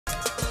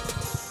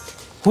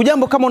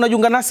Hujambo kama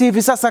unajiunga nasi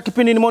hivi sasa,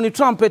 kipindi ni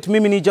Trumpet.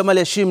 Mimi ni Jamal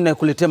Hashim na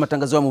kuletea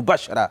matangazo ya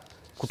mubashara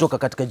kutoka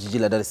katika jiji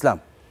la Dar es Salaam.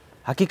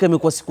 Hakika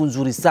imekuwa siku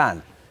nzuri sana,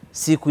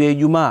 siku ya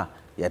Ijumaa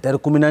ya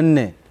tarehe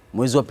 14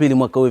 mwezi wa pili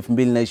mwaka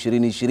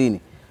 2020.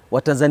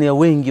 Watanzania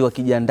wengi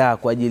wakijiandaa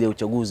kwa ajili ya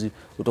uchaguzi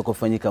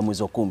utakaofanyika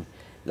mwezi wa 10.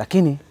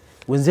 Lakini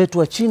wenzetu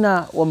wa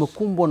China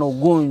wamekumbwa na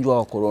ugonjwa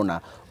wa corona,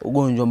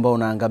 ugonjwa ambao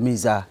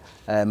unaangamiza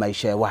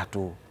maisha ya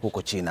watu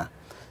huko China.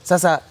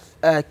 Sasa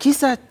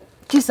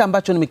kisa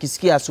ambacho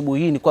nimekisikia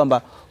asubuhi hii ni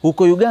kwamba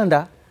huko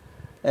Uganda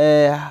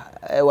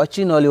wa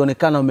China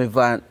walionekana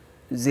wamevaa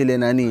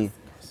zile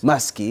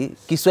maski.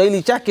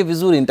 Kiswahili chake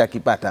vizuri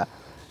nitakipata,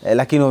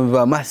 lakini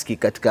wamevaa maski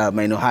katika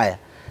maeneo haya.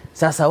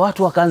 Sasa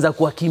watu wakaanza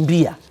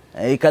kuwakimbia,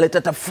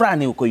 ikaleta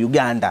tafrani huko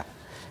Uganda.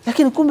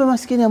 Lakini kumbe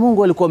maskini ya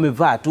Mungu walikuwa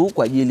wamevaa tu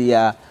kwa ajili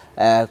ya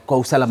kwa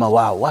usalama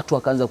wao. Watu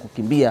wakaanza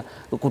kukimbia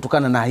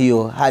kutokana na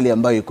hiyo hali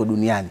ambayo iko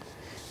duniani,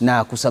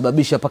 na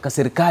kusababisha paka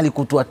serikali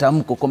kutoa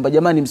tamko kwamba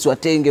jamani,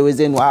 msiwatenge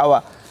wezenu,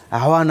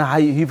 hawana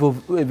hivyo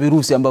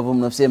virusi ambavyo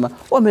mnasema,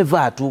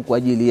 wamevaa tu kwa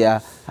ajili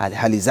ya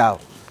hali zao.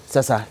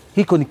 Sasa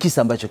hiko ni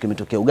kisa ambacho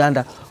kimetokea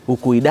Uganda,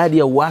 huku idadi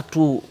ya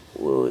watu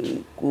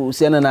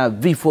kuhusiana na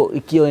vifo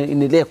ikiwa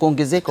inaendelea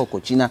kuongezeka. Huko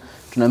China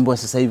tunaambiwa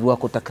sasa hivi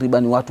wako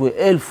takriban watu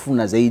 1000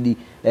 na zaidi,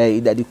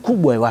 idadi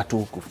kubwa ya watu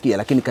kufikia.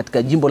 Lakini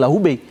katika jimbo la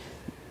Hubei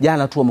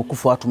jana tu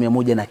wamekufa watu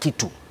 100 na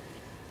kitu,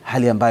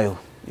 hali ambayo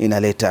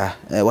inaleta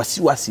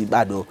wasiwasi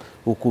bado,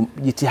 huku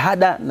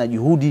jitihada na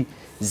juhudi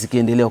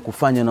zikiendelea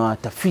kufanywa na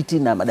watafiti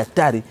na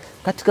madaktari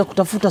katika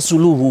kutafuta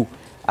suluhu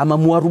ama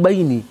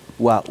muarubaini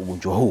wa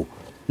ugonjwa huu.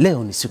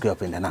 Leo ni siku ya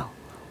wapendanao,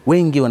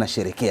 wengi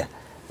wanasherekea,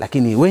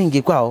 lakini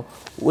wengi kwao,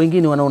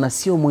 wengine wanaona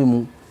sio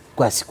muhimu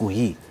kwa siku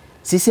hii.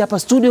 Sisi hapa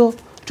studio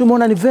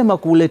tumeona ni vema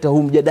kuleta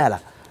huu mjadala,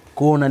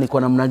 kuona ni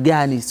kwa namna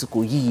gani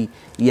siku hii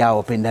ya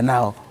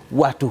wapendanao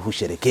watu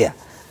husherekea.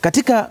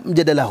 Katika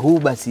mjadala huu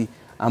basi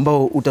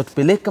ambao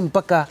utatupeleka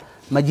mpaka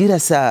majira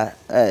saa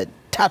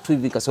 3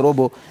 hivi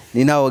kasorobo,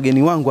 ninao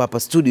wageni wangu hapa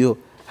studio.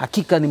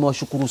 Hakika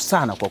nimewashukuru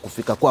sana kwa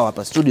kufika kwao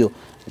hapa studio.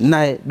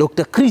 Naye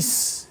Dr.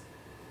 Chris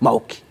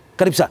Mauki,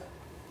 karibu sana.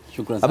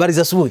 Shukrani. Habari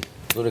za asubuhi?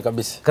 Nzuri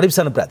kabisa. Karibu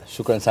sana brother.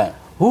 Shukrani sana.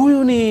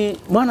 Huyu ni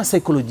mwana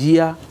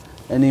saikolojia,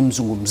 ni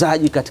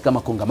mzungumzaji katika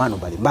makongamano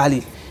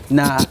mbalimbali,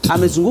 na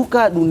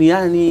amezunguka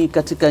duniani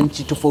katika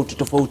nchi tofauti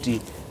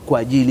tofauti kwa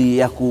ajili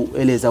ya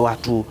kueleza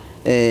watu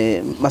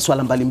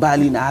masuala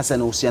mbalimbali na hasa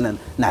yanayohusiana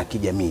na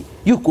kijamii.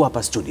 Yuko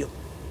hapa studio.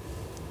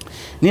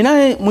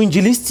 Ninaye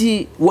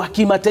mwinjilisti wa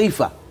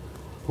kimataifa.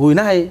 Huyu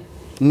naye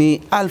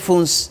ni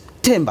Alphonse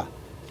Temba.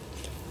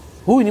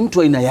 Huyu ni mtu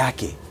wa aina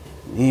yake,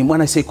 ni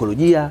mwana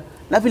saikolojia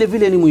na vile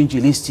vile ni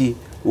mwinjilisti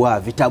wa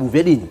vitabu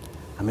vya dini.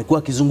 Amekuwa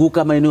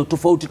akizunguka maeneo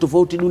tofauti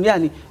tofauti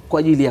duniani kwa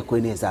ajili ya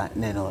kueneza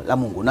neno la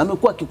Mungu, na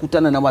amekuwa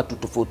akikutana na watu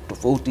tofauti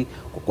tofauti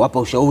kwa kuwapa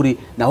ushauri,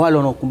 na wale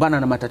wanaokumbana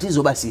na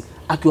matatizo basi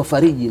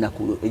akiwafariji na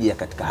kurejea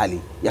katika hali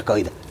ya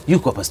kawaida.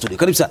 Yuko hapa studio.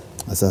 Karibu sana.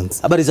 Asante.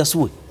 Habari za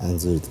asubuhi?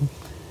 Nzuri tu.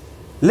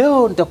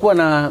 Leo nitakuwa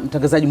na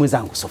mtangazaji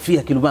mwenzangu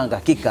Sofia Kilumanga.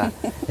 Hakika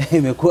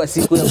imekuwa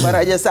siku ya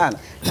faraja sana.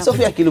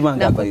 Sofia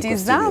Kilumanga hapa yuko.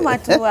 Tazama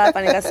tu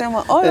hapa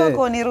nikasema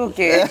oyoko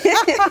niruke.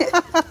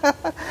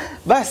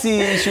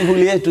 Basi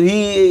shughuli yetu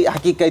hii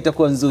hakika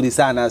itakuwa nzuri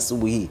sana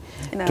asubuhi hii.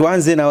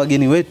 Tuanze na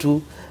wageni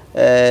wetu.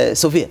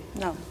 Sofia,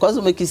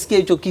 kwanza umekisikia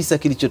hicho kisa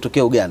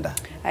kilichotokea Uganda?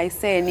 I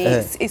say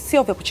ni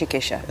sio vya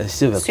kuchekesha.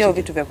 Sio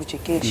vitu vya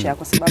kuchekesha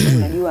kwa sababu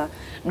unajua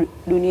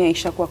dunia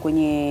ishakuwa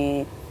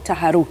kwenye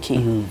taharuki.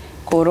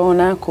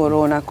 Corona.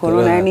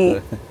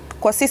 Yani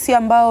kwa sisi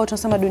ambao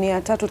tunasema dunia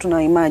ya tatu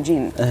tuna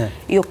imagine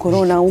hiyo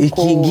corona huko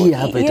ikiingia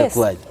hapa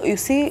itakuwaje? You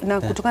see,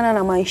 na kutokana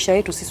na maisha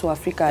yetu sisi wa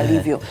Afrika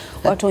alivyo,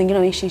 watu wengine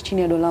wanaishi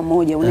chini ya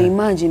 $1. Una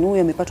imagine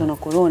huyu amepatwa na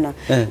corona,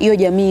 hiyo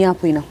jamii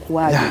hapo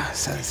inakuwaje?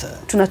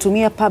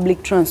 Tunatumia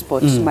public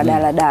transport,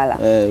 madaladala,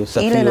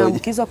 ile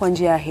inaambukizwa kwa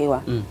njia ya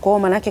hewa. Kwa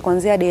maana yake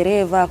kuanzia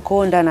dereva,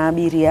 konda na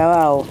abiria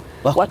wao,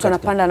 watu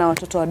wanapanda na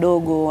watoto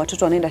wadogo,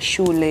 watoto wanaenda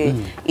shule.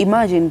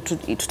 Imagine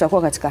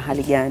tutakuwa katika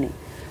hali gani?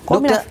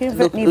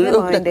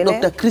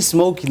 Dr. Chris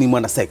Mauki ni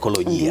mwana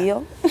saikolojia.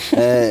 Ndio.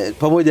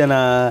 Pamoja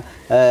na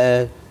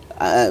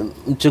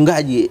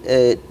mchungaji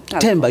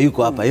Temba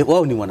yuko hapa.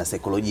 Wao ni mwana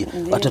saikolojia.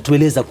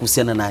 Watatueleza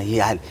kuhusiana na hii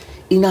hali.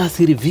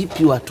 Inaathiri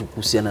vipi watu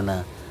kuhusiana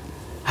na,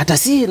 hata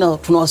si na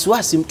tuna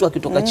wasiwasi mtu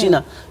akitoka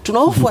China,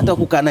 tunahofu hata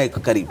kukaa naye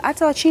karibu.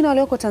 Hata wa China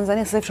walioko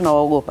Tanzania sasa hivi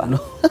tunawaogopa.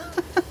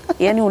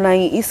 Yaani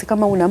unahisi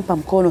kama unampa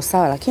mkono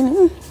sawa, lakini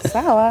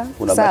sawa.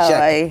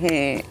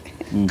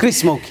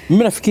 Chris Mauki,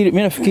 mimi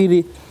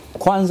nafikiri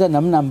kwanza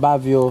namna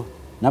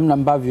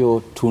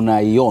ambavyo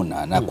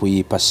tunaiona na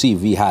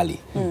kuiperceive hali,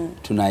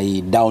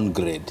 tunai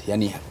downgrade.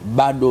 Yani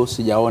bado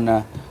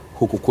sijaona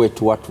huku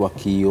kwetu watu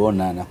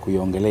wakiona na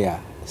kuiongelea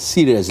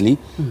seriously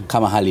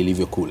kama hali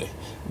ilivyo kule.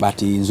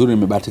 Bahati nzuri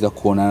nimebahatika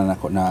kuonana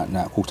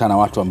na kukutana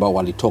watu ambao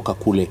walitoka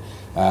kule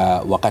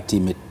wakati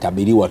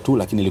imetabiriwa tu,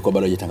 lakini ilikuwa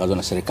bado haijatangazwa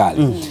na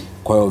serikali.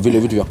 Kwa hiyo vile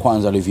vitu vya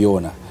kwanza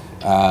walivyoona,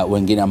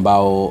 wengine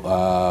ambao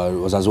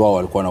wazazi wao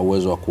walikuwa na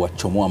uwezo wa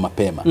kuwachomoa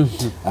mapema.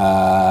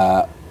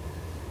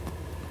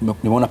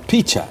 Nimeona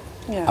picha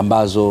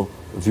ambazo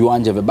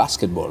viwanja vya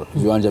basketball,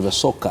 viwanja vya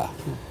soka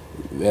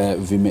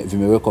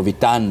vimewekwa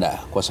vitanda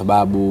kwa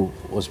sababu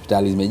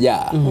hospitali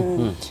zimejaa.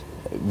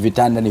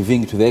 Vitanda ni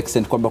vingi to the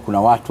extent kwamba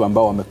kuna watu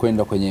ambao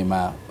wamekwenda kwenye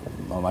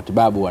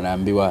matibabu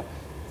wanaambiwa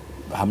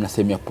hamna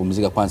sehemu ya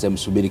kupumzika, kwanza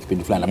msubiri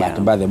kipindi fulani.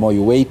 Bahati mbaya the more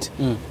you wait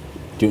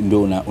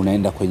ndio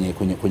unaenda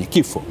kwenye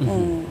kifo.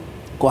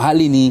 Kwa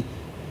hali ni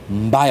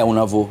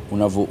mbaya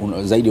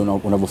zaidi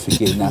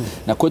unavyofikiri,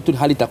 na kwetu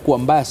hali itakuwa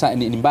mbaya sana,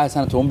 ni mbaya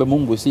sana. Tuombe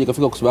Mungu isije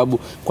kafika, kwa sababu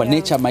kwa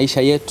nature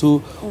maisha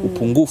yetu,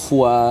 upungufu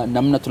wa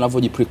namna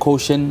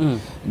tunavyoji-precaution,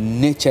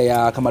 nature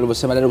ya kama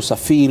alivyosema dada,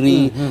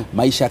 usafiri,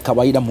 maisha ya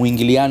kawaida,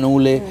 muingiliano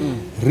ule,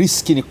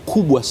 riski ni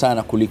kubwa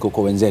sana kuliko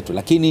kwa wenzetu.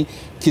 Lakini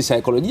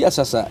kisaikolojia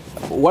sasa,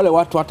 wale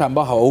watu hata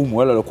ambao hawaumu,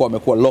 wale walikuwa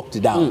wamekuwa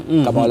locked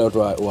down kama wale watu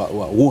wa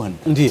Wuhan,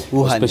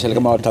 especially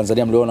kama wa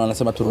Tanzania mliona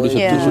wanasema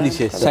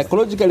turudishe.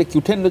 Psychologically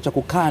kiutendo cha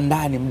kukaa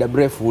ndani muda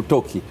mrefu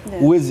hutoki,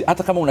 uwezi,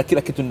 hata kama una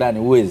kila kitu ndani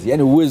uwezi,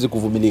 yani uwezi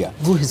kuvumilia.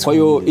 Kwa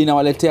hiyo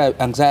inawaletea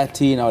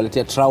anxiety,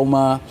 inawaletea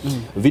trauma,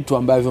 vitu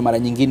ambavyo mara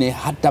nyingine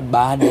hata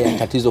baada ya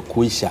tatizo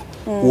kuisha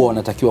huwa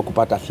wanatakiwa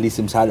kupata at least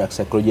msaada wa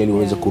kisaikolojia ili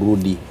waweze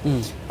kurudi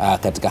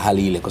katika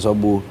hali ile, kwa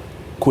sababu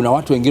kuna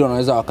watu wengine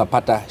wanaweza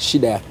wakapata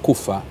shida ya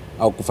kufa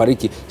au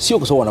kufariki sio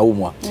kwa sababu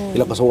wanaumwa,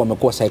 ila kwa sababu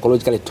wamekuwa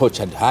psychologically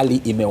tortured. Hali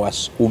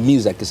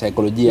imewaumiza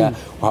kisaikolojia,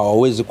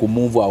 hawawezi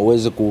kumove,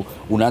 hawawezi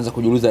unaanza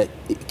kujiuliza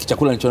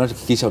chakula nilichonacho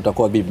kikisha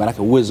utakuwa vipi, maana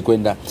huwezi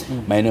kwenda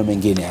maeneo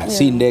mengine,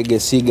 si ndege,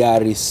 si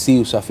gari, si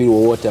usafiri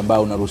wowote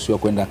ambao unaruhusiwa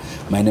kwenda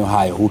maeneo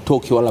hayo,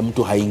 hutoki wala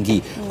mtu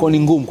haingii. Kwa ni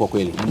ngumu, kwa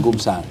kweli ni ngumu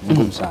sana,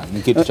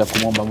 ni kitu cha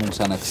kumwomba Mungu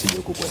sana kisije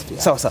huko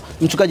kwetu. Sawa.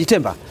 Mchungaji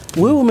Temba,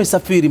 wewe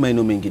umesafiri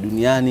maeneo mengi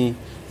duniani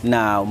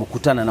na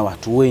umekutana na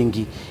watu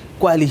wengi.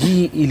 Kwa hali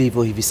hii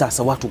ilivyo hivi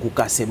sasa, watu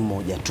kukaa sehemu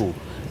moja tu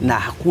na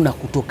hakuna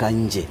kutoka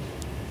nje,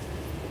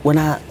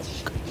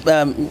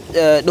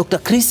 Dr.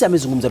 Chris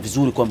amezungumza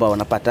vizuri kwamba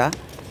wanapata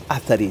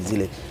athari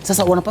zile.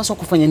 Sasa wanapaswa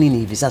kufanya nini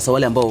hivi sasa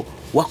wale ambao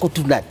wako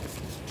tu ndani?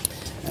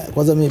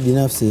 Kwanza mimi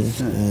binafsi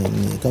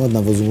kama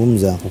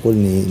tunavyozungumza, kwa kweli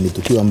ni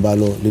tukio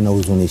ambalo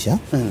linahuzunisha,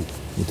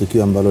 ni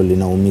tukio ambalo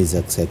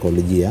linaumiza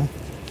kisaikolojia,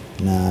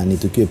 na ni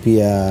tukio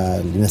pia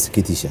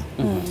linasikitisha.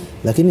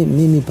 Lakini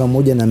mimi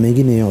pamoja na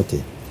mengine yote,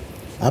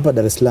 hapa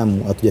Dar es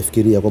Salaam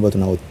hatujafikiria kwamba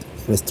tuna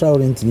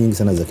restaurant nyingi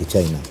sana za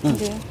Kichina.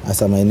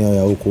 Hasa maeneo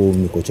ya huku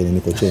Mikocheni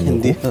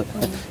huko.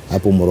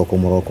 Hapo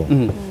Moroko.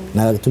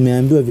 Na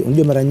tumeambiwa,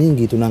 unajua mara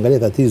nyingi tunaangalia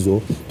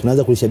tatizo,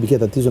 tunaanza kulishabikia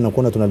tatizo na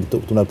kuona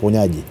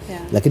tunaponyaje.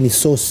 Lakini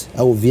source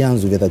au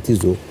vyanzo vya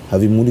tatizo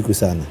havimuliki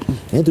sana.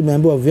 Na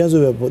tumeambiwa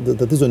vyanzo vya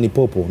tatizo ni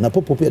popo, na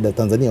popo pia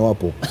Tanzania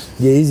wapo.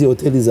 Je, hizi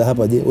hoteli za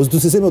hapa, je,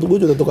 tusiseme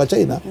ugonjwa kutoka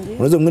China,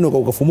 unaweza mwingine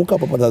ukafumuka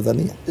hapa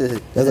Tanzania.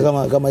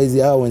 Sasa kama hizi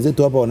hao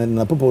wenzetu hapa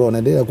na popo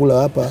wanaendelea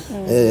kula hapa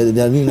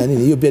na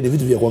nini, hiyo pia ni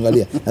vitu vya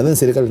kuangalia. Nadhani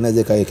serikali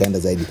inaweza kaenda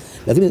zaidi.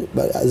 Lakini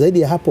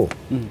zaidi ya hapo,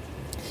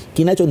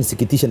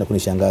 kinachonisikitisha na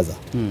kunishangaza,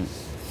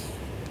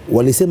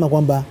 walisema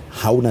kwamba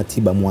hauna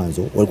tiba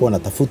mwanzo, walikuwa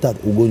wanatafuta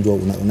ugonjwa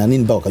na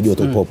nini mpaka wakajua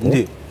popo.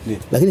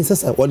 Lakini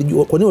sasa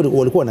walijua kwa nini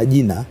walikuwa na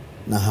jina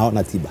na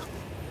hawana tiba.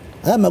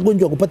 Haya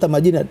magonjwa kupata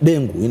majina,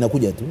 dengu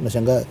inakuja tu,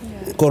 unashangaa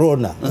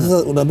corona.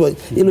 Sasa unaambiwa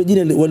hilo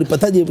jina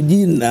walipataje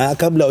jina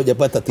kabla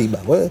hawajapata tiba?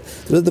 Kwa hiyo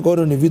tunaweza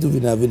kuona ni vitu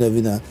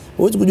vina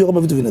huwezi kujua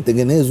kama vitu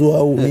vinatengenezwa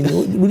au nini.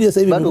 Dunia sasa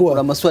hivi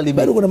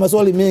bado kuna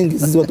maswali mengi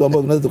sisi watu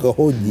ambao tunaweza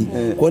tukahoji.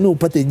 Kwa nini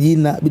upate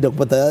jina bila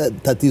kupata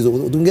tatizo?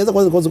 Tungeweza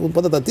kwanza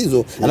kupata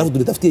tatizo alafu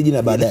tulitafutie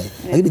jina baadaye.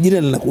 Lakini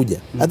jina linakuja.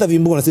 Hata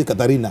vimbunga na sisi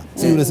Katarina,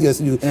 sisi unasikia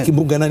sisi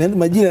kimbunga nani, yani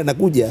majina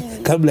yanakuja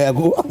kabla ya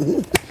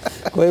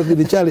kwa hiyo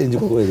ni challenge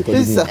kwa kweli kwa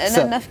dunia.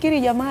 Na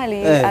nafikiri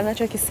Jamali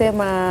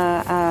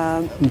anachokisema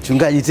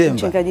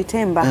Mchungaji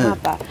Temba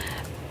hapa,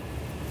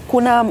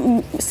 kuna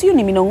sio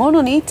ni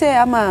minongono niite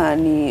ama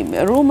ni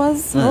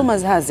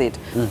rumors has it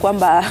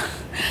kwamba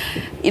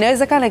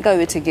inawezekana ikawa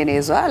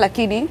imetengenezwa,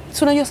 lakini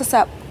tunajua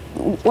sasa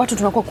watu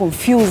tunakuwa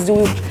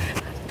confused.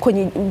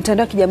 Kwenye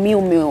mtandao wa kijamii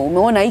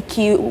umeona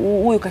hiki,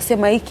 huyu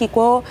kasema hiki,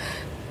 kwa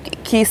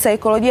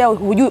kisaikolojia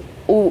hujui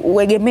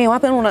uegemee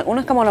wapi,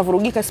 una kama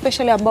unavurugika,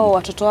 especially ambao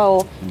watoto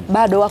wao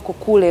bado wako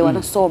kule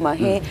wanasoma,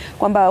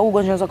 kwamba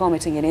ugonjwa unaweza kama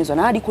umetengenezwa,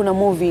 na hadi kuna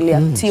movie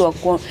iliaktiwa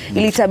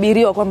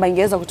ilitabiriwa kwamba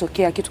ingeweza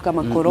kutokea kitu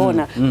kama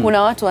corona.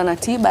 Kuna watu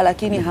wanatiba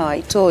lakini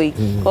hawaitoi.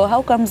 Kwa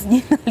how comes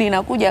jina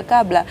linakuja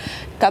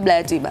kabla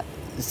ya tiba?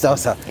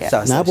 Sawa.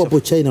 Na hapo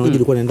China unajua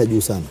ilikuwa inaenda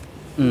juu sana.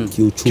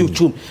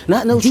 Kiuchumi.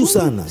 Na uchumi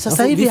sana.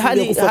 Sasa hivi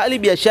hali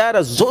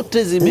biashara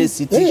zote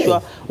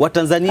zimesitishwa.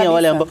 Watanzania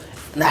wale ambao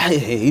na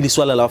hili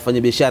swala la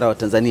wafanyabiashara wa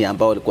Tanzania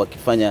ambao walikuwa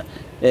wakifanya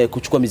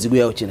kuchukua mizigo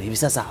yao China, hivi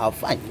sasa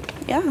hawafanyi.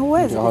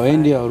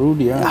 Hawaendi,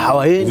 warudi,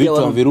 vitu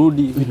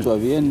havirudi, vitu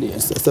haviendi.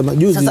 Sasa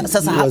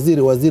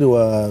majuzi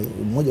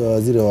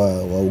waziri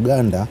wa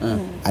Uganda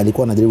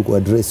alikuwa anajaribu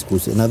kuaddress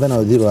nadhani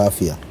waziri wa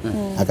afya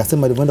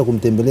akasema alipoenda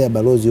kumtembelea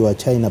balozi wa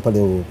China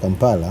pale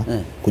Kampala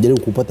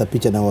kujaribu kupata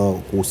picha na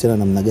kuhusiana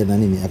na namna gani na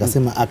nini,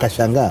 akasema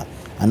akashangaa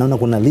anaona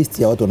kuna list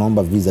ya watu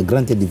wanaomba visa,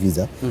 granted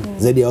visa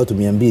zaidi ya watu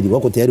 200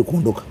 wako tayari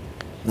kuondoka,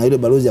 na ile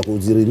balozi ya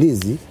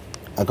kuzirelease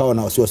akawa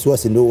na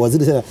wasiwasi, ndio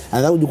waziri sasa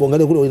anataka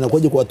kuangalia kule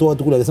inakuwaje kuwatoa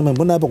watu kule, akasema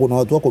mbona hapa kuna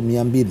watu wako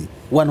 200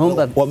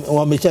 wanaomba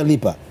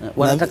wameshalipa,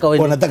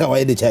 wanataka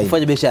waende China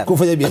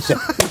kufanya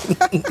biashara.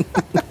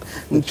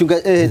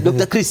 Mchungaji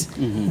Dr. Chris,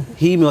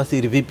 hii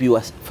imewathiri vipi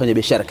wafanya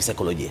biashara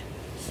kisaikolojia?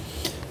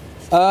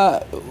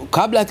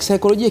 Kabla ya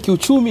kisaikolojia,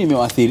 kiuchumi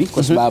imewathiri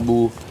kwa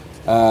sababu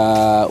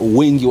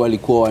wengi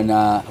walikuwa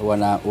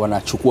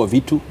wanachukua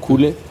vitu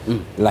kule,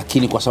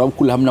 lakini kwa sababu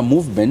kule hamna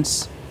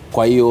movements,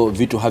 kwa hiyo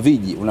vitu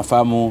haviji.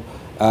 Unafahamu,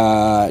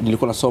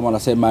 nilikuwa nasoma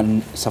wanasema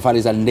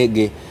safari za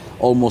ndege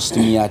almost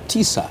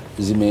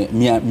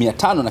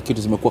 500 na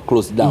kitu zimekuwa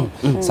closed down.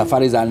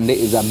 Safari za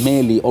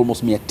meli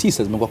almost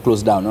 900 zimekuwa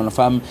closed down. Na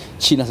unafahamu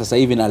China sasa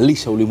hivi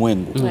inalisha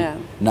ulimwengu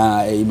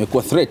na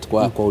imekuwa threat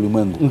kwa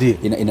ulimwengu.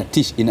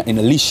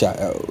 Inalisha,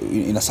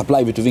 ina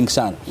supply vitu vingi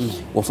sana.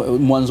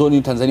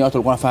 Mwanzoni Tanzania watu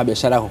walikuwa wanafanya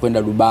biashara kwa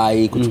kwenda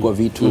Dubai kuchukua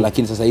vitu,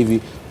 lakini sasa hivi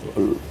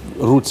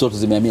routes zote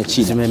zimehamia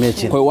China.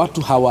 Kwa hiyo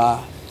watu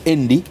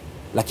hawaendi,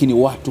 lakini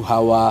watu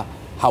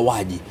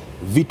hawaji.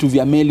 Vitu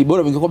vya meli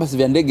bora vingekuwa basi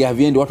vya ndege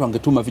haviendi, watu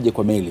wangetuma vije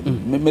kwa meli.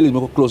 Meli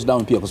zimekuwa closed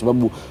down pia kwa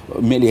sababu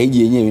meli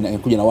haiji yenyewe,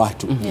 inakuja na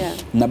watu.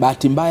 Na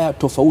bahati mbaya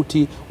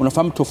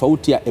unafahamu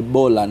tofauti ya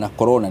Ebola na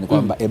Corona ni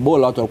kwamba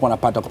Ebola watu walikuwa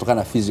wanapata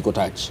kutokana na physical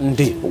touch.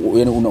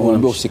 Yaani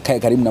unaambiwa usikae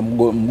karibu na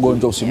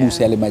mgonjwa,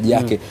 usiguse yale maji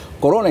yake.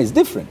 Corona is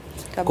different.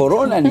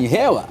 Corona ni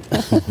hewa.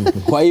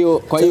 Kwa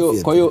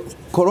hiyo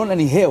Corona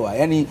ni hewa,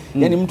 yani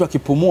mtu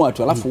akipumua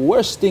tu. Alafu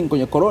worst thing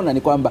kwenye Corona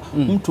ni kwamba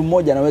mtu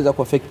mmoja anaweza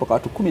kuaffect mpaka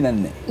watu 14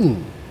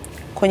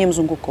 kwenye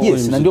mzunguko.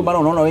 Yes, na ndio maana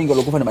unaona wengi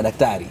waliokufa ni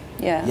madaktari.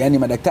 Yani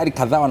madaktari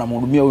kadhaa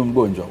wanamhudumia huyu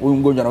mgonjwa. Huyu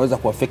mgonjwa anaweza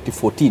kuaffect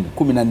 14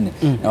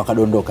 na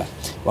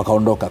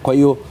wakaondoka. Kwa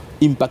hiyo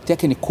impact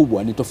yake ni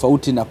kubwa, ni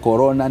tofauti na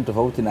Corona, ni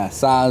tofauti na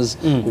SARS,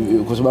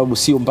 kwa sababu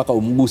sio mpaka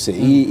umguse.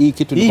 Hii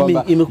kitu ni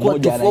kwamba imekuwa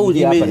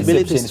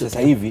tofauti, sasa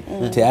hivi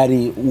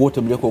tayari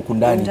wote mlioko huko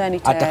ndani,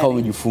 hata kama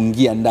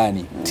umejifungia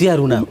ndani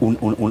tayari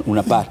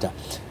unapata.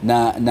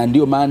 Na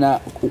ndio maana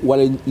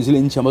zile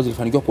nchi ambazo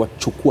zilifanikiwa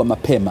kuwachukua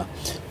mapema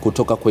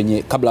kutoka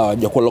kwenye kabla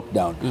hawajakuwa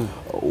lockdown,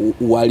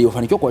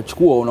 waliofanikiwa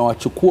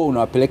kuwachukua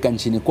unawapeleka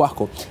nchini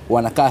kwako,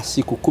 wanakaa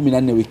siku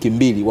 14 wiki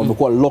 2,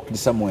 wamekuwa locked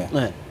somewhere.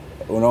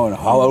 Unaona,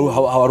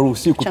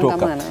 hawaruhusi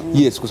kutoka.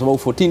 Yes, kwa sababu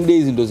 14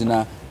 days ndio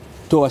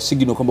zinatoa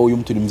signal kwamba huyu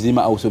mtu ni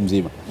mzima au sio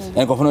mzima.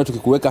 Yani kwa mfano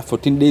tukikuweka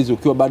 14 days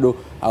ukiwa bado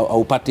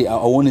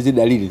auone zile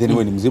dalili, then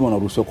wewe ni mzima,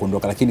 unaruhusiwa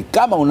kuondoka. Lakini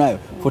kama unayo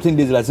 14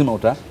 days lazima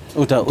kwa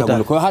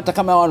hiyo hata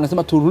kama wao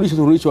wanasema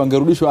turudishwe,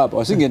 wangerudishwa hapa,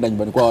 wasingeenda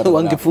nyumbani kwao,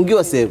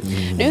 wangefungiwa sehemu.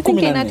 Do you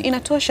think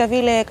inatosha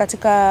vile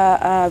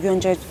katika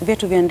viwanja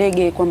vyetu vya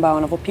ndege kwamba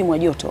wanapopimwa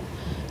joto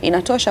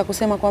inatosha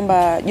kusema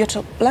kwamba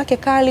joto lake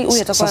kali,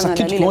 huyu atakuwa na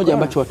dalili? Kitu kimoja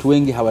ambacho watu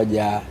wengi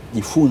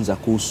hawajajifunza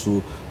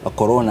kuhusu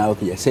Corona au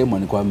kijasemwa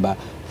ni kwamba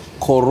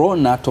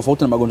Corona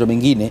tofauti na magonjwa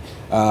mengine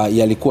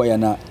yalikuwa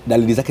yana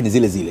dalili zake ni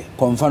zile zile.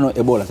 Kwa mfano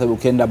Ebola, sababu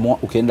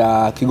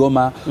ukienda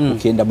Kigoma,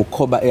 ukienda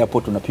Bukoba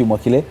airport unapimwa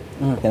kile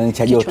yani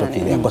cha joto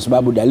kile, kwa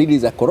sababu dalili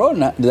za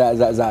Corona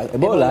za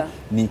Ebola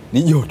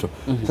ni joto.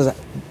 Sasa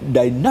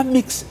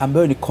dynamics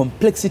ambayo ni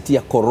complexity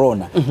ya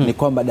Corona ni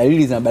kwamba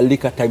dalili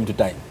zinabadilika time to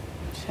time.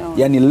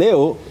 Yani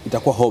leo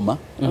itakuwa homa,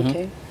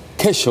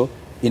 kesho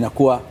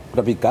inakuwa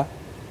kutapika,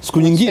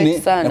 siku nyingine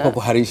inakuwa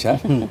kuharisha.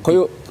 Kwa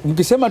hiyo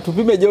mkisema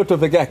tupime joto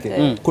peke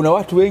yake, kuna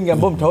watu wengi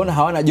ambao mtaona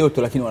hawana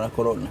joto lakini wana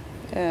Corona.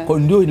 Kwa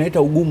ndio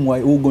inaita ugumu wa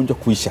ugonjwa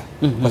kuisha,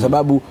 kwa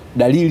sababu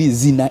dalili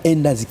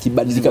zinaenda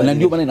zikibadilika, na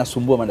ndio maana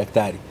inasumbua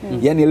madaktari.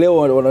 Yani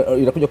leo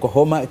inakuja kwa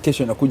homa,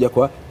 kesho inakuja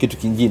kwa kitu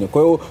kingine.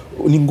 Kwa hiyo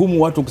ni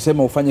ngumu watu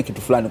kusema ufanye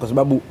kitu fulani kwa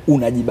sababu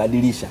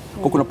unajibadilisha.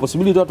 Kwa kuna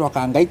possibility watu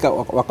wakahangaika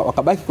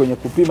wakabaki kwenye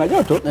kupima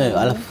joto,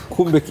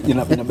 kumbe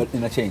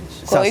ina change.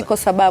 Kwa hiyo iko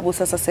sababu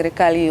sasa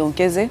serikali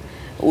iongeze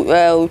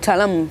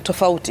utaalamu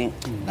tofauti.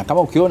 Na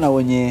kama ukiona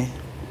wenye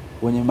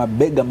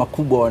mabega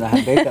makubwa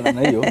wanahangaika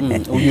na hiyo,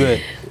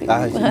 ujue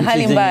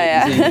hali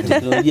mbaya,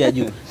 teknolojia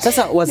juu.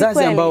 Sasa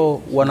wazazi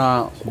ambao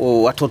wana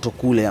watoto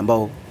kule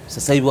ambao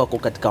sasa hivi wako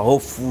katika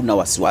hofu na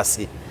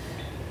wasiwasi,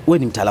 wewe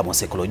ni mtaalamu wa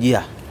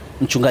saikolojia,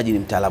 mchungaji ni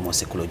mtaalamu wa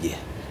saikolojia,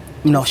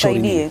 mnawashauri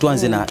nini?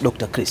 Tuanze na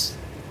Dr. Chris.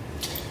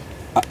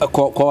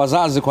 Kwa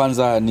wazazi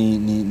kwanza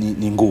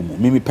ni ngumu.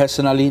 Mimi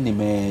personally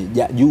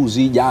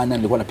juzi jana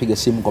nilikuwa napiga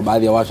simu kwa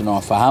baadhi ya watu na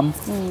wafahamu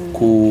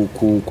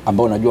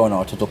ambao najua wana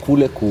watoto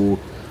kule,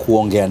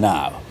 kuongea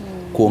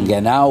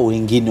nao.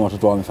 Wengine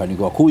watoto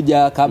wamefanikiwa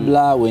kuja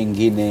kabla,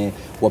 wengine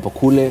wapo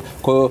kule.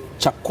 Kwa hiyo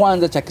cha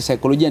kwanza cha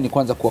kisaikolojia ni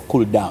kwanza kuwa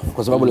cool down,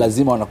 kwa sababu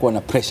lazima wanakuwa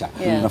na pressure.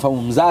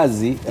 Unafahamu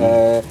mzazi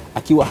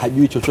akiwa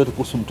hajui chochote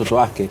kuhusu mtoto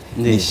wake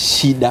ni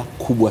shida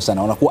kubwa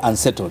sana, wanakuwa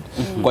unsettled.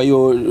 Kwa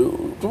hiyo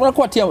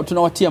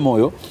tunawatia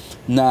moyo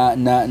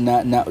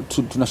na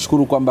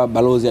tunashukuru kwamba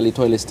balozi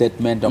alitoa ile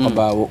statement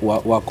kwamba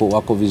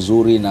wako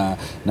vizuri na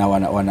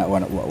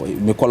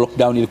imekuwa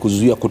lockdown ili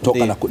kuzuia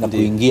kutoka na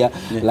kuingia.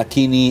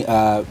 Lakini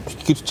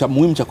kitu cha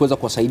muhimu cha kuweza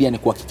kuwasaidia ni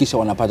kuhakikisha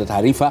wanapata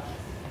taarifa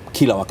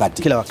kila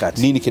wakati. Kila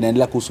wakati. Nini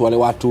kinaendelea kuhusu wale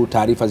watu,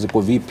 taarifa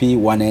ziko vipi,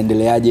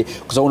 wanaendeleaje?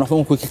 Kwa sababu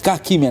unafahamu kukikaa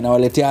kimya na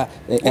waletea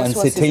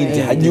uncertainty,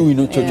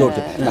 hajui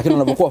chochote. Lakini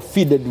unapokuwa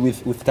feeded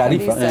with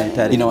taarifa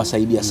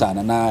inawasaidia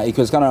sana, na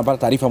ikiwezekana unapata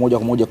taarifa moja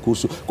kwa moja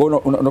kuhusu. Kwa hiyo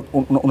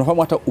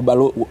unafahamu hata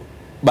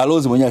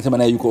balozi mwenyewe anasema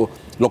naye yuko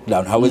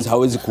lockdown, hawezi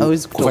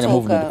kufanya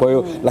movement. Kwa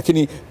hiyo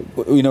lakini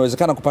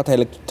inawezekana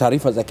kupata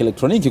taarifa za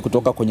elektroniki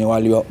kutoka kwenye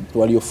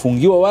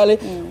waliofungiwa wale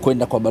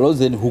kwenda kwa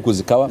balozi, huku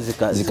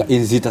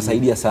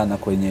zitasaidia sana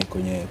kwenye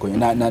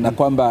na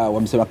kwamba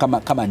wamesema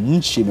kama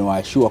nchi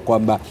imewaashiwa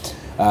kwamba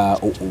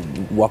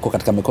wako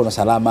katika mikono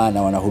salama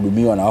na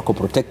wanahudumiwa na wako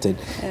protected,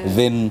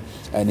 then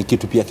ni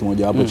kitu pia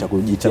kimoja wapo cha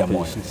kujitia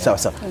moyo. Sawa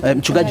sawa.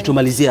 Mchungaji,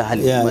 tumalizia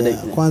hali madai.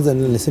 Kwanza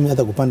niseme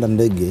hata kupanda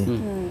ndege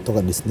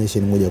kutoka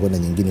destination moja kwenda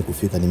nyingine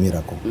kufika ni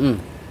miracle.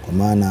 Kwa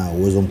maana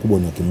uwezo mkubwa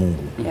ni wa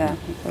kimungu.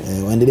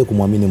 Waendelee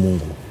kumwamini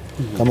Mungu.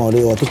 Kama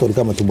wale watoto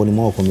walikaa matumboni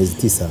mwao kwa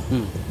miezi 9,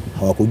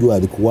 hawakujua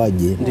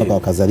alikuwaje mpaka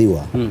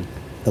wakazaliwa.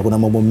 Na kuna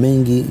mambo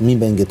mengi,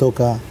 mimba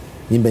ingetoka,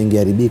 mimba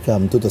ingeharibika,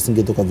 mtoto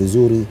asingetoka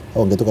vizuri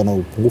au angetoka na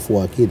upungufu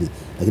wa akili,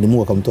 lakini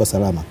Mungu akamtoa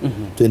salama.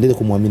 Tuendelee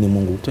kumwamini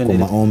Mungu kwa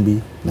maombi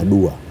na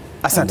dua.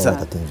 Asante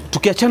sana.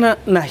 Tukiachana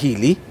na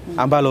hili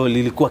ambalo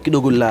lilikuwa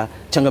kidogo la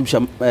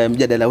changamsha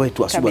mjadala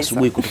wetu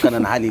asubuhi kutokana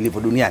na hali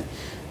ilivyo duniani,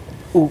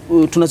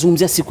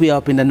 tunazungumzia siku ya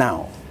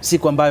wapendanao,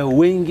 siku ambayo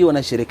wengi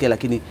wanasherehekea,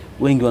 lakini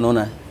wengi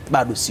wanaona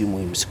bado si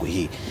muhimu siku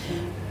hii.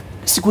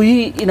 Siku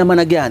hii ina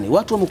maana gani?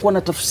 Watu wamekuwa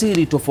na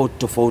tafsiri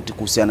tofauti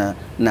kuhusiana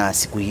na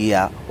siku hii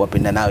ya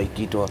wapendanao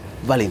ikiitwa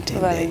Valentine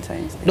Day.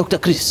 Dr.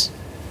 Chris.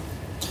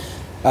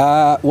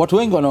 Watu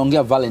wengi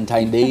wanaongea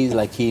Valentine Days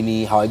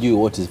lakini hawajui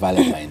what is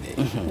Valentine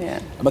Day.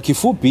 Kwa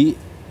kifupi,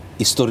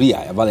 historia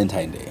ya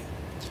Valentine Day.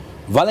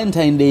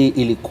 Valentine Day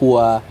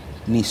ilikuwa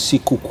ni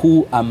siku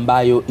kuu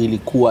ambayo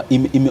ilikuwa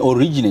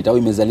ime-originate au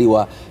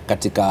imezaliwa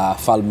katika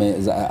falme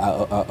za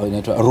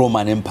inaitwa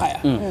Roman Empire.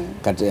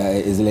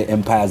 Katika zile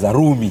empire za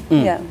Rumi.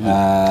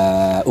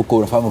 Uko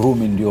unafahamu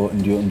Rumi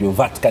ndio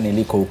Vatican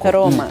iliko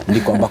huko.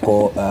 Ndiko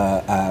ambako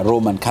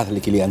Roman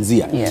Catholic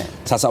ilianzia.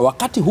 Sasa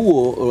wakati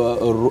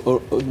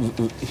huo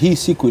hii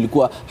siku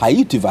ilikuwa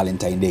haiti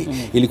Valentine Day.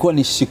 Ilikuwa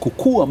ni siku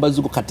kuu ambazo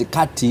ziko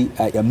katikati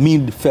ya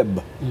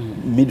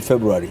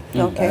mid-February.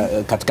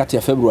 Katikati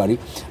ya February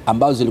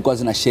ambazo zilikuwa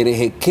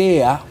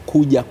zinasherehekea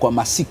kuja kwa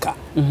masika.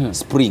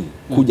 Spring,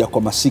 kuja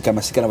kwa masika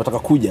yanapotaka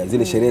kuja,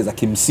 zile sherehe za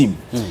kimsimu.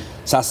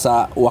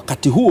 Sasa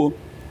wakati huo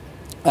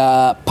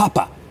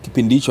papa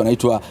kipindi hicho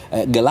anaitwa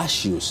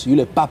Galatius,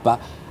 yule papa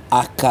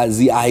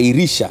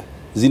akaziahirisha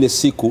zile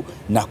siku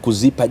na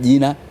kuzipa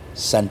jina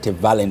St.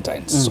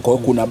 Valentines. Kwa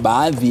hiyo kuna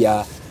baadhi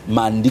ya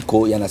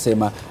maandiko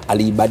yanasema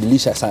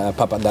aliibadilisha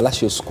Papa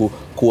Galatius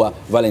kuwa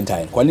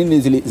Valentine. Kwa nini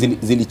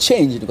zili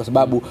change? Kwa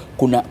sababu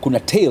kuna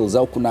tales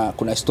au kuna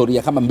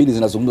historia kama mbili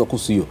zinazungumza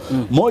kuhusu hiyo.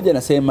 Moja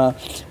nasema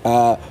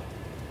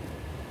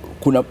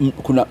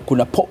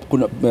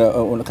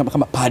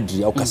kama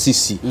padri au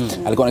kasisi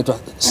alikuwa anaitwa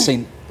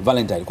Saint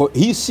Valentine. Kwa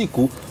hiyo hii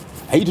siku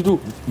haitwi tu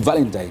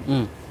Valentine.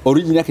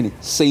 Origin yake ni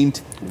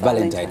Saint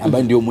Valentine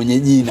ambaye ndio mwenye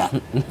jina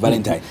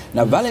Valentine.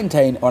 Na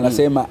Valentine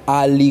wanasema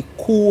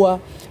alikuwa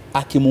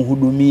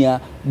akimhudumia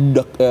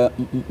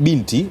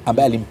binti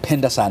ambaye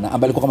alimpenda sana,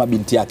 ambaye alikuwa kama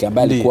binti yake,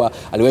 ambaye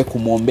aliwahi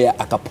kumwombea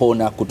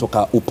akapona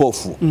kutoka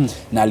upofu,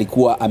 na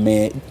alikuwa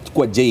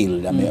amekuwa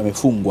jail,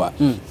 amefungwa.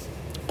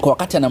 Kwa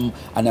wakati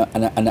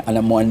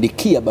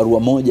anamwandikia barua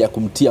moja ya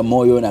kumtia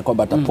moyo na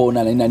kwamba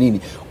atapona na nini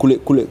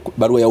kule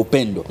barua ya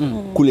upendo,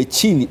 kule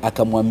chini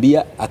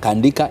akamwambia,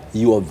 akaandika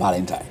your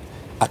Valentine,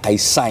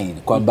 akaisign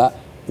kwamba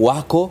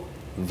wako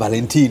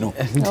Valentino.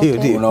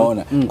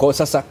 Unaona? Kwa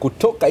sasa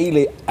kutoka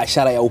ile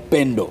ashara ya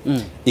upendo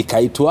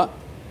ikaitwa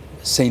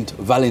Saint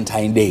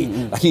Valentine Day.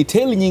 Lakini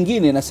tale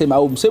nyingine inasema,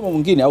 au msemo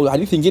mwingine au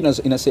hadithi nyingine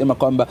inasema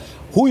kwamba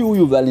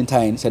huyu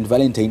Valentine, Saint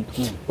Valentine,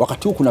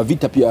 wakati huu kuna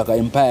vita pia ya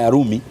Empire ya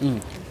Rumi.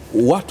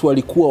 Watu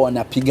walikuwa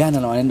wanapigana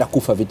na wanaenda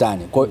kufa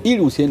vitani. Kwa hiyo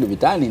ili usiende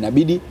vitani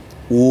inabidi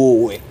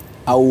uoe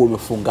au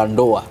umefunga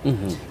ndoa.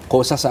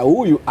 Kwa sasa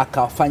huyu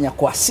akafanya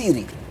kwa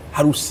siri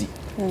harusi,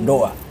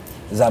 ndoa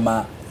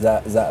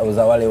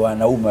za wale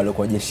wanaume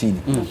waliokuwa jeshini.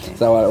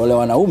 Sasa wale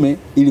wanaume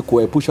ili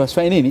kuwaepusha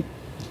wasifanye nini?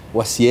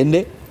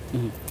 Wasiende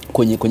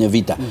kwenye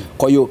vita.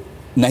 Kwa hiyo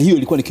na hiyo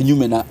ilikuwa ni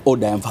kinyume na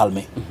oda ya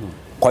mfalme.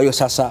 Kwa hiyo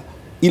sasa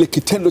ile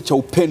kitendo cha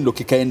upendo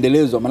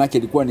kikaendelezwa, maana yake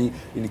ilikuwa ni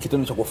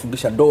kitendo cha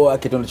kufungisha ndoa,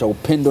 kitendo cha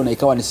upendo, na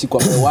ikawa ni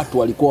siku ambayo watu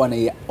walikuwa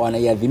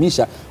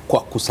wanaiadhimisha kwa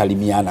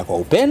kusalimiana kwa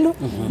upendo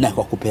na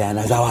kwa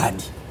kupeana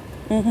zawadi.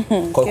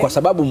 Kwa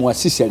sababu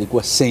muasisi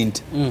alikuwa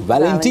Saint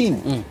Valentine,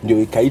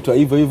 ndio ikaitwa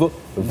hivyo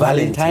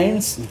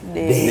Valentine's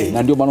Day.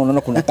 Na ndio maana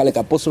unaona kuna kale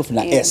apostrophe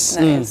na S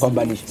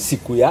kwamba ni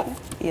siku ya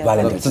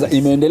Valentine. Sasa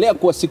imeendelea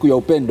kuwa siku ya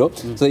upendo.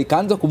 Sasa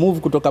ikaanza kumove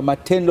kutoka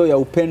matendo ya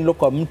upendo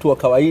kwa mtu wa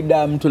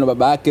kawaida, mtu na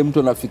baba yake,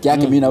 mtu na rafiki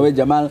yake, mimi na wewe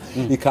Jamal,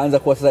 ikaanza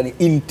kuwa sasa ni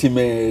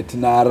intimate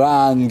na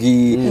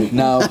rangi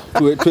na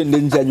twende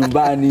nje ya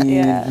nyumbani,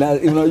 na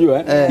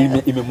unajua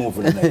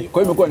imemove na hiyo.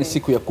 Kwa hiyo imekuwa ni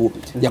siku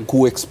ya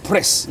ku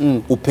express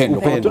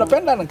upendo. Kwa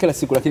tunapenda na kila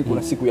siku, lakini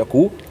kuna siku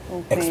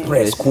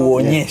express,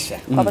 kuonyesha.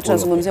 Hapa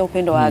tunazungumzia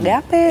upendo wa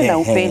agape na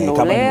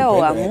upendo leo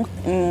wa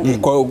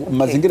kwa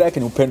mazingira yake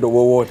ni upendo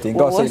wowote,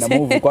 ingawa sasa ina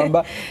move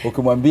kwamba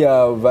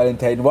ukimwambia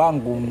Valentine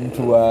wangu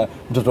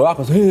mtoto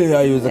wako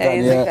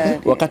haiwezekani,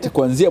 wakati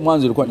kuanzia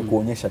mwanzo ilikuwa ni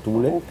kuonyesha tu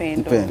ule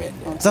upendo.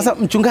 Sasa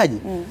mchungaji,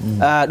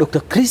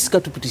 Dr. Chris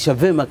katupitisha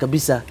vema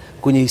kabisa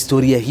kwenye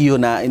historia hiyo,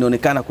 na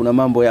inaonekana kuna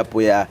mambo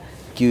yapo ya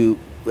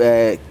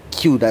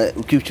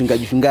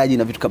kiuchungaji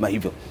na vitu kama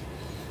hivyo.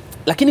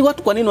 Lakini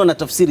watu kwa nini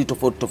wanatafsiri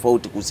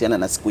tofauti kuhusiana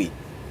na siku hii?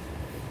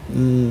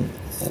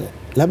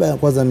 Labda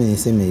kwanza mimi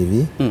niseme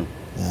hivi,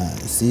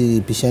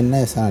 si pishani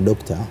naye sana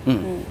dokta,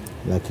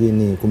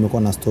 lakini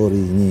kumekuwa na story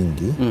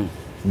nyingi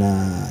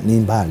na ni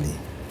mbali.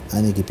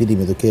 Yaani kipindi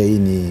imetokea, hii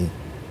ni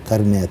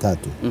karne ya 3.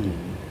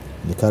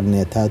 Ni karne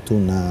ya 3,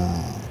 na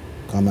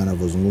kama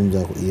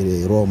anavyozungumza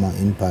ile Roma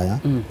Empire,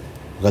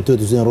 wakati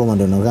tuseme Roma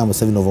ndio kama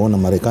sasa tunavyoona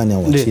Marekani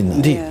au China,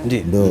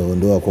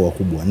 ndio wako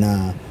wakubwa.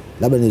 Na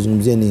labda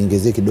nizungumzie,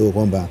 niongezee kidogo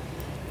kwamba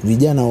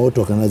vijana wote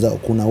wakaanza,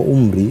 kuna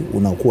umri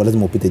unakuwa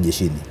lazima upite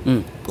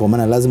jeshini. Kwa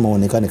maana lazima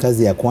uonekane,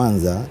 kazi ya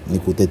kwanza ni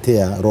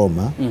kutetea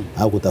Roma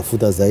au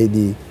kutafuta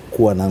zaidi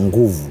kuwa na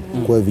nguvu.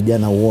 Kwa hiyo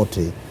vijana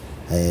wote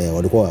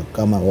walikuwa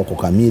kama wako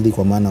kamili,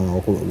 kwa maana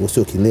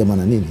sio kilema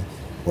na nini,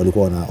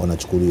 walikuwa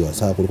wanachukuliwa.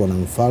 Sasa kulikuwa na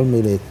mfalme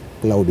ile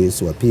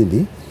Claudius wa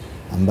pili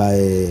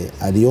ambaye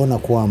aliona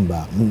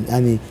kwamba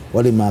yani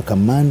wale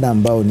makamanda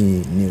ambao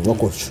ni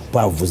wako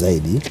shupavu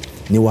zaidi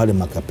ni wale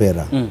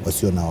makapera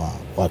wasio na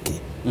wake.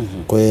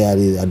 Kwa hiyo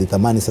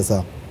alitamani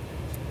sasa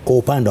kwa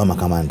upande wa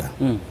makamanda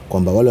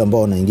kwamba wale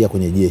ambao wanaingia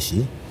kwenye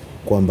jeshi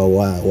kwamba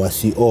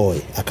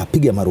wasioe,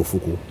 akapiga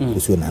marufuku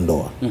kusiwe na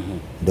ndoa.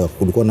 Ndio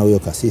kulikuwa na huyo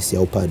kasisi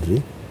au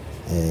padri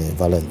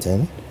Valentine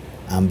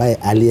ambaye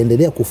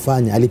aliendelea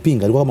kufanya,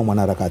 alipinga, alikuwa kama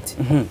mwanaharakati.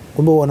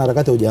 Kumbe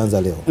wanaharakati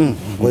hujaanza leo. Kwa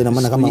hiyo ina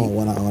maana kama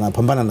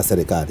wanapambana na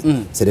serikali.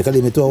 Serikali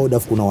imetoa order,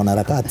 kuna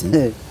wanaharakati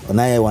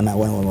naye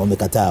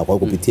wamekataa kwa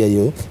kupitia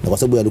hiyo, na kwa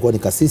sababu alikuwa ni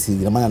kasisi,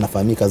 ina maana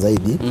anafahamika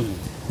zaidi.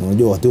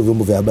 Unajua watu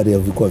vyombo vya habari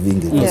vilikuwa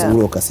vingi, kwa sababu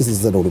yule kasisi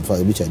sasa ndio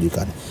ulimfahamisha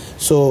ajulikane.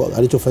 So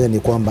alichofanya ni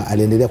kwamba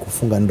aliendelea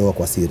kufunga ndoa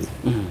kwa siri.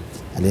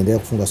 Aliendelea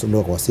kufunga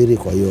ndoa kwa siri,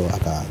 kwa hiyo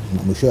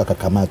mwisho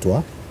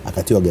akakamatwa,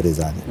 akatiwa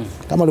gerezani.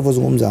 Kama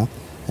alivyozungumza,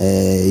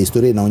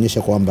 historia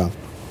inaonyesha kwamba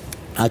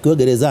akiwa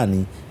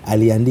gerezani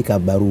aliandika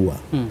barua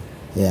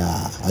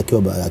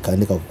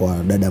akaandika kwa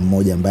dada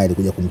mmoja ambaye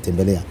alikuja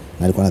kumtembelea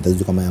na alikuwa na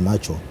tatizo kama ya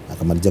macho,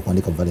 akamalizia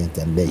kuandika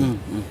Valentine Day,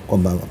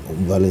 kwamba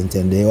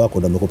Valentine Day wako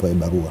ndio amekupa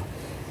barua.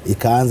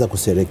 Ikaanza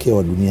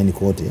kusherekewa duniani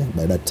kote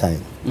by that time.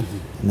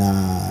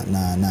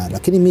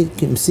 Lakini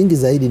msingi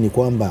zaidi ni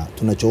kwamba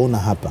tunachoona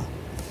hapa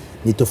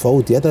ni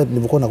tofauti. Hata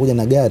nilipokuwa nakuja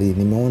na gari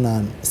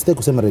nimeona, sitaki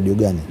kusema radio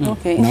gani,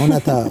 naona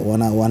hata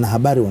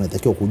wanahabari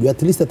wanatakiwa kujua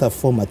at least hata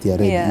format ya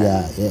radio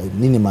ya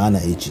nini maana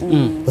hichi.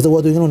 Kwa sababu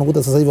watu wengine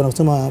wanakuta sasa hivi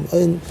wanasema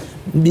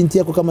binti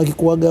yako kama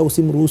kikuaga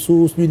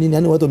usimruhusu sijui nini,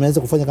 yani watu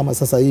wameanza kufanya kama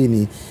sasa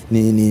hii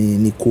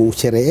ni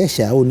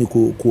kusherehesha au ni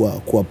ku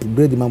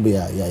upgrade mambo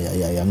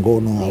ya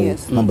ngono au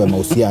mambo ya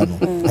mahusiano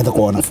hata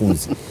kwa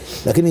wanafunzi.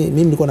 Lakini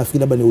mimi nilikuwa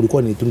nafikiri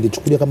labda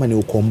tungechukulia kama ni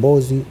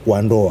ukombozi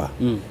wa ndoa.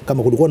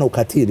 Kama kulikuwa na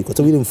ukatili, kwa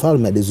sababu ile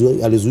mfalme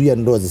alizuia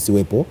ndoa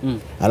zisiwepo,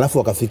 alafu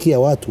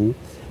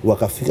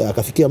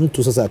akafikia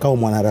mtu sasa akawa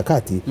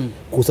mwanaharakati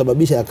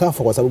kusababisha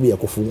akafa kwa sababu ya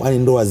kufungua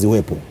ndoa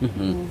ziwepo.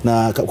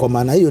 Na kwa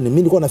maana hiyo mimi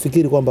nilikuwa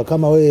nafikiri kwamba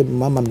kama wewe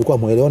mama mlikuwa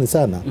muelewani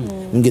sana,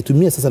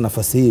 ningetumia sasa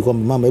nafasi hii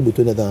kwamba mama, hebu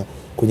twende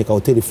kwenye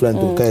hoteli fulani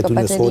tukae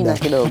tunywe soda,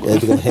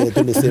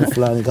 twende sehemu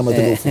fulani kama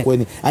tuko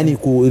ufukweni, yani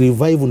ku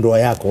revive ndoa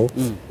yako,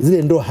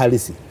 zile ndoa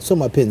halisi, sio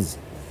mapenzi.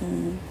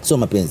 Sio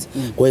mapenzi.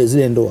 Kwa hiyo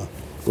zile ndoa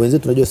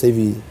wenzetu tunajua sasa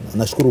hivi,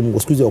 nashukuru Mungu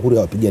siku hizi wakuri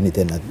hawapigani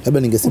tena. Labda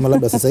ningesema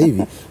labda sasa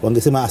hivi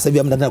wangesema sasa hivi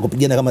hamna tena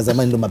kupigana kama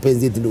zamani, ndio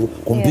mapenzi eti ndio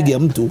kumpiga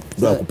mtu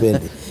ndio akupende.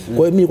 Kwa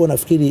hiyo mimi nilikuwa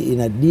nafikiri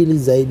ina deal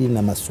zaidi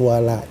na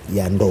masuala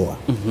ya ndoa,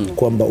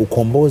 kwamba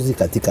ukombozi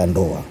katika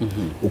ndoa,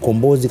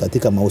 ukombozi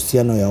katika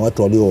mahusiano ya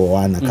watu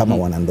waliooana kama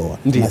wanandoa,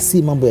 na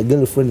si mambo ya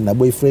girlfriend na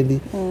boyfriend,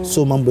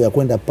 sio mambo ya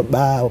kwenda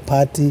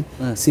party,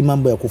 si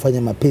mambo ya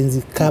kufanya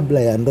mapenzi kabla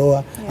ya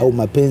ndoa au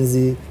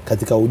mapenzi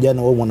katika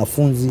ujana wa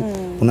mwanafunzi.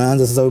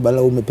 Unaanza sasa wewe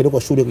bala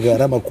umepelekwa shule kwa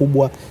gharama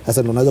kubwa,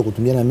 sasa ndio unaanza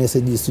kutumia na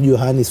message sijui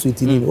hani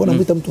sweet nini.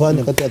 Unamwita mtu hani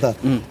wakati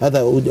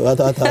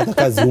hata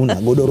kazi huna,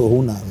 godoro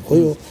huna. Kwa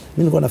hiyo mimi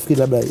nilikuwa nafikiri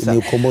labda ni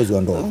ukombozi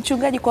wa ndoa.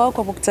 Mchungaji,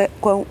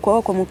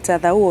 kwa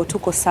muktadha huo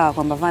tuko sawa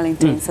kwamba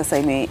Valentine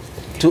sasa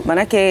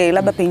manake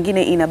labda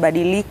pengine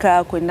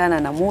inabadilika kuendana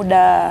na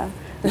muda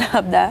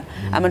labda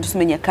ama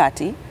tuseme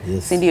nyakati,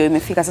 si ndio?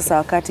 Imefika sasa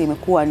wakati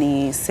imekuwa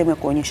ni sehemu ya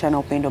kuonyeshana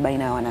upendo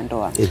baina ya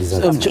wanandoa.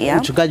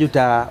 Mchungaji,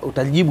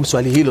 utajibu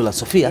swali hilo la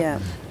Sofia.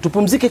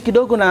 Tupumzike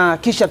kidogo na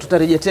kisha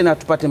tutarejea tena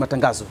tupate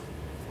matangazo.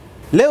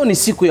 Leo ni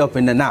siku ya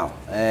upendanao.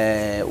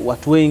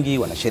 Watu wengi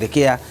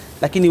wanasherekea,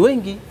 lakini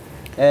wengi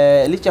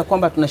licha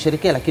kwamba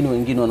tunasherekea, lakini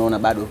wengine wanaona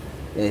bado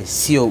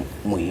sio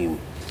muhimu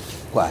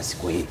kwa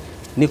siku hii.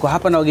 Niko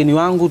hapa na wageni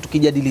wangu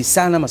tukijadili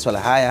sana masuala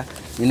haya.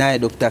 Ninaye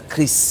Dr.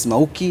 Chris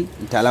Mauki,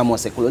 mtaalamu wa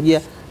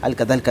saikolojia,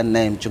 alikadhalika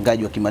ninaye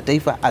mchungaji wa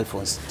kimataifa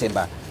Alphonse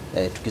Temba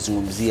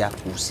tukizungumzia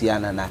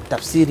kuhusiana na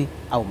tafsiri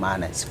au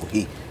maana ya siku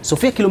hii.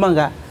 Sofia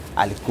Kilumanga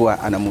alikuwa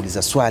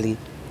anamuuliza swali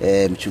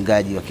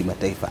mchungaji wa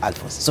kimataifa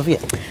Alphonse. Sofia.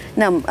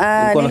 Naam,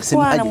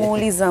 nilikuwa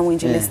namuuliza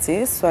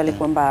mwinjilisti swali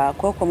kwamba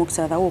kwa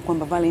muktadha huo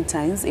kwamba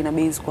Valentines ina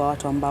base kwa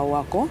watu ambao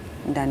wako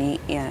ndani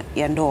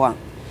ya ndoa.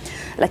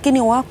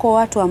 Lakini wako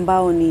watu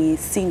ambao ni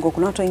single,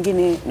 kuna watu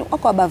wengine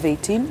wako above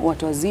 18,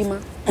 watu wazima,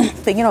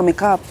 pengine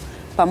wamekaa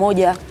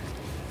pamoja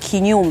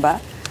kinyumba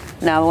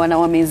na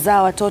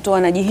wamezaa watoto,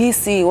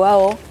 wanajihisi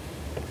wao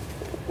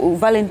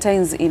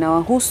Valentines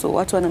inawahusu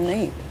watu wa namna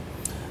hii.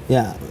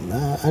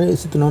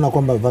 Sisi tunaona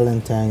kwamba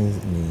Valentines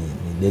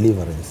ni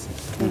deliverance,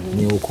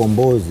 ni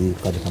ukombozi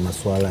katika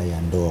masuala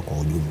ya ndoa kwa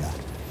ujumla.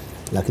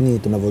 Lakini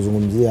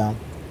tunavyozungumzia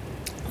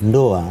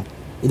ndoa,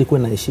 ili kuwe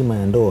na heshima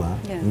ya ndoa,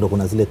 ndio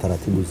kuna zile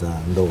taratibu za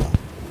ndoa.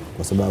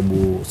 Kwa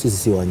sababu sisi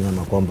si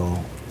wanyama kwamba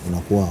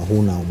unakuwa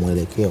huna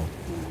mwelekeo.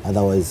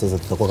 Otherwise sasa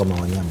tutakuwa kama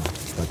wanyama.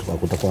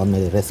 Kutakuwa hamna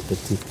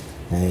respect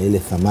na ile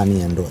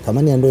thamani ya ndoa.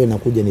 Thamani ya ndoa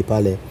inakuja ni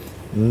pale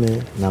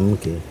mme na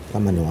mke,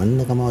 kama ni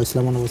wanne kama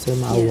Waislamu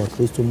wanavyosema, au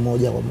Wakristo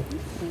mmoja,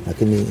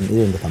 lakini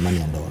ile ndio thamani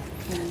ya ndoa.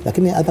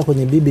 Lakini hata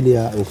kwenye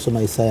Biblia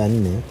ukisoma Isaya 4,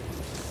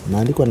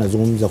 maandiko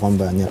yanazungumza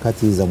kwamba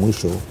nyakati za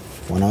mwisho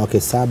wanawake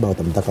 7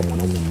 watamtaka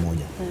mwanaume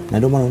mmoja. Na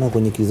ndio maana unaona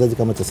kwenye kizazi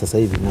kama cha sasa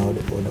hivi, na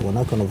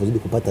wanawake wanazidi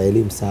kupata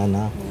elimu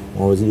sana,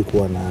 wanazidi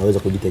kuwa naweza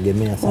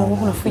kujitegemea sana.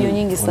 Kuna fujo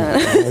nyingi sana.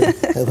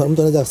 Kwa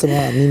mtu anaweza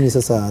kusema mimi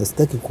sasa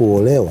sitaki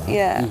kuolewa.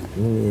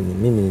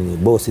 Mimi ni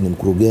boss, ni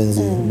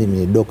mkurugenzi, mimi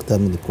ni doctor,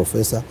 mimi ni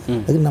professor,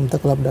 lakini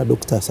namtaka labda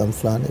doctor some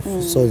fulani,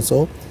 so and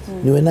so.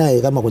 Niwe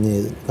naye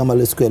kama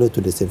leo siku ya leo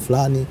tu same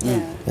fulani.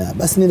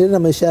 Basi niendelee na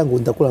maisha yangu,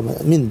 nitakula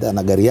mimi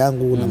na gari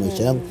yangu na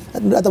maisha yangu.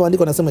 Hata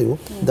maandiko yanasema hivyo,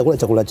 nitakula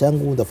chakula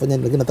changu, nitafanya,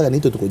 lakini nataka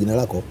niitwe tu kwa jina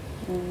lako.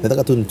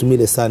 Nataka tu nitumie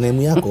ile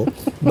surname yako.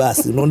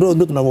 Basi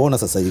ndio tunavyoona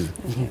sasa hivi.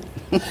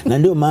 Na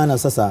ndio maana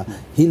sasa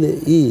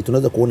hii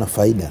tunaweza kuona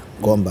faida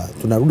kwamba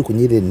tunarudi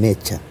kwenye ile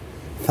nature.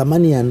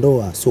 Thamani ya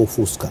ndoa sio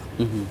ufuska.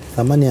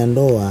 Thamani ya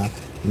ndoa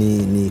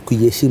ni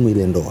kuiheshimu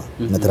ile ndoa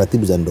na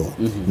taratibu za ndoa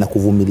na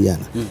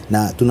kuvumiliana.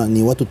 Na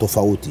ni watu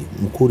tofauti,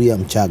 Mkuria,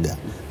 Mchaga,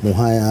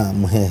 Muhaya,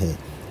 Mhehe,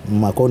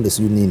 Makonde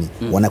sijui nini,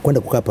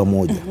 wanakwenda kukaa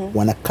pamoja,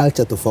 wana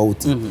culture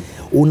tofauti.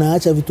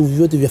 Unaacha vitu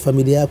vyote vya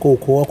familia yako,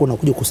 ukoo wako,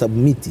 unakuja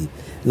kusubmit.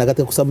 Na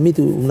katika kusubmit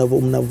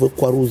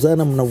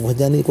mnavokwaruzana,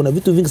 mnavojani, kuna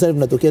vitu vingi sana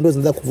vinatokea, ndio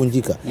zinaanza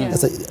kuvunjika.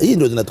 Sasa hii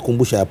ndio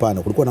zinatukumbusha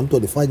hapana, kulikuwa na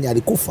mtu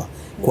alikufa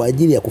kwa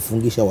ajili ya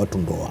kufungisha watu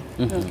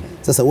ndoa.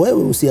 Sasa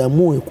wewe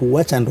usiamue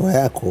kuacha ndoa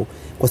yako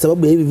kwa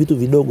sababu ya hivi vitu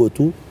vidogo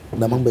tu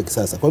na mambo ya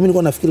kisasa. Kwa mimi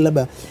nilikuwa nafikiri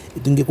labda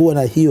tungekuwa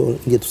na hiyo,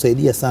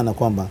 ingetusaidia sana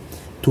kwamba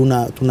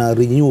tuna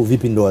renew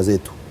vipi ndoa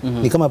zetu.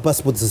 Ni kama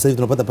passport, sasa hivi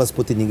tunapata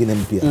passport nyingine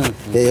mpya.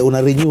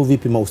 Una renew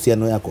vipi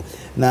mahusiano yako?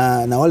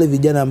 Na wale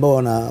vijana ambao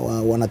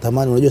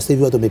wanatamani, unajua sasa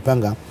hivi watu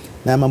wamepanga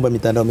na mambo ya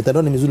mitandao.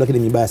 Mitandao ni mizuri lakini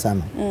mibaya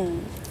sana.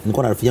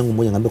 Nilikuwa na rafiki yangu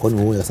mmoja ngambia, kwa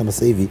nini wewe? Akasema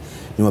sasa hivi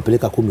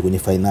nimewapeleka 10 kwenye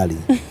finali.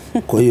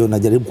 Kwa hiyo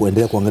najaribu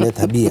kuendelea kuangalia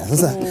tabia.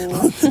 Sasa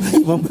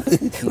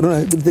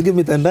unaona tegemea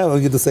mitandao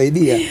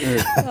ingetusaidia.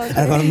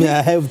 Anakuambia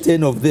I have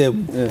 10 of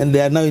them and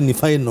they are now in the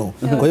final.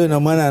 Kwa hiyo na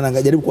maana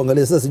anajaribu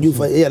kuangalia sasa sijui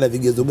yeye ana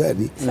vigezo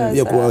gani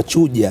vya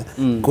kuwachuja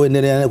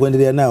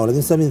kuendelea nao.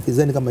 Lakini sasa mimi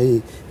sidhani kama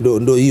hii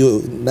ndio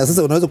hiyo. Na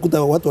sasa unaweza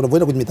kukuta watu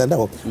wanapoenda kwenye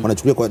mitandao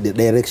wanachukulia kwa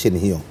direction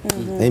hiyo.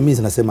 Na mimi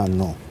nasema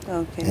no.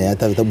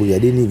 Hata vitabu vya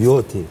dini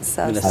vyote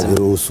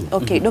haviruhusu.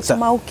 Dr.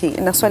 Mauki,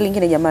 na swali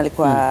lingine jamali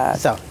kwa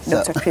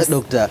Dr.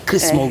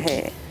 Chris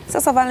Mauki.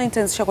 Sasa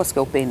Valentines shako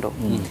sikia upendo.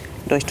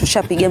 Ndio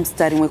tushapiga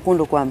mstari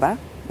mwekundu kwamba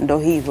ndio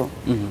hivyo.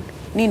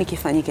 Nini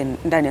kifanyike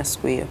ndani ya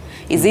siku hiyo?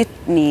 Is it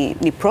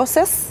ni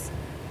process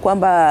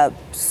kwamba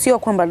sio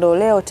kwamba ndio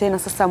leo tena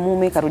sasa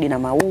mume karudi na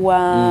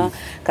maua,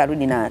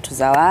 karudi na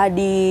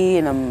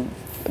tuzawadi na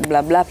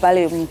bla bla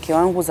pale, mke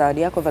wangu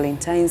zawadi yako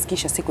Valentines,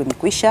 kisha siku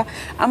imekwisha,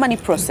 ama ni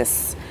process?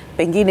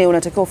 Pengine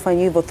unatakiwa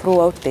ufanye hivyo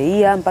throughout the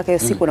year mpaka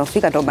hiyo siku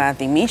inafika ndio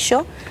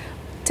maadhimisho.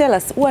 Tell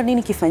us, huwa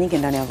nini kifanyike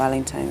ndani ya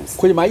Valentines?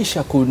 Kwenye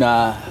maisha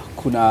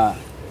kuna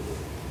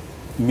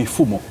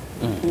mifumo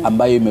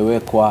ambayo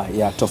imewekwa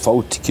ya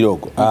tofauti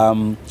kidogo.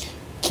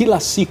 Kila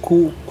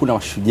siku kuna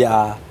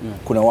mashujaa,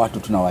 kuna watu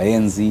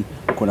tunawaenzi,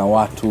 kuna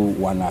watu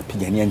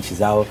wanapigania nchi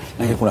zao,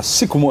 lakini kuna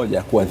siku moja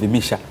ya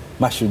kuadhimisha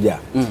mashujaa.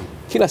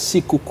 Kila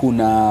siku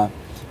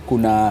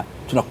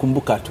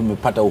tunakumbuka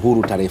tumepata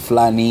uhuru tarehe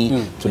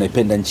fulani,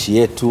 tunaipenda nchi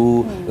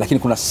yetu, lakini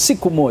kuna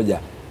siku moja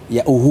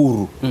ya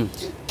uhuru.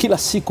 Kila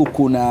siku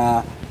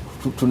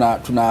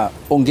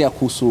tunaongea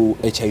kuhusu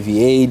HIV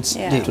AIDS,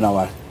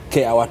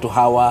 tunawakea watu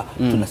hawa,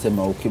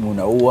 tunasema ukimwi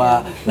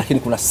unaua, lakini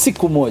kuna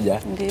siku moja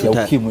ya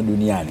ukimwi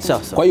duniani.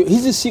 Kwa hiyo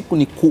hizi siku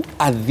ni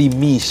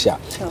kuadhimisha,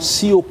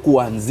 sio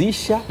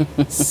kuanzisha,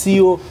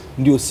 sio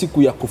ndio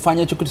siku ya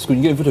kufanya hicho kitu siku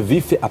nyingine vitu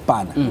vife,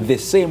 hapana. The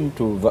same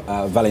to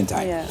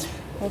Valentine.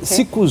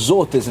 Siku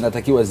zote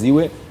zinatakiwa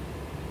ziwe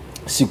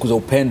siku za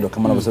upendo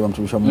kama anavyosema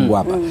mtumishi wa Mungu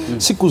hapa.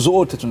 Siku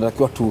zote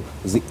tunatakiwa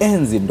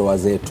tuzienzi ndoa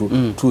zetu,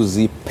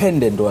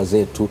 tuzipende ndoa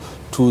zetu,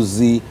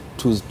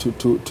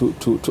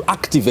 to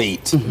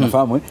activate,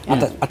 unafahamu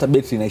hata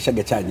battery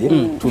inaishaga charge,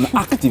 tuna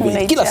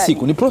activate kila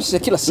siku, ni process ya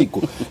kila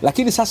siku.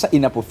 Lakini sasa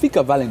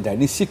inapofika Valentine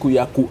ni siku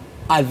ya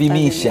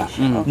kuadhimisha,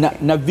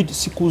 na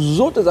siku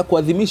zote za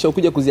kuadhimisha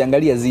ukija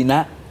kuziangalia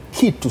zina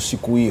kitu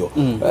siku hiyo.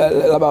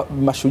 Labda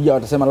mashujaa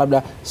watasema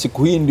labda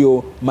siku hii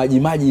ndio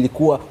majimaji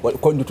ilikuwa,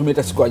 kwa ndio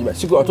tumeita siku ya majimaji.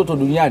 Siku ya watoto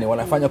duniani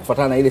wanafanya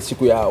kufuatana na ile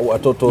siku ya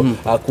watoto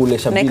kule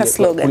Shabile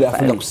kule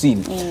Afrika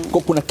Kusini.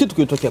 Kwa kuna kitu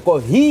kilitokea.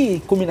 Kwa hii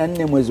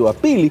 14 mwezi wa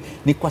pili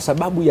ni kwa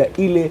sababu ya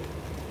ile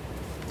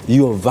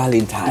hiyo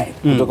Valentine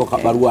kutoka kwa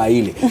barua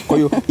ile. Kwa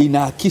hiyo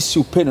inaakisi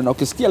upendo, na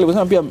ukisikia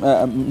alivyosema pia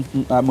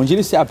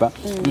mwinjilisi hapa,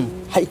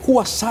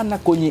 haikuwa sana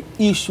kwenye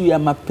ishu ya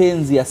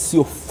mapenzi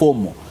yasiyo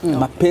fomo,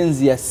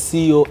 mapenzi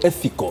yasiyo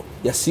ethical,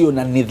 yasiyo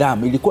na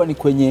nidhamu. Ilikuwa ni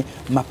kwenye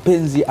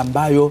mapenzi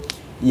ambayo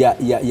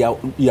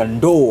ya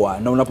ndoa,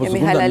 na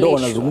unapozungumza ndoa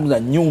unazungumza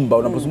nyumba,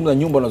 unapozungumza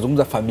nyumba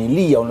unazungumza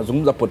familia,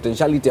 unazungumza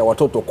potentiality ya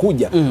watoto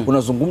kuja,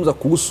 unazungumza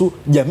kuhusu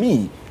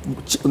jamii.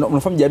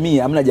 Unafahamu jamii,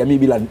 hamna jamii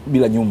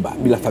bila nyumba,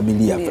 bila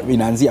familia,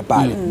 inaanzia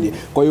pale.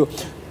 Kwa hiyo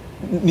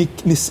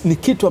ni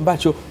kitu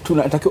ambacho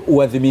tunatakiwa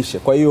uadhimishe.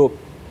 Kwa hiyo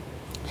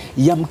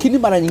yamkini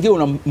mara nyingine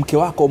una mke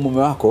wako au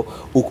mume wako,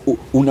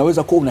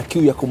 unaweza kuwa una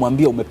kiu ya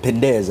kumwambia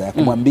umependeza, ya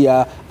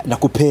kumwambia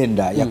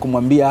nakupenda, ya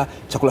kumwambia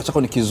chakula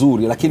chako ni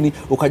kizuri, lakini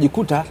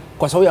ukajikuta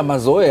kwa sababu ya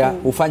mazoea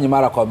ufanye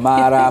mara kwa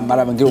mara,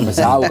 mara nyingine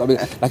umesahau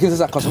kabisa. Lakini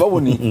sasa kwa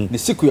sababu ni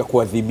siku ya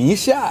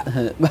kuadhimisha,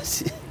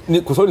 basi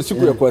ni kwa sababu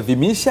siku ya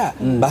kuadhimisha,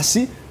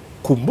 basi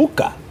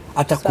kumbuka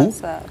hata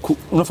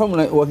unafahamu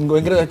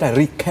wengine wanaita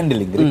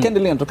rekindling.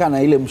 Rekindling inatokana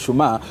na ile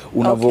mshumaa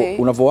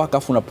unavowaka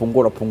afu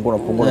unapungua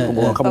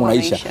kama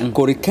unaisha.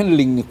 Kwa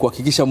rekindling ni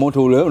kuhakikisha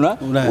moto ule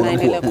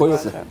unakuwa. Kwa hiyo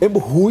hebu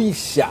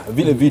huisha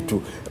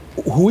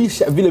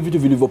vile vitu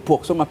vilivyopoa,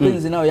 kwa sababu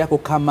mapenzi nayo yako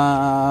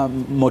kama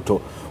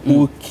moto,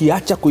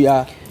 ukiacha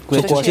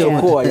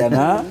kuyachokoa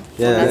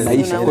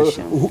yanaisha. Kwa hiyo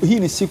hii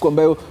ni siku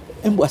ambayo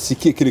hebu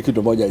asikie kile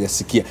kitu moja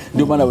hajasikia.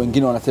 Ndio maana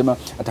wengine wanasema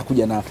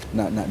atakuja na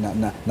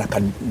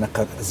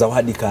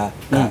zawadi ka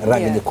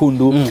rangi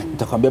nyekundu,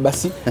 utakwambia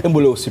basi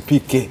hebu leo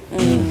usipike,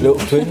 leo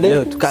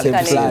twende tukale,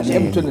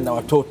 hebu twende na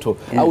watoto,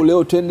 au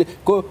leo twende.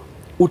 Kwa hiyo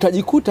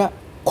utajikuta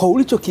kwa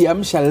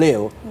ulichokiamsha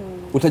leo,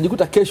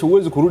 utajikuta kesho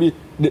uwezi kurudi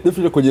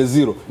definitely kwenye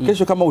zero.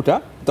 Kesho kama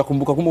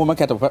utakumbuka mama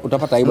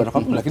utapata aibu,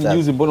 lakini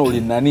juzi mbona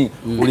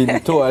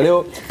ulinitoa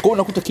leo. Kwa hiyo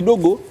unakuta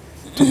kidogo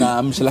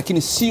tunaamsha,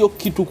 lakini sio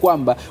kitu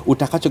kwamba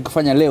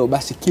utakachokifanya leo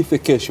basi kife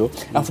kesho,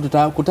 alafu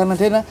tutakutana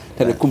tena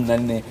tarehe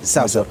 14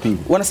 mwezi wa pili.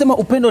 Wanasema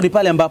upendo ni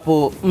pale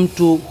ambapo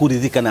mtu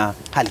huridhika na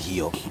hali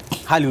hiyo,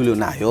 hali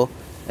ulionayo,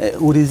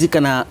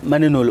 huridhika na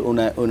maneno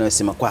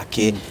unayosema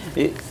kwake,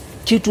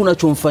 kitu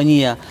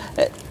unachomfanyia.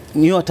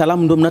 Ni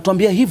wataalamu ndio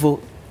mnatuambia hivyo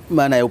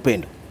maana ya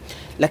upendo.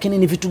 Lakini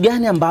ni vitu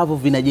gani ambavyo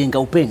vinajenga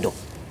upendo,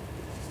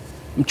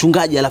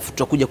 mchungaji? Alafu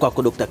tutakuja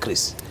kwako Dr.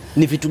 Chris.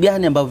 Ni vitu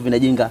gani ambavyo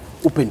vinajenga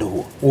upendo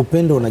huo?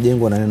 Upendo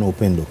unajengwa na neno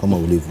upendo kama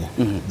ulivyo.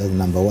 That's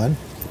number one.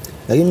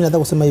 Lakini mimi nataka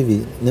kusema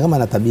hivi, ni kama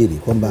natabiri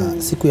kwamba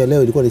siku ya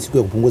leo ilikuwa ni siku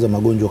ya kupunguza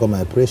magonjwa kama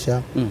ya pressure,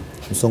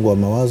 msongo wa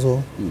mawazo,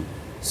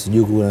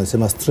 sijui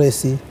unasema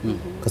stress,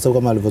 kwa sababu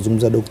kama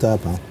alivyozungumza daktari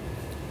hapa,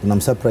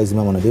 unamsurprise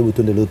mama na baby,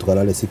 twende leo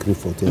tukalale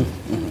Secret Hotel.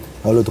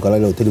 Au leo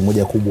tukalale hoteli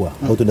moja kubwa,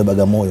 au twende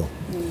Bagamoyo.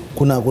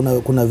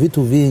 Kuna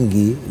vitu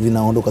vingi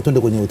vinaondoka, twende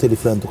kwenye hoteli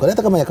fulani tukale,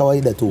 hata kama ya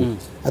kawaida tu,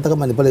 hata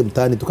kama ni pale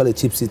mtaani tukale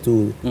chipsi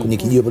tu, kwenye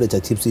kijio pale cha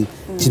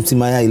chipsi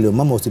mayai leo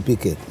mama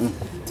usipike.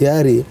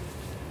 Tayari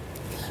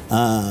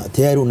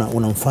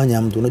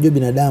unamfanya mtu, unajua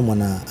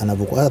binadamu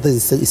anavyokuwa, hata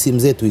simu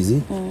zetu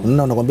hizi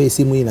unakwambia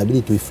simu hii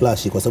inabidi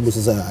tuiflash kwa sababu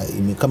sasa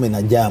kama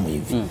ina jam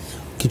hivi.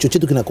 Kichwa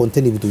chetu kina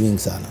contain vitu vingi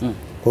sana. Kwa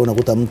hiyo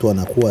unakuta mtu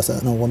anakuwa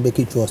sana, anakuambia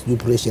kichwa sijui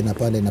pressure na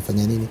pale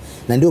inafanya nini.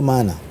 Na ndio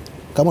maana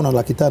kama una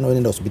 500 wewe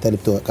nenda hospitali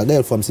kagae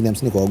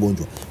 50 kwa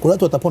wagonjwa. Kuna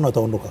watu watapona,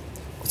 wataondoka.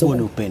 Kwa sababu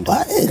ni upendo.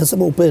 Kwa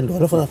sababu upendo.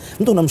 Alafu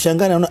mtu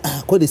unamshangaa anaona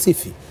kweli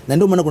sifi. Na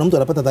ndio maana kuna mtu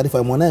anapata taarifa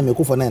ya mwanae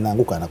amekufa naye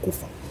anaanguka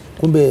anakufa.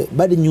 Kumbe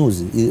bad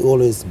news is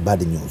always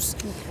bad news.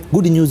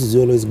 Good news is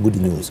always good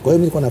news. Kwa hiyo mimi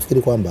nilikuwa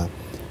nafikiri kwamba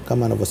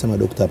kama anavyosema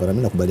daktari hapa, na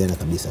mimi nakubaliana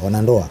kabisa.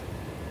 Wanandoa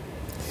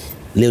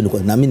leo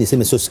nilikuwa na mimi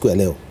niseme sio siku ya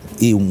leo.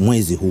 Hii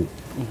mwezi huu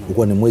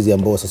ulikuwa ni mwezi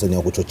ambao sasa ni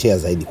wa kuchochea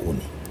zaidi kuni.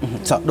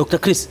 Sawa, Dr.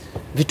 Chris,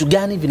 vitu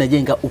gani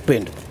vinajenga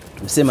upendo?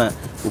 Tumesema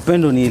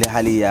upendo ni ile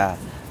hali ya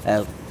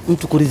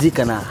mtu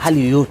kuridhika na hali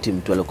yoyote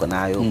mtu aliyokuwa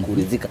nayo,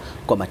 kuridhika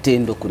kwa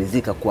matendo,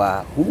 kuridhika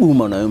kwa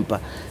huduma unayompa.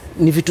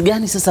 Ni vitu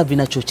gani sasa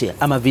vinachochea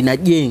ama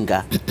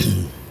vinajenga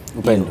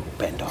upendo?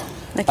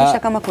 Na kisha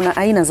kama kuna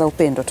aina za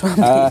upendo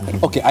tuambie.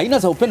 Okay, aina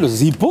za upendo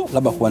zipo,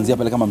 labda kuanzia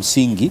pale kama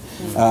msingi.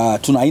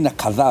 Tuna aina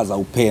kadhaa za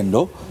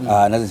upendo,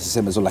 naweza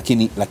niseme hizo,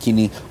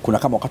 lakini kuna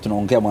kama wakati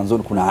tunaongea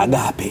mwanzoni kuna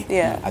agape.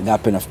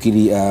 Agape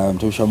nafikiri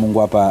mtumishi wa Mungu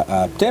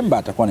hapa Temba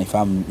atakuwa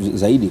anaifahamu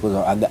zaidi, kwa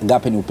sababu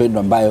agape ni upendo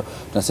ambayo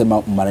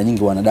tunasema mara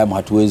nyingi wanadamu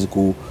hatuwezi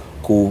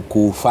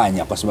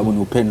kufanya, kwa sababu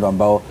ni upendo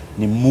ambao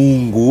ni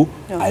Mungu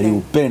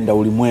aliupenda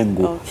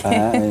ulimwengu.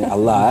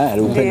 Allah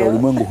aliupenda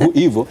ulimwengu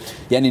hivyo,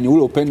 yani ni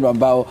ule upendo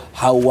ambao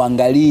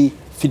hauangalii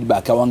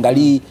feedback,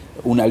 hauangalii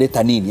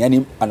unaleta nini.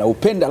 Yani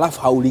anaupenda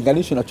alafu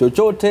haulinganishi na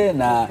chochote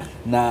na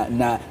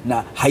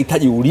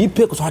hahitaji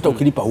ulipe kwa sababu hata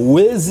ukilipa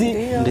huwezi.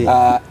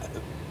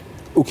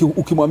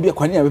 Ukimwambia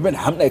kwa nini amependa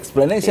hamna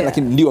explanation,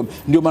 lakini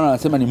ndio maana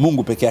anasema ni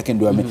Mungu peke yake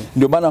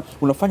ndio maana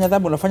unafanya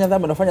dhambi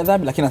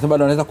lakini anasema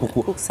bado anaweza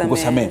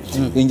kukusamehe.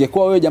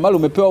 Ingekuwa wewe Jamal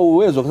umepewa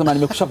uwezo kusema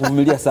nimekusha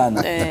kuvumilia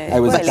sana,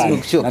 haiwezekani.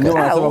 Na ndio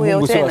anasema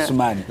Mungu sio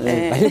Asumani.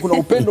 Lakini kuna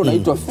upendo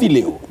unaitwa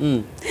phileo.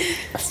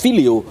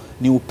 Phileo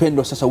ni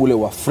upendo sasa ule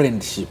wa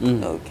friendship.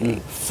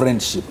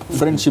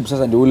 Friendship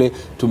sasa ndio ule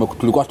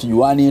tulikuwa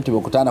tujuani,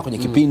 tumekutana kwenye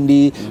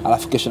kipindi,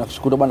 alafu kesho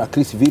nakushukuru bwana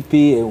Chris,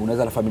 vipi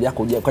unaweza na familia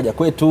yako ukaja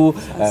kwetu,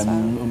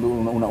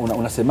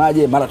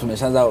 unasemaje, mara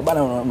tumeshaanza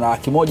bwana una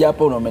laki moja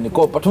hapa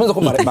umenikopa, tumeweza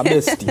kuwa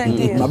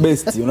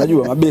mabesti,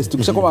 unajua mabesti,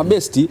 ukishakuwa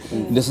mabesti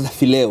ndio sasa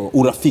phileo,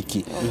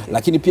 urafiki.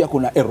 Lakini pia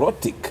kuna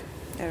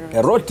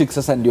erotic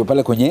sasa ndio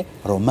pale kwenye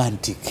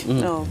romantic.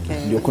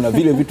 Ndio kuna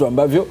vile vitu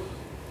ambavyo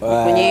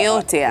kwenye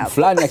yote hapo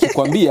fulani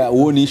akikwambia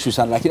uone issue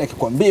sana, lakini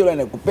akikwambia yule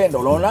anakupenda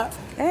unaona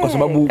kwa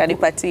sababu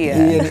kanipatia.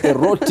 Ni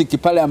erotic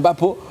pale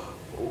ambapo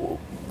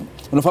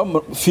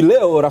unafahamu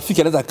phileo,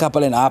 rafiki anaweza kukaa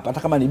pale na hapa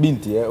hata kama ni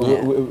binti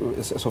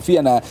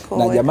Sofia na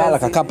Jamala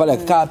kakaa pale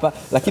akakaa hapa,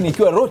 lakini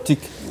ikiwa erotic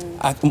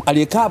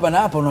aliyekaa hapa na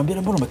hapa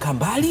unamwambia mbona umekaa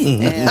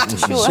mbali,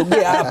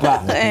 sogea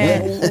hapa,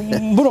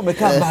 mbona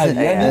umekaa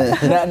mbali, yani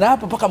na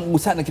hapa paka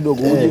mgusana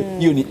kidogo.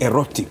 Hiyo ni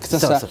erotic.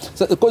 Sasa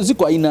kwa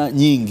ziko aina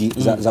nyingi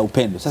za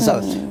upendo.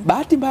 Sasa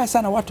bahati mbaya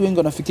sana watu wengi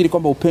wanafikiri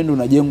kwamba upendo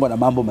unajengwa na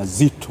mambo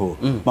mazito,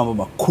 mambo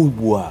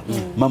makubwa,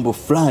 mambo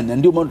fulani,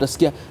 ndio maana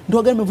utasikia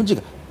ndoa gani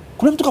imevunjika,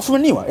 kuna mtu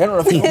kafumaniwa, yani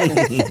unafikiri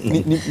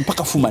ni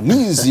mpaka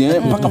fumanizi,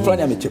 mpaka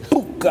fulani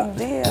amechepuka.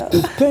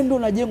 Upendo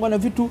unajengwa na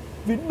vitu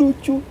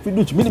viduchu.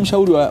 Mimi ni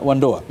mshauri wa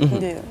ndoa.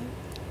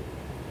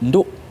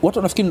 Ndio watu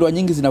wanafikiri ndoa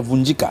nyingi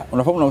zinavunjika.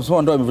 Unafahamu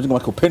unasema ndoa imevunjika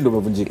maana upendo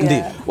umevunjika.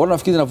 Watu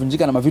wanafikiri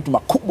zinavunjika na mavitu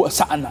makubwa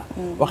sana.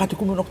 Wakati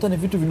kumbe unakuta ni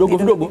vitu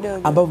vidogo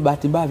ambavyo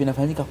bahati mbaya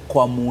vinafanyika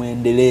kwa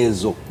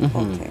muendelezo.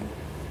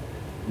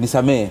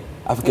 Nisamee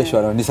afu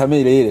kesho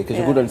nisamee ile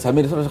kesho kuta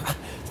nisamee. Sasa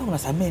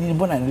unasamee nini,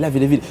 mbona anaendelea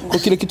vile vile? Kwa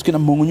kile kitu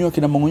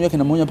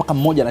kinamong'onywa mpaka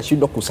mmoja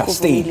anashindwa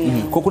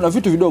kusustain. Kwa kuna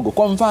vitu vidogo,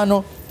 kwa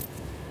mfano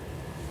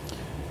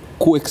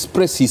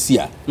kuexpress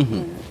hisia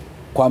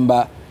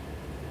kwamba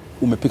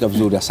umepika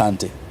vizuri,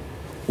 asante,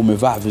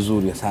 umevaa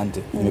vizuri, asante,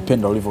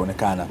 nimependa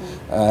ulivyoonekana,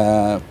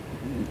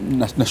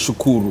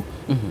 nashukuru,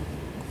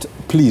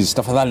 please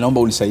tafadhali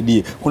naomba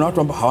unisaidie. Kuna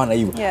watu ambao hawana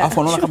hivyo, alafu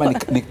wanaona kama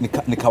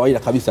ni kawaida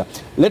kabisa.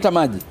 Leta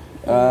maji,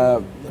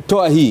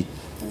 toa hii,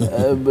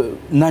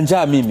 na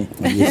njaa mimi,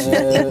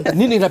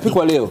 nini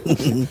inapikwa leo?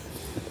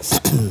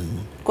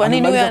 Kwa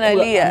nini huyu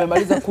analia?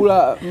 Amemaliza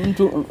kula,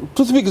 mtu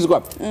toothpick ziko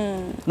wapi?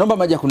 Naomba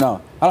maji ya kunawa.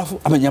 Alafu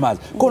amenyamaza.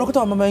 Kwa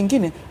unakuta mama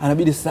wengine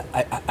anabidi sasa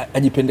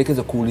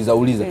ajipendekeze kuuliza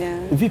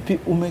vipi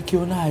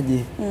umekionaje?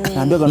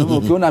 Naambia kama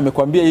ukiona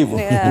amekwambia hivyo,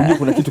 unajua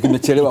kuna kitu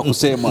kimechelewa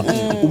kusema.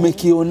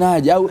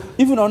 Umekionaje? Au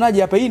hivi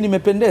unaonaje hapa, hii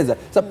nimependeza?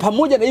 Sasa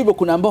pamoja na hivyo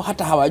kuna ambao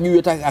hata hawajui,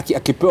 hata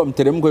akipewa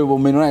mteremko hivyo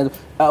umeonaje?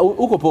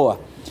 Uko poa.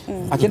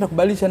 Akienda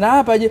kubadilisha na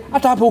hapa je,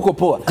 hata hapo uko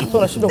poa. So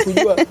unashindwa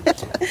kujua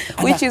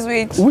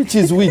which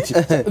is which.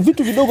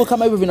 Vitu vidogo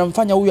kama hivyo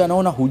vinamfanya huyu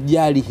anaona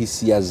hujali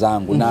hisia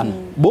zangu. Na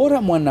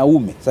bora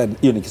mwanaume, sasa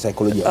hiyo ni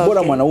kisaikolojia,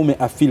 bora mwanaume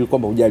afeel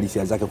kwamba hujali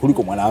hisia zake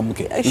kuliko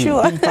mwanamke.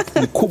 Impact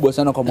ni kubwa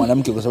sana kwa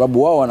mwanamke kwa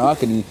sababu wao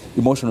wanawake ni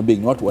emotional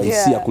being, watu wa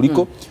hisia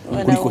kuliko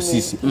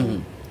sisi.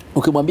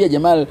 Ukimwambia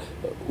Jamal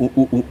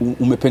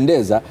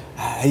umependeza,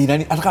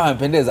 hata kama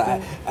amependeza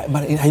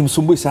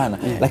haimsumbui sana,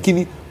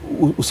 lakini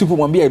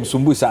usipomwambia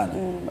imsumbui sana.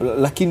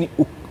 Lakini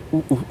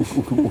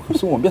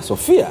usimwambia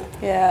Sofia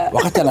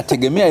wakati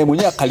anategemea yeye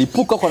mwenyewe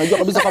akalipuka, kwa anajua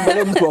kabisa kwamba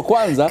leo mtu wa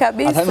kwanza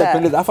ataanza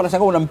kupendeza, afa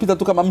anashangaa unampita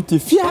tu kama mti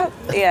fia,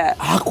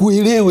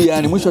 hakuelewi.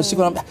 Yani mwisho wa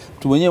siku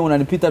mtu mwenyewe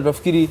unanipita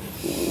tunafikiri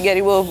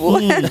gari bovu,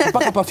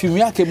 mpaka perfume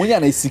yake mwenyewe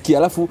anaisikia,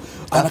 alafu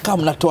anakaa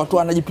mnatoa tu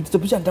anajipitisha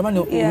picha,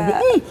 anatamani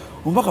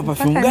mpaka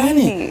perfume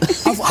gani,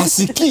 alafu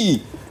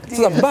hasikii.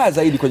 Sasa mbaya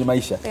zaidi kwenye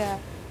maisha,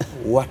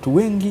 watu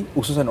wengi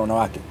hususan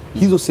wanawake,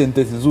 hizo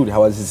sentensi nzuri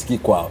hawazisikii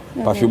kwao.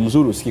 Perfume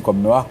nzuri usikii kwa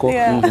mume wako,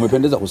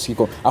 umependeza kusikii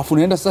kwa. Alafu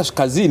unaenda sasa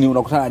kazini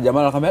unakutana na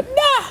jamaa anakuambia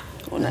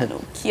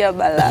unanukia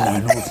balaa.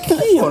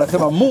 Unanukia,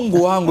 unasema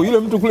Mungu wangu, yule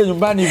mtu kule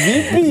nyumbani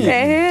vipi?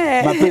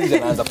 Mapenzi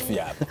yanaanza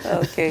kufia hapo.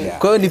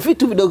 Kwa hiyo ni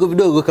vitu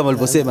vidogo kama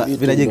ulivyosema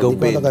vinajenga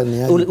upendo.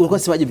 Ulikuwa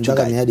semaje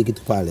mchungaji? Ni hadi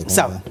kitu pale.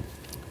 Sawa.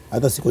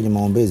 Hata si kwenye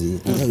maombezi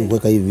tunaweza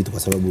kuweka hivi vitu kwa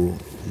sababu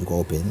niko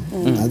open.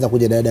 Anza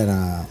kuja dada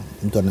na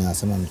mtu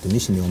anasema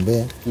mtumishi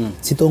niombee,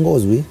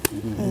 sitongozwi,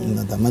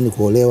 natamani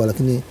kuolewa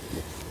lakini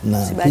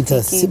na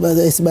picha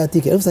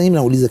sibahatiki. Alafu sasa mimi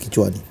nauliza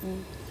kichwani,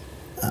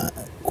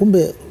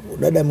 kumbe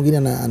dada mwingine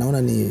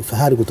anaona ni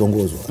fahari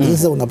kutongozwa.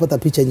 Sasa unapata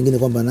picha nyingine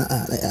kwamba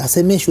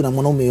asemeshwi na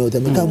mwanaume yote,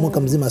 amekaa mwaka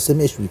mzima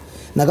asemeshwi,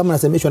 na kama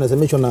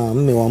anasemeshwa na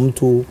mume wa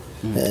mtu,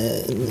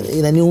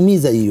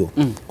 inaniumiza hiyo.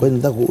 Kwa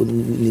hiyo nataka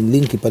ni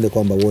linki pale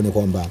kwamba uone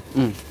kwamba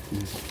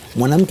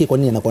mwanamke kwa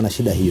nini anakuwa na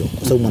shida hiyo,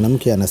 kwa sababu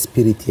mwanamke ana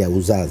spirit ya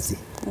uzazi.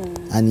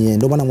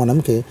 Ndio maana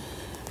mwanamke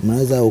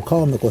mnaweza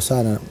ukawa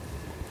umekosana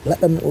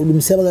labda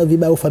ulimsema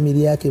vibaya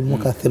familia yake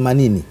mwaka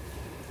 80.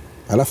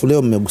 Alafu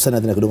leo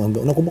mmegusana tena kidogo,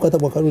 unakumbuka hata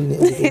mwaka ule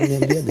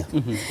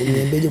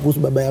uliniambiaje kuhusu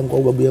baba yangu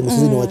au babu yangu,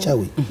 sisi ni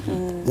wachawi.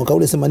 Mwaka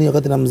ule 80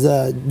 wakati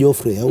namzaa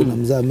Geoffrey au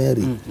namzaa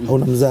Mary au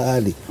namzaa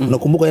Ali.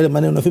 Unakumbuka yale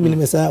maneno na mimi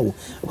nimesahau.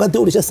 Wakati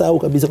ulishasahau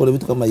kabisa kwa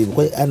vitu kama hivyo.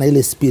 Kwa hiyo ana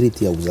ile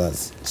spirit ya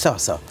uzazi. Sawa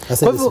sawa.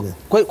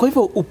 Kwa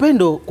hivyo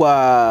upendo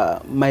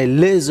kwa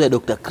maelezo ya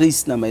Dr.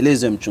 Chris na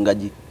maelezo ya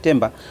mchungaji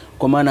Temba,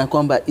 kwa maana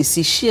kwamba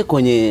isishie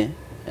kwenye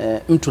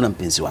mtu na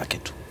mpenzi wake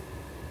tu.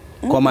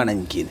 Kwa maana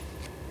nyingine,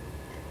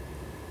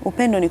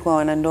 upendo ni kwa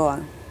wanandoa.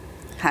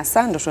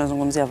 Hasa ndo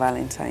tunazungumzia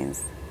Valentines.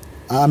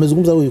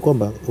 Amezungumza huyu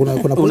kwamba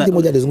kuna pointi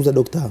moja alizungumza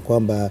daktari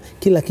kwamba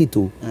kila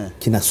kitu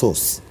kina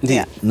source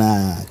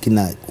na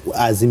kina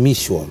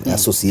azimisho ya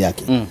source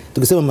yake.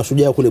 Tukisema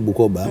mashujaa kule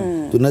Bukoba,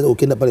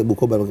 ukienda pale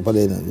Bukoba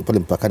pale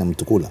mpakani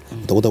Mtukula,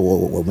 utakuta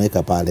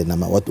wameweka pale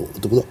na watu,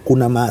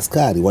 kuna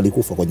maaskari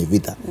walikufa kwenye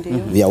vita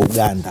vya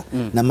Uganda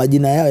na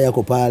majina yao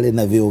yako pale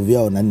na vyeo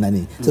vyao na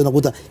nini. Sasa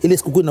unakuta ile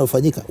sikukuu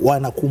inayofanyika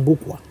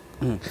wanakumbukwa.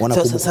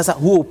 Sasa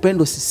huo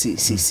upendo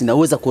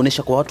sinaweza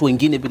kuonesha kwa watu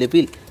wengine vile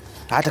vile,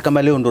 hata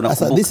kama leo ndo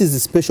nakumbuka. This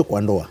is special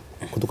kwa ndoa.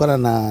 Kutokana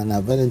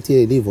na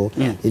Valentine ilivyo,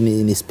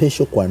 ni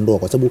special kwa ndoa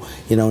kwa sababu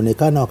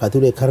inaonekana wakati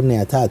ule karne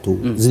ya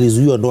 3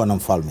 zilizuiwa ndoa na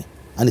mfalme.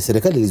 Yaani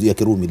serikali ilizuia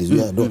Kirumi,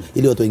 ilizuia ndoa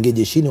ili watu waingie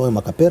jeshini wawe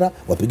makapera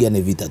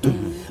wapigane vita tu.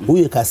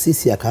 Huyu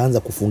kasisi akaanza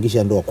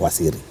kufungisha ndoa kwa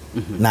siri.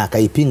 Na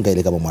akaipinga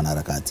ile kama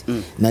mwanaharakati.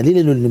 Na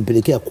lile ndio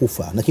lilimpelekea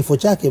kufa. Na kifo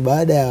chake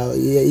baada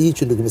ya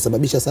hicho ndio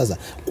kimesababisha sasa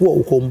kuwa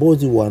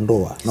ukombozi wa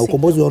ndoa. Na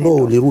ukombozi wa ndoa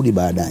ulirudi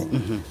baadaye.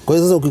 Kwa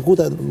hiyo sasa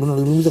ukikuta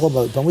unazungumza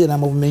kwamba pamoja na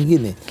mambo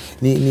mengine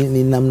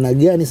ni namna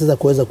gani sasa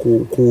kuweza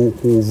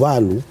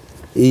kuvalu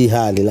hii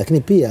hali,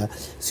 lakini pia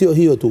sio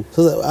hiyo tu.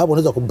 Sasa hapo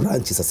unaweza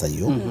kubranch sasa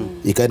hiyo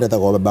ikaenda hata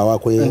kwa baba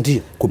wako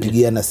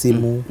kupigiana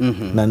simu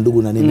na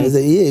ndugu na nini.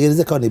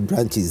 Inaweza kawa ni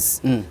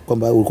branches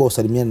kwamba ulikuwa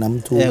usalimiana na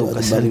mtu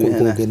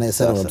unaye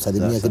sana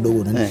unamsalimia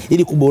kidogo na nini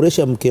ili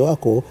kuboresha mke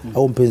wako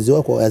au mpenzi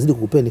wako azidi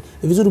kukupenda.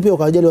 Vizuri pia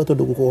ukajali watu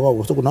ndugu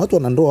wako. Kuna watu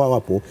wana ndoa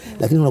wapo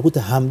lakini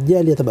unakuta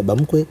hamjali hata baba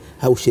mkwe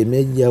au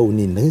shemeji au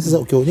nini. Lakini sasa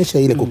ukionyesha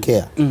ile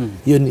kukea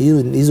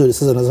hizo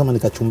sasa unasema ni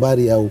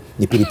kachumbari au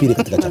ni pilipili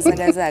katika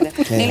chakula.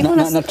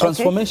 Na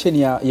transformation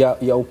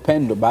ya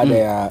upendo baada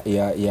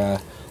ya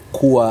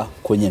kuwa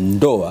kwenye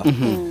ndoa,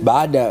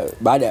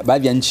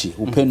 baadhi ya nchi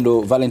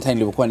upendo Valentine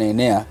ilipokuwa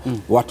inaenea,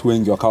 watu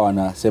wengi wakawa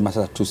wanasema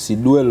sasa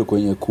tusiduel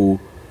kwenye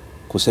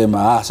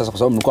kusema sasa kwa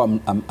sababu mlikuwa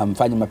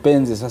amfanye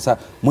mapenzi sasa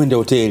mwende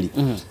hoteli.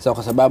 Sasa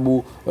kwa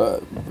sababu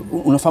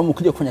unafahamu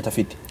ukija kufanya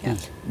tafiti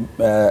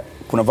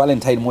kuna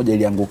Valentine moja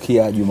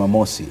iliangukia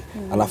Jumamosi,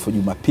 alafu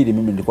Jumapili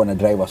mimi nilikuwa na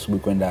drive asubuhi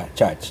kwenda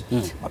church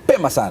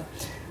mapema sana,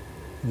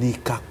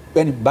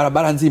 yani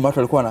barabara nzima watu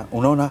walikuwa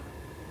unaona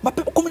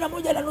mapema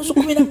 11:30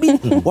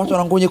 12 watu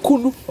wana nguo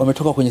nyekundu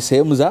wametoka kwenye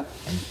sehemu za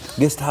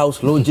guest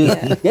house lodges.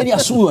 Yani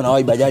asubuhi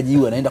wanawahi bajaji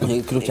wanaenda kwenye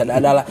kituo cha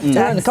daladala.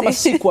 Ni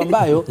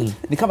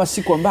kama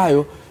siku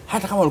ambayo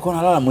hata kama ulikuwa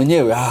unalala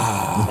mwenyewe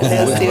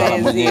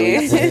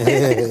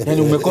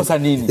yani umekosa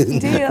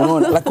nini?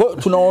 Unaona,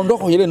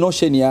 tunaondoka kwenye ile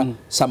notion ya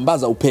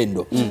sambaza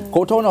upendo.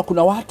 Kwa utaona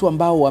kuna watu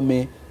ambao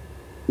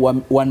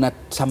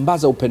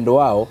wanasambaza upendo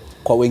wao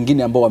kwa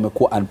wengine ambao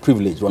wamekuwa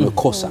unprivileged,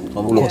 wamekosa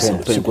ule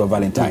upendo siku ya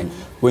Valentine.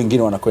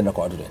 Wengine wanakwenda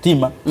kwa watoto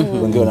yatima,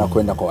 wengine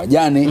wanakwenda kwa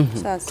wajane.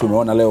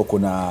 Tumeona leo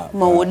kuna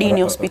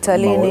maudini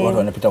hospitalini, watu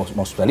wanapita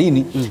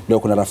hospitalini. Leo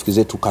kuna rafiki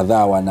zetu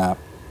kadhaa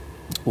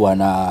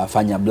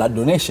wanafanya blood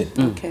donation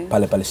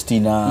pale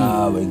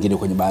Palestina, wengine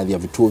kwenye baadhi ya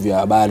vituo vya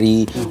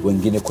habari,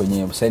 wengine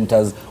kwenye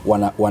centers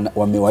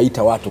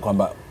wamewaita watu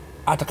kwamba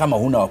hata kama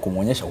huna wa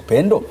kumuonyesha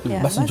upendo,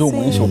 basi njoo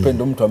muonyeshe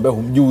upendo mtu ambaye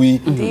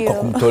humjui kwa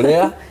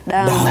kumtolea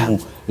damu.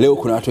 Leo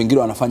kuna watu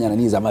wengine wanafanya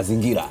nani za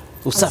mazingira,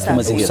 usafi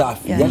mazingira.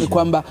 Yani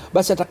kwamba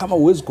basi hata kama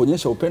huwezi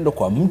kuonyesha upendo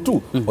kwa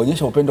mtu,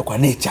 onyesha upendo kwa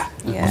nature.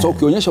 Kwa sababu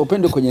ukionyesha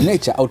upendo kwenye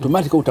nature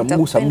automatically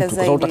utamgusa mtu, kwa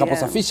sababu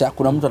utakaposafisha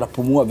kuna mtu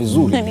atapumua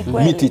vizuri,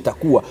 miti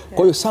itakuwa.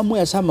 Kwa hiyo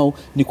somewhere somehow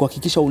ni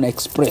kuhakikisha una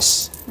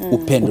express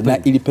upendo.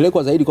 Na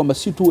ilipelekwa zaidi kwamba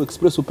si tu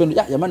express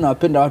upendo, jamani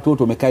nawapenda watu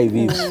wote wamekaa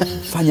hivi.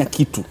 Fanya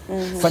kitu.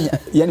 Fanya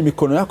yani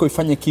mikono yako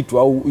ifanye kitu,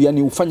 au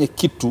yani ufanye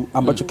kitu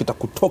ambacho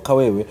kitakutoka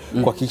wewe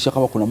kuhakikisha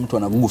kama kuna mtu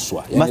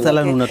anaguswa.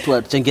 Mathalan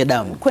unatoa changia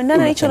damu.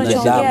 Kuendana hicho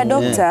anachoongea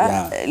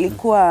dokta,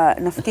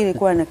 nafikiri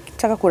ilikuwa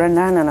nataka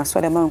kurandana na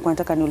swali ambalo nilikuwa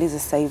nataka niulize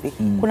sasa hivi.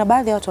 Kuna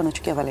baadhi ya watu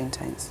wanachukia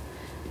Valentines.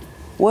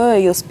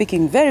 Wewe you're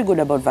speaking very good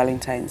about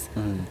Valentines.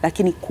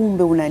 Lakini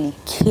kumbe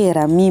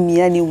unanikera mimi,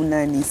 yani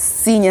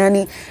unanisinya,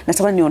 yani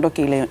natamani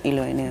niondoke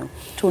ile eneo.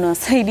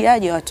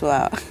 Tunasaidiaje watu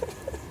hawa?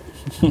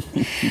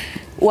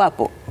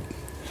 Wapo.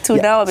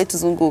 Tunao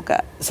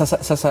wametuzunguka.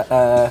 Sasa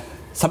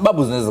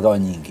sababu zinaweza kuwa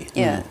nyingi.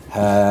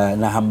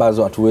 Na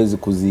ambazo hatuwezi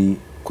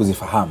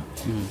kuzifahamu.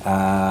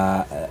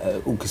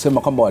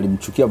 Ukisema kwamba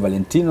walimchukia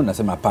Valentino,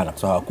 nasema hapana,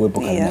 kwa sababu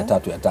hakuwepo karne ya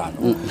 3 ya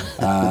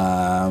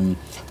 5.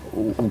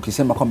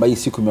 Ukisema kwamba hii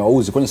siku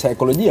imewauzi, kwenye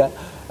saikolojia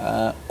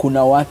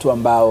kuna watu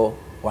ambao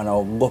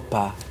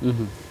wanaogopa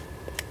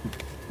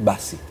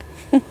basi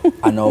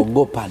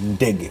anaogopa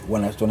ndege,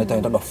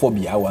 wanaita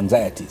phobia au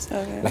anxieties.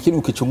 Lakini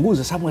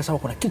ukichunguza sababu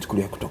kuna kitu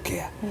kiliwahi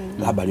kutokea,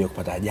 labda aliwahi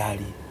kupata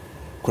ajali.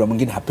 Kuna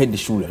mwingine hapendi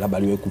shule, labda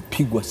aliwahi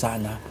kupigwa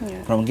sana.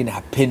 Kuna mwingine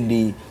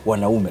hapendi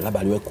wanaume, labda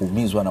aliwahi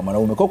kuumizwa na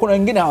mwanaume. Kwa kuna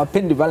wengine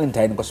hawapendi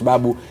Valentine kwa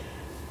sababu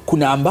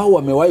kuna ambao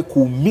wamewahi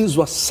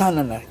kuumizwa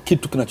sana na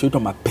kitu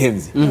kinachoitwa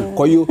mapenzi.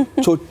 Kwa hiyo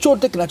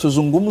chochote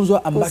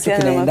kinachozungumzwa ambacho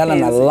kinaendana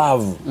na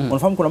love.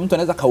 Unafahamu kuna mtu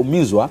anaweza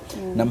kaumizwa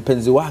na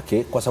mpenzi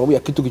wake kwa sababu ya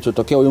kitu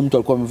kilichotokea. Huyo mtu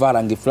alikuwa amevaa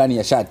rangi fulani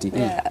ya shati,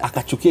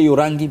 akachukia hiyo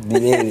rangi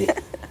milele.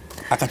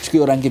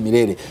 Akachukia rangi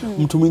milele.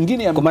 Mtu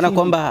mwingine kwa maana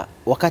kwamba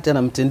wakati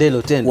anamtendea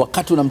hilo tendo,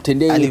 wakati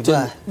unamtendea hilo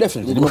tendo,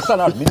 definitely nimekutana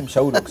na watu, mimi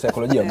mshauri wa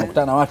kisaikolojia,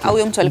 nimekutana na watu au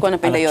huyo mtu alikuwa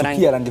anapenda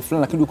hiyo rangi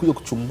fulani, lakini ukija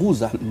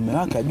kuchunguza mume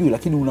wake ajui,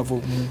 lakini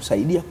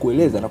unavyomsaidia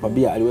kueleza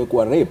anakuambia aliwahi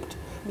kuwa raped.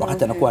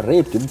 Wakati anakuwa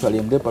raped, mtu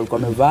aliyemrape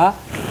alikuwa amevaa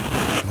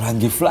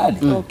rangi fulani.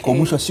 Kwa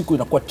mwisho siku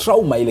inakuwa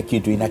trauma, ile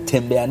kitu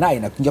inatembea naye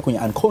na kuingia kwenye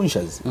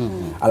unconscious.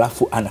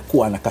 Alafu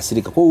anakuwa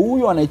anakasirika. Kwa hiyo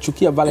huyo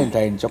anaichukia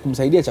Valentine, cha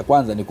kumsaidia cha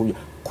kwanza ni kujua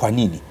kwa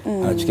nini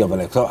anachukia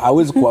Valentine. So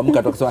hawezi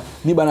kuamka tu akasema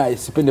mimi bana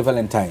sipendi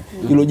Valentine.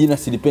 Hilo jina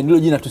silipendi,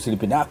 hilo jina tu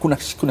silipendi.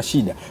 Kuna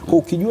shida. Kwa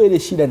ukijua ile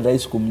shida ni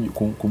rahisi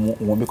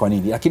kumwambia kwa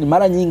nini. Lakini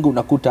mara nyingi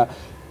unakuta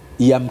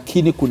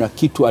yamkini kuna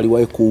kitu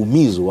aliwahi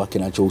kuumizwa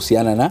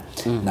kinachohusiana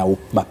na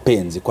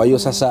mapenzi. Kwa hiyo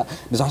sasa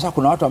ni sasa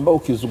kuna watu ambao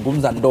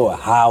ukizungumza ndoa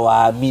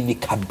hawaamini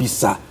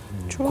kabisa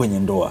kwenye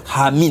ndoa.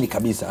 Haamini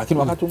kabisa. Lakini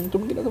wakati mtu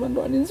mwingine anasema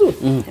ndoa ni nzuri.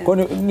 Kwa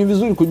hiyo ni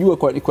vizuri kujua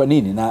kwa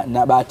nini,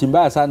 na bahati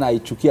mbaya sana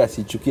aichukia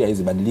asichukia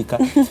hizi badilika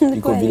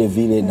iko vile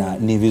vile, na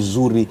ni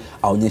vizuri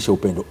aonyeshe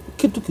upendo.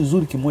 Kitu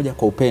kizuri kimoja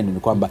kwa upendo ni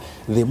kwamba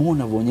the more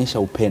unavyoonyesha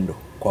upendo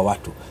kwa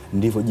watu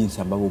ndivyo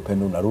jinsi ambavyo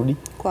upendo unarudi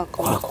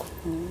kwako.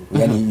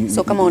 Yani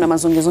so kama una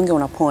mazongezonge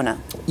unapona.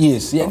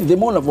 Yes, yani the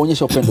more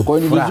unavyoonyesha upendo. Kwa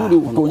hiyo ni vizuri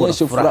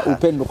uonyeshe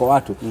upendo kwa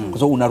watu kwa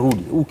sababu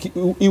unarudi.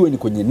 Iwe ni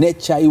kwenye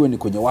nature, iwe ni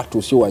kwenye watu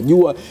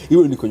usiowajua,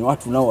 iwe ni kwenye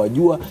watu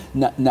unaowajua,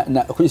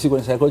 na kwenye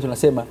psychology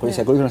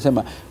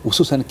tunasema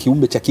hususan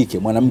kiumbe cha kike,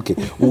 mwanamke,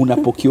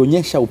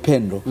 unapokionyesha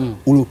upendo,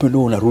 ule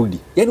upendo unarudi.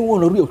 Yani huo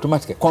unarudi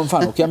automatically. Kwa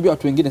mfano, ukiambia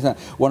watu wengine sana,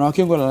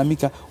 wanawake wengi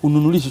wanalalamika,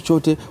 ununulie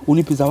chochote,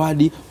 unipi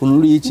zawadi,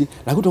 ununulie hichi,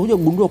 lakini utakuja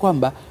kugundua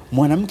kwamba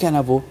mwanamke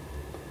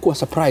anavyokuwa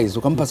surprise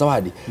ukampa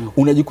zawadi,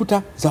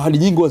 unajikuta zawadi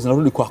nyingi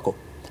zinarudi kwako.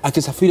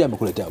 Akisafiri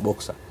amekuletea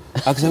boxer,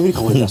 akisafiri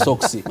kakuletea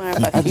soksi,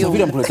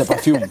 akisafiri amekuletea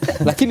perfume,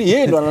 lakini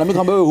yeye ndo analalamika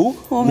kwamba wewe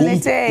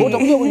umletee.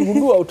 Utakuja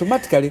kugundua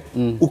automatically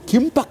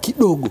ukimpa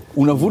kidogo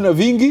unavuna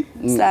vingi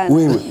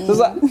wewe.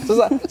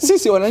 Sasa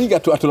sisi wananyingi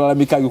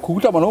atulalamikaje?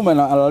 Kukuta mwanaume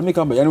analalamika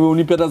kwamba yani wewe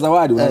unipe hata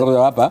zawadi,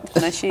 unaanza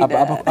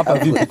hapa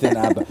vipi tena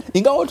hapa.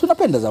 Ingawa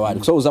tunapenda zawadi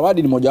kwa sababu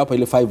zawadi ni moja wapo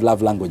ile 5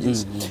 love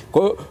languages.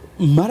 Kwa hiyo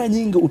mara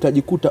nyingi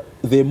utajikuta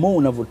the more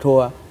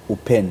unavyotoa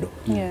upendo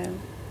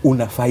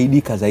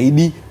unafaidika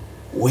zaidi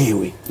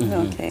wewe.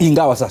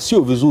 Ingawa sasa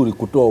sio vizuri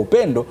kutoa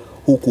upendo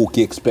huku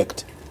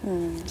ukiexpect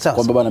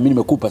kwamba bana mimi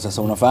nimekupa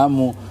sasa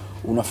unafahamu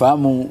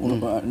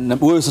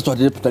wewe sasa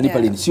utalipa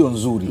lini, sio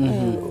nzuri.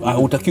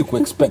 Hutakiwi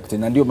kuexpect,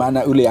 na ndio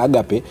maana yule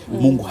agape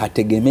Mungu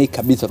hategemei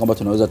kabisa kwamba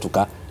tunaweza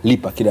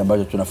tukalipa kile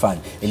ambacho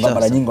tunafanya. Ingawa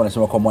mara nyingi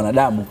wanasema kwa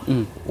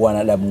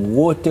wanadamu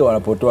wote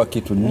wanapotoa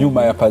kitu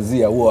nyuma ya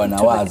pazia huwa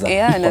wanawaza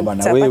kwamba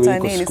na wewe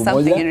iko siku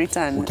moja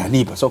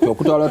utanipa. So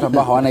ukikuta wale watu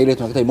ambao hawana ile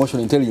tunaita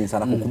emotional intelligence,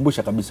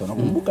 anakukumbusha kabisa,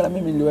 unakumbuka na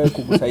mimi niliwahi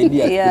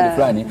kukusaidia kitu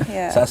fulani,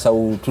 sasa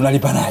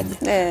tunalipanaje?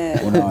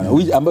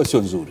 Unaona, ambayo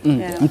sio nzuri.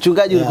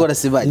 Mchungaji ulikuwa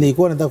unasemaje?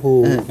 Nilikuwa nataka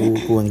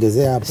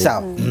kuongezea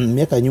hapo.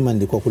 Miaka nyuma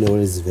nilikuwa kule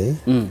Wales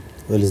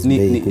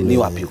Bay. Ni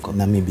wapi huko?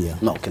 Namibia.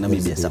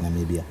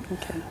 Namibia.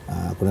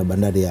 Kuna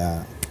bandari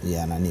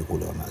ya nani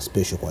kule na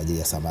special kwa ajili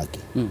ya samaki.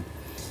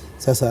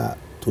 Sasa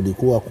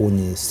tulikuwa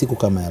kwenye siku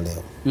kama ya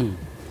leo.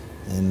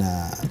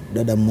 Na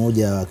dada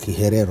mmoja wa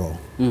Kiherero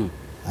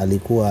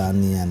alikuwa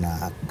ni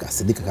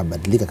anakasirika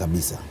kabadilika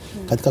kabisa.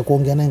 Katika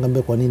kuongea naye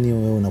ngambia kwa nini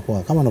wewe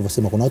unakuwa kama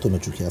unavyosema kuna watu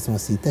wamechukia. Akasema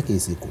sitaki hii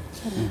siku.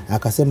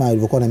 Akasema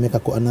alivyokuwa na miaka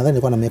nadhani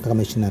alikuwa na miaka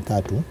kama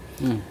 23.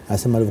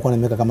 Akasema alivyokuwa na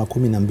miaka kama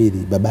 12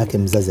 babake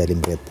mzazi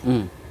alimrepu.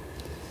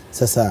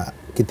 Sasa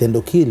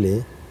kitendo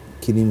kile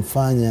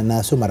kilimfanya,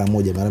 na sio mara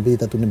moja, mara mbili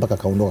tatu, mpaka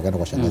kaondoka kaenda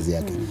kwa shangazi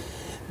yake.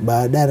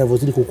 Baadaye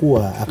alivyozidi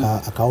kukua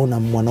akaona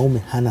mwanaume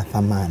hana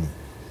thamani.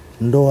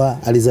 Ndoa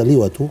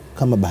alizaliwa tu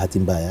kama bahati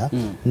mbaya.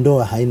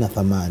 Ndoa haina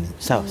thamani.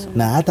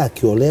 Na hata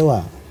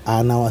akiolewa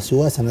ana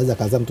wasiwasi anaweza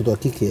kazaa mtoto wa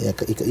kike,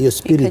 hiyo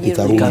spirit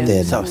ikarudi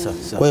tena.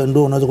 Kwa hiyo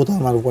ndio unaweza kukuta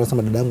kama alikuwa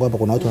anasema dadangu hapa,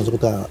 kuna watu wanaweza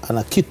kukuta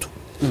ana kitu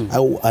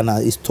au ana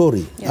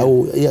history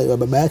au ya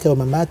baba yake au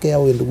mama yake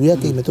au ndugu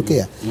yake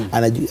imetokea,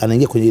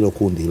 anaingia kwenye hilo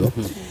kundi hilo.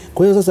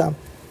 Kwa hiyo sasa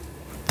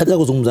katika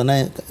kuzungumza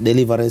naye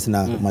deliverance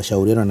na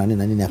mashauriano na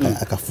nini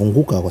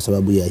akafunguka kwa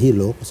sababu ya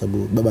hilo, kwa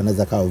sababu baba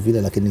anaweza kawa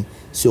vile, lakini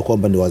sio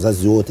kwamba ndio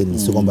wazazi wote,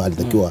 sio kwamba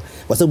alitakiwa,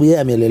 kwa sababu yeye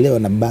amelelewa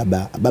na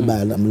baba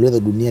amlelewa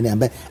duniani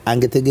ambaye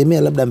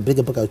angetegemea labda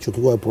ampeleke mpaka chuo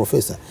kikuu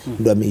profesa,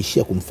 ndio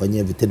ameishia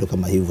kumfanyia vitendo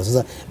kama hivyo.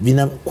 Sasa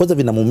kwanza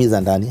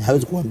vinamuumiza ndani,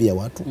 hawezi kuambia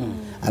watu.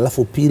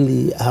 Alafu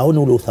pili haone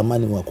ule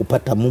uthamani wa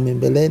kupata mume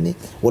mbeleni,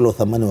 wala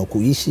uthamani wa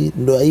kuishi,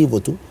 ndio hivyo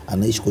tu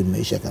anaishi kwenye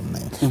maisha kama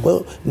hayo. Kwa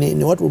hiyo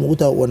ni watu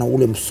wamekuta wana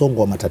ule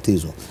msongo wa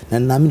matatizo, na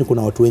ninaamini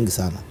kuna watu wengi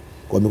sana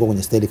wamekuwa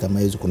kwenye staili kama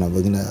hizo. Kuna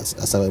wengine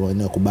hasa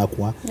wengine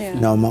kubakwa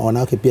na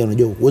wanawake pia.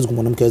 Unajua huwezi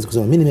mwanamke hawezi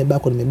kusema mimi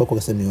nimebakwa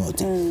kwa sehemu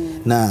yote,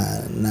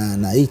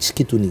 na hichi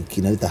kitu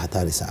kinaleta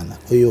hatari sana.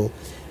 Kwa hiyo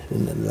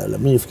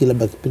mimi nafikiri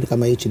labda kipindi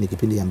kama hichi ni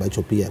kipindi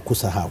ambacho pia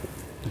kusahau,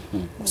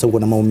 kwa sababu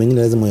kuna mambo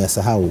mengine lazima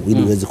uyasahau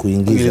ili uweze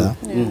kuingiza.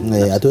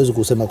 Hatuwezi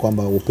kusema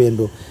kwamba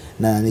upendo,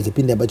 na ni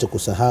kipindi ambacho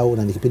kusahau,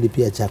 na ni kipindi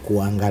pia cha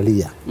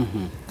kuangalia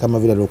kama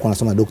vile alikuwa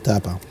anasema daktari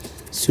hapa,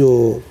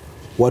 sio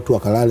watu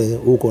wakalale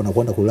huko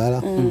wanakwenda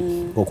kulala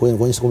kwa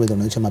kwenye siku ndio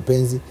unaonyesha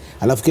mapenzi,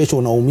 alafu kesho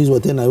unaumizwa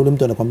tena, yule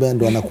mtu anakuambia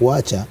ndio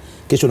anakuacha,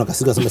 kesho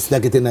unakasirika sema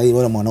sitaki tena hii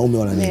wala mwanaume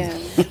wala nini.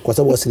 Kwa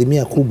sababu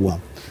asilimia kubwa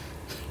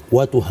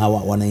watu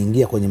hawa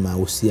wanaingia kwenye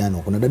mahusiano.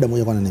 Kuna dada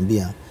mmoja kwa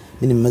ananiambia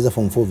mimi nimemaliza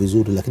form 4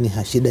 vizuri, lakini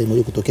shida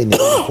imoja kutokea ni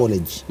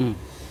college.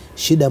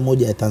 Shida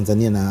moja ya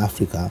Tanzania na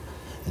Afrika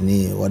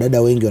ni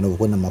wadada wengi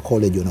wanapokwenda ma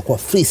college wanakuwa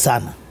free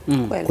sana.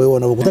 Kwa hiyo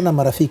wanapokutana na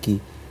marafiki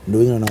ndio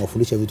wengine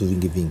wanawafundisha vitu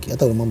vingi,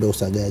 hata mambo ya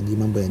usagaji,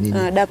 mambo ya nini,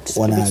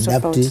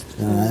 wanaadapti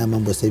na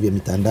mambo sasa hivi ya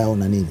mitandao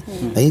na nini.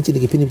 Na hichi ni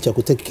kipindi cha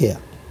kutake care.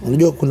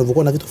 Unajua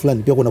kunapokuwa na kitu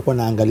fulani pia kunakuwa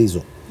na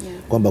angalizo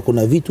kwamba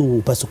kuna vitu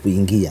upaswa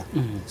kuingia.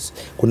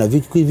 Kuna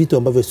vitu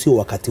ambavyo sio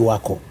wakati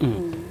wako.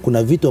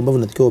 Kuna vitu ambavyo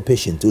unatakiwa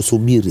patient,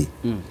 usubiri.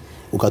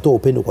 Ukatoa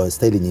upendo kwa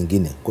staili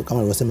nyingine. Kama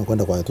nilivyosema,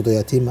 kwenda kwa watoto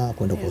yatima,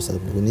 kwenda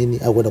kwa nini,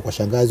 au kwenda kwa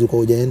shangazi uko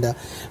hujaenda,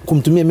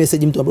 kumtumia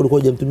message mtu ambaye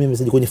ulikuwa hujamtumia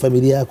message kwenye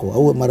familia yako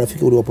au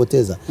marafiki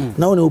uliowapoteza.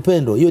 Nao ni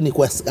upendo. Hiyo ni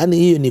kwa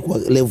hiyo ni kwa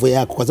level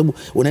yako, kwa sababu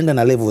unaenda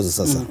na levels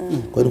sasa. Kwa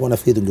hiyo nilikuwa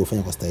nafikiri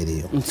tungefanya kwa staili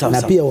hiyo.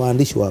 Na pia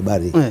waandishi wa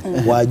habari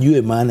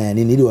wajue maana ya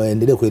nini ili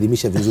waendelee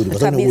kuelimisha vizuri, kwa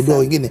sababu unajua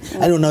wengine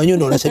yani na wenyewe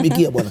ndio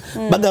wanashabikia bwana.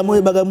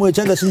 Bagamoyo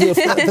changa shilingi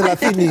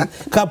 30,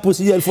 kapu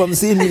shilingi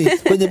 50,000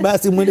 kwenye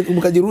basi mwende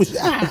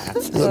kumkajirusha.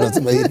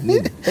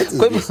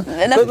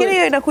 Nafikiri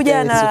hiyo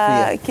inakuja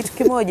na kitu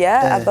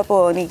kimoja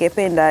ambapo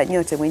ningependa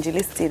nyote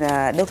mwinjilisti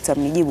na Dr.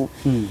 mnijibu.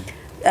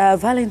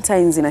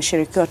 Valentine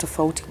zinasherekewa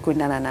tofauti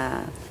kuendana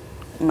na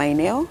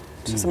maeneo,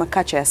 tunasema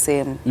culture ya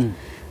sehemu.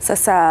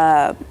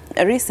 Sasa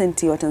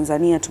recently wa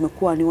Tanzania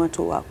tumekuwa ni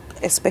watu wa,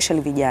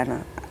 especially vijana,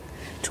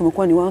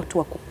 tumekuwa ni watu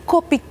wa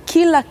kukopi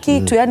kila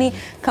kitu. Yani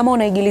kama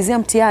unaigilizia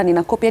mtihani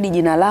na kopi hadi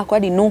jina lako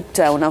hadi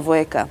nukta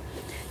unavyoweka.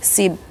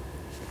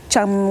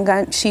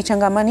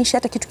 Changamanishi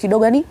hata kitu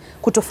kidogo, ni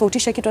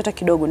kutofautisha kitu hata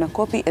kidogo na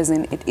copy as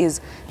in it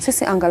is.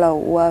 Sisi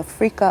angalau wa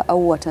Afrika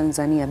au wa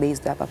Tanzania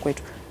based hapa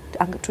kwetu,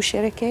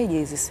 tusherekeeje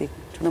hizi siku?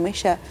 Tuna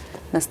maisha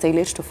na style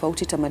yetu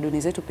tofauti,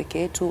 tamaduni zetu peke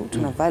yetu,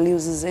 tuna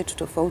values zetu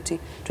tofauti.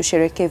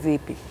 Tusherekee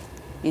vipi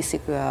hii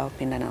siku ya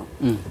upendanao?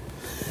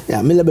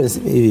 Mimi labda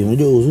niseme hivi,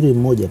 unajua uzuri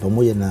mmoja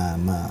pamoja na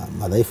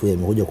madhaifu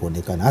yamekuja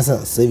kuonekana. Hasa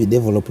sasa hivi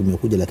develop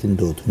imekuja, lakini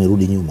ndio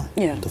tumerudi nyuma.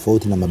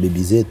 Tofauti na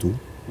mabibi zetu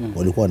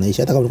walikuwa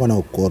wanaishi, hata kama walikuwa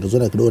na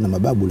korozona kidogo na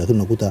mababu, lakini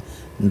unakuta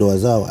ndoa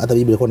zao, hata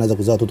bibi alikuwa anaweza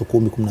kuzaa watoto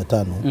 10,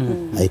 15,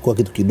 haikuwa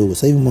kitu kidogo.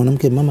 Sasa hivi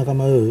mwanamke mama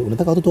kama wewe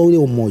unataka watoto wawili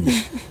au mmoja.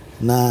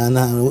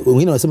 na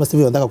wengine wanasema sasa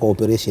hivi wanataka kwa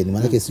operation,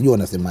 maana yake sijui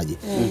wanasemaje.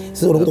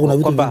 Sasa unakuta kuna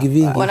vitu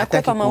vingi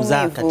wanataka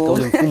kuzaa katika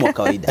ule mfumo wa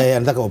kawaida.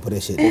 Anataka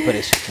operation.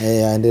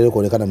 Aendelee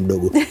kuonekana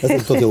mdogo. Sasa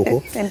tutoke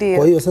huko.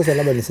 Kwa hiyo sasa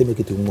labda niseme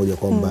kitu kimoja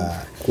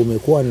kwamba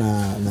kumekuwa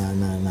na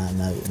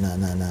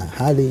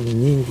hali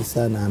nyingi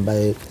sana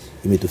ambaye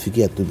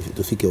imetufikia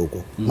tufike huko.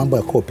 Mambo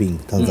ya copying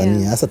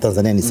Tanzania, hasa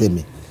Tanzania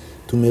niseme,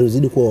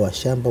 tumezidi kuwa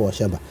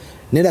washamba.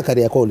 Nenda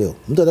Kariakoo leo,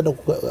 mtu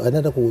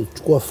anaenda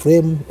kuchukua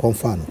frame, kwa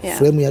mfano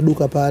frame ya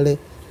duka pale,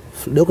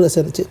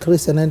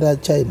 Chris anaenda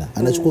China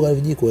anachukua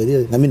vijiko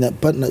na mimi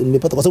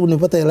nimepata, kwa sababu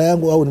nimepata hela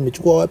yangu au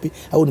nimechukua wapi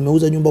au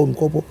nimeuza nyumba au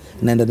mkopo,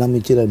 naenda na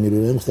michira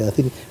milioni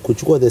 30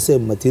 kuchukua the same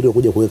material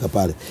kuja kuweka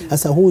pale.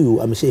 Sasa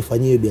huyu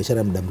ameshaifanyia hiyo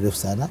biashara muda mrefu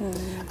sana.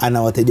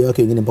 Ana wateja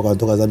wake wengine mpaka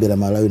wanatoka Zambia na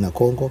Malawi na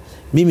Kongo.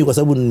 Mimi kwa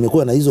sababu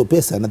nimekuwa na hizo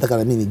pesa, nataka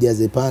na mimi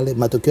nijaze pale.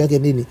 Matokeo yake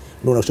nini?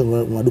 Ndio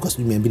unashanga maduka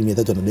sijui 200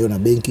 300 anadaiwa na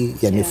benki,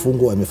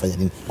 yamefungwa, amefanya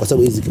nini? Kwa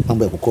sababu hizi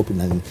mambo ya kukopi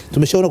na nini.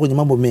 Tumeshaona kwenye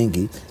mambo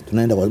mengi,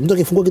 tunaenda kwa mtu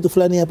akifungua kitu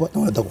fulani hapa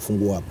na anataka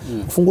kufungua hapa.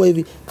 Kufungua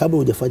hivi kabla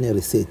hujafanya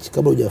research,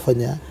 kabla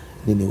hujafanya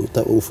nini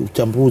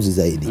uchambuzi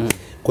zaidi.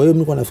 Kwa hiyo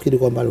mimi kwa nafikiri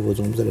kwamba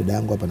alivyozungumza dada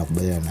yangu hapa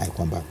nakubaliana naye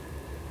kwamba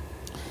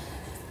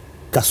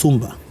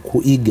kasumba,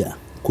 kuiga,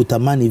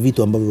 kutamani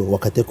vitu ambavyo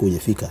wakati wake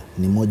hujafika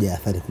ni moja ya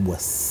athari kubwa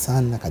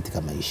sana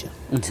katika maisha.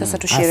 Sasa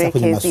tusherehekee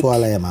kwenye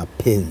masuala ya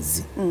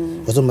mapenzi.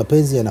 Kwa sababu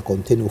mapenzi yana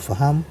contain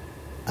ufahamu,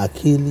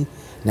 akili,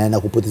 na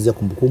inakupotezea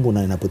kumbukumbu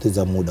na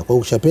inapoteza muda. Kwa hiyo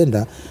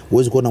ukishapenda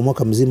uweze kuona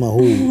mwaka mzima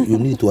huu you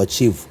need to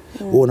achieve.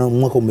 Uona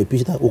mwaka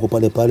umepita uko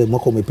pale,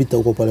 mwaka umepita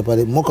uko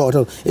pale, mwaka wa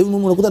 5. Hivi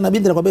mimi unakuta na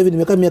binti anakuambia hivi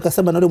nimekaa miaka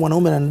 7 na yule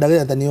mwanaume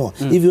ananidanganya atanioa.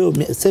 Hivyo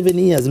 7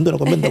 years mtu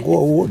anakuambia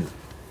nitakuoa uone.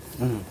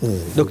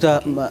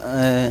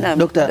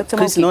 Dr.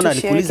 Chris naona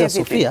alikuuliza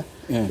Sofia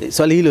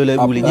swali hilo ile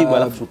ulijibu,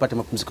 alafu tupate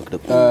mapumziko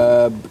kidogo.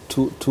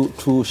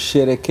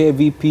 Tusherekee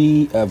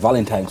vipi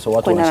Valentine? So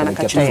watu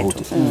wanasherehekea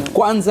tofauti.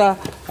 Kwanza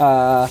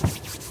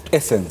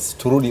essence,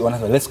 turudi,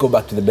 let's go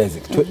back to the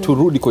basic.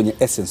 Turudi kwenye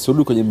essence,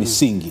 turudi kwenye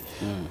misingi.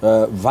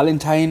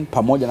 Valentine,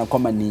 pamoja na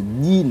kwamba ni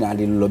jina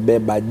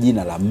lililobeba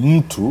jina la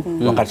mtu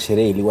wakati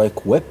sherehe iliwahi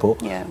kuwepo,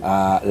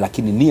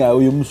 lakini nia ya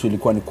huyu mtu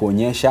ilikuwa ni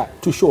kuonyesha,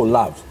 to show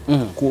love,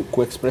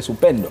 ku express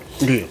upendo.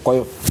 Kwa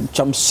hiyo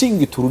cha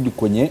msingi turudi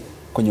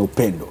kwenye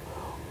upendo.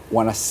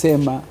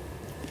 Wanasema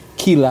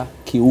kila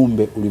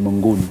kiumbe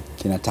ulimwenguni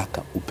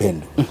kinataka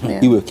upendo.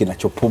 Iwe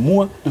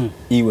kinachopumua,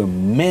 iwe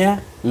mmea,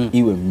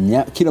 iwe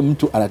kila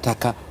mtu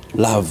anataka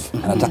love,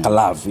 anataka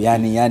love.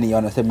 Yani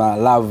wanasema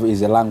love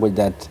is a language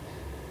that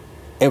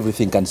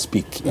everything can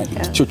speak. Yani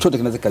chochote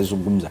kinaweza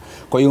kuzungumza.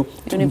 Kwa hiyo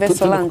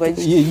universal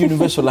language.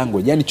 Universal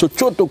language. Yani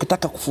chochote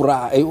ukitaka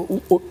kufuraha,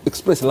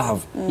 express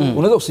love.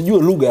 Unaweza usijue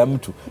lugha ya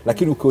mtu,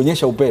 lakini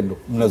ukionyesha upendo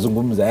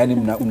mnazungumza, yani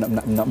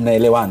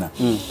mnaelewana.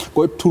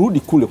 Kwa hiyo turudi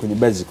kule kwenye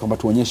basic kwamba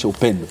tuonyeshe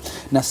upendo.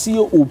 Na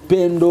sio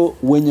upendo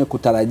wenye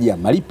kutarajia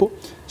malipo,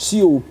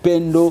 sio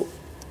upendo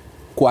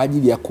kwa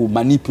ajili ya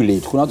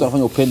kumanipulate. Kuna watu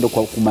wanafanya upendo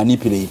kwa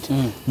kumanipulate.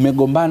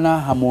 Mmegombana,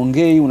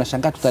 hamuongei,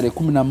 unashangaa tarehe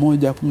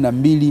 11,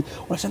 12,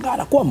 unashangaa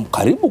anakuwa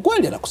mkaribu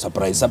kweli,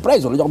 anakusurprise.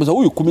 Unajua kabisa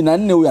huyu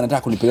 14 huyu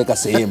anataka kunipeleka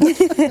sehemu.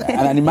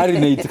 Anani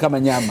marinate kama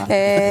nyama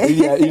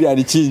ili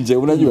anichinje,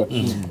 unajua.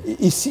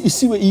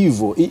 Isiwe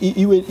hivyo,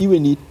 iwe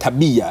ni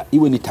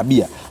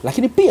tabia.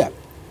 Lakini pia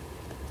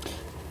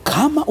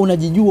kama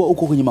unajijua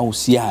uko kwenye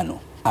mahusiano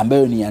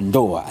ambayo ni ya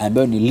ndoa,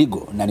 ambayo ni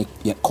legal na ni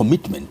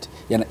commitment,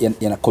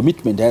 yana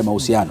commitment ya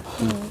mahusiano.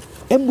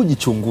 Hebu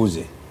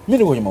jichunguze. Mimi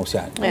niko kwenye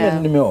mahusiano,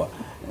 nimeoa,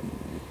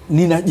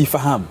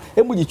 ninajifahamu.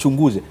 Hebu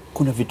jichunguze,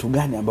 kuna vitu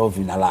gani ambavyo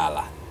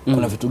vinalala?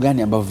 Kuna vitu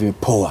gani ambavyo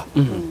vimepoa?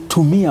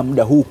 Tumia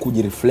muda huu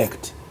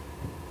kujireflect,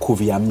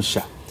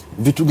 kuviamsha.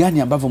 Vitu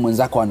gani ambavyo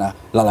mwenzako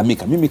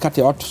analalamika? Mimi kati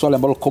ya watu swali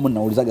ambalo common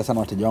naulizaga sana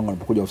wateja wangu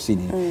wanapokuja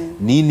ofisini,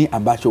 nini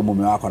ambacho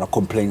mume wako ana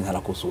complain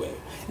sana kuhusu wewe?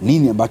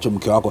 Nini ambacho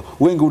mke wako,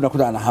 wengi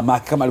unakuta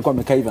anahamaki kama alikuwa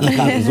amekaa hivi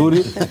anakaa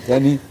vizuri,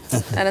 yani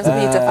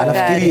anazidi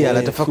tafakari,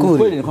 anatafakuri.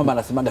 Kweli ni kwamba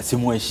anasemaga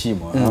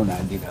simuheshimu,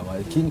 unaandika.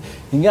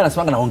 Kingine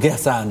anasemaga naongea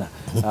sana.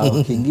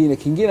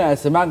 Kingine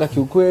anasemaga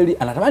kiukweli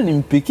anatamani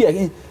nimpikie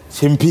lakini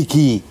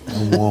simpiki.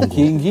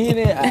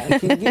 Kingine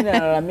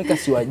analalamika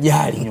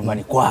siwajali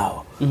nyumbani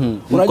kwao.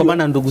 Kwa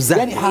maana ndugu zake.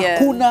 Yani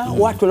hakuna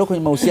watu walio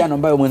kwenye mahusiano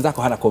ambayo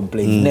mwenzako hana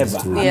complain,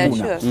 never.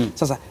 Hakuna.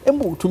 Sasa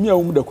hebu tumia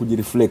muda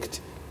kujireflect.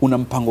 Una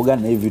mpango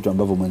gani na hivi vitu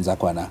ambavyo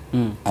mwenzako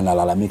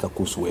analalamika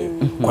kuhusu wewe?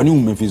 Kwa nini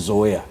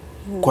umevizoea?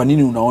 Kwa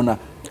nini unaona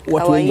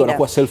watu wengi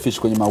wanakuwa selfish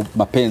kwenye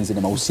mapenzi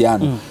na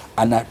mahusiano?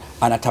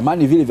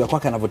 Anatamani vile vya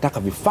kwake anavyotaka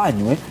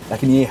vifanywe,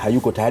 lakini yeye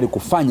hayuko tayari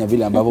kufanya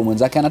vile ambavyo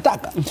mwenzake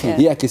anataka.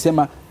 Yeye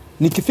akisema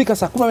nikifika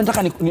saa 10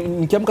 nataka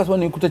nikiamka saa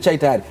nikute chai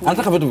tayari,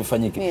 anataka vitu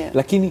vifanyike.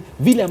 Lakini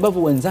vile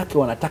ambavyo wenzake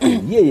wanataka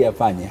yeye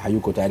afanye,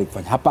 hayuko tayari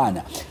kufanya.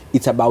 Hapana.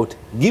 It's about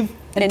give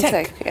and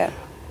take.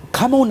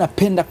 Kama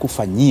unapenda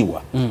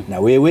kufanyiwa na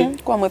wewe,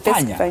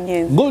 fanya.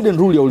 Golden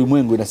rule ya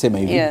ulimwengu inasema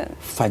hivi,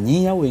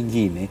 fanyia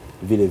wengine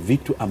vile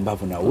vitu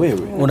ambavyo na wewe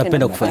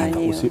unapenda kufanya.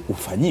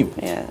 Ufanyiwe.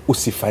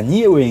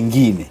 Usifanyie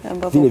wengine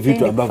vile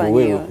vitu ambavyo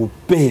wewe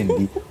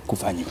hupendi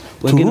kufanyiwa.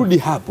 Turudi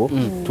hapo,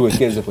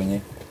 tuwekeze kwenye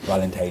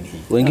Valentine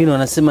hii. Wengine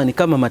wanasema ni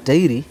kama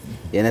matairi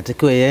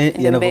yanatakiwa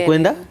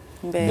yanavyokwenda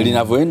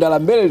linavyoenda la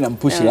mbele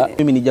linampushi la.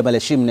 Mimi ni Jamal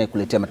Hashim na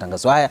kuletea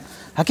matangazo haya.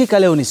 Hakika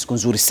leo ni siku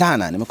nzuri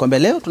sana. Nimekwambia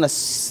leo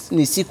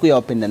ni siku ya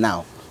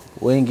wapendanao.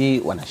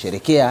 Wengi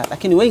wanasherekea,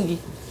 lakini wengi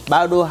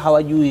bado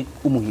hawajui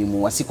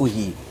umuhimu wa siku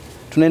hii.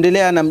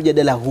 Tunaendelea na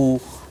mjadala huu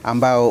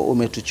ambao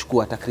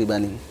umetuchukua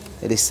takriban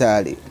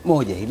risali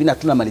moja hivi na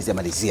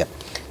tunamalizia.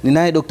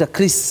 Ninaye Dr.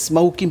 Chris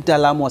Mauki,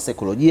 mtaalamu wa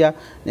saikolojia,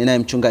 ninaye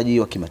mchungaji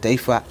wa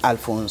kimataifa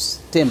Alphonse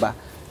Temba,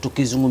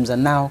 tukizungumza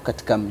nao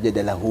katika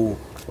mjadala huu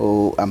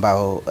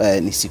ambao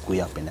ni siku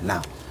ya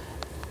wapendanao.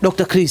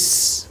 Dr.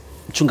 Chris,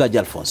 mchungaji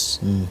Alphonse,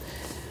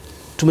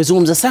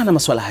 tumezungumza sana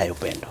masuala haya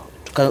upendo.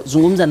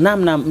 Tukazungumza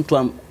namna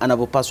mtu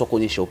anavyopaswa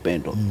kuonyesha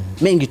upendo.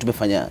 Mengi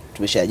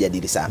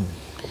tumeshajadili sana.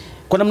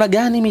 Kwa namna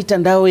gani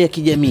mitandao ya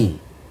kijamii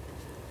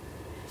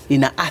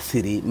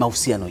inaathiri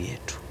mahusiano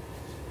yetu,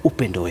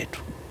 upendo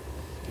wetu?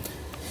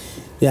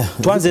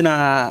 Tuanze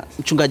na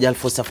mchungaji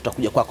Alphonse,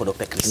 tutakuja kwako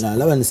Dr. Chris. Na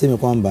labda niseme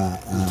kwamba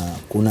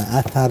kuna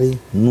athari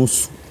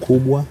nusu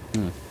kubwa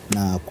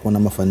na kuna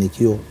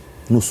mafanikio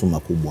nusu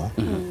makubwa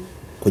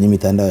kwenye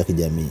mitandao ya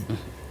kijamii.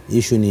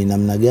 Issue ni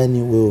namna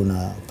gani wewe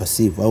una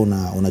passive au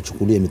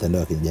unachukulia mitandao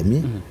ya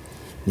kijamii.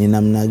 Ni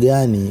namna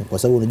gani, kwa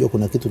sababu unajua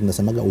kuna kitu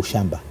tunasemaga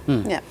ushamba.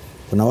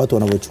 Kuna watu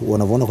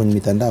wanavyoona kwenye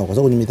mitandao, kwa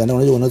sababu kwenye mitandao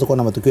unaweza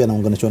kuona matukio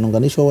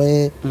yanaunganishwa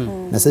wewe.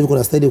 Na sasa hivi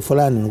kuna style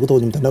fulani unakuta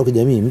kwenye mitandao ya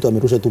kijamii mtu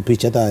amerusha tu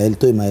picha hata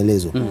alitoe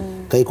maelezo.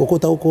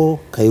 Kaikokota huko,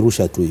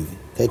 kairusha tu hivi.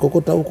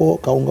 Kaikokota huko,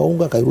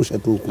 kaungaunga, kairusha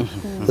tu huko.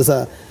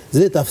 Sasa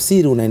zile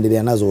tafsiri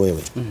unaendelea nazo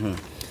wewe.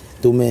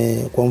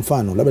 Kwa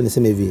mfano labda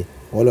niseme hivi,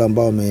 wale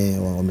ambao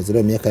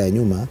wamezaliwa miaka ya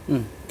nyuma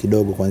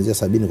kidogo, kuanzia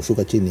 70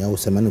 kushuka chini au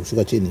 80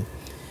 kushuka chini,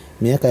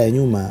 miaka ya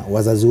nyuma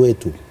wazazi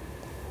wetu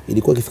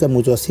ilikuwa ikifika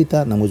mwezi wa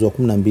 6 na mwezi wa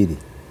 12,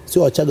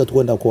 sio Wachaga tu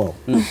kwenda kwao.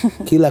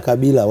 Kila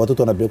kabila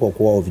watoto wanapelekwa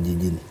kwao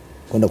vijijini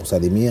kwenda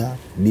kusalimia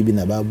bibi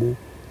na babu,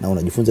 na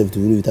unajifunza vitu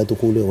viwili vitatu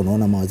kule,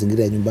 unaona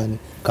mazingira ya nyumbani,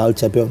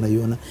 culture pia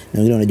unaiona, na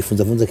wengine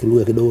wanajifunza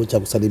kilugha kidogo cha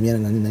kusalimiana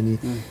na nini na nini.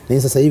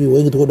 Na sasa hivi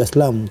wengi tuko Dar es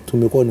Salaam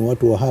tumekuwa ni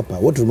watu wa hapa,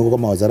 wote tumekuwa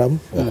kama Wazaramu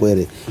wa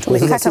Kwere.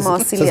 Tumekata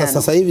mawasiliano.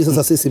 Sasa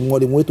hivi sisi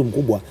mwalimu wetu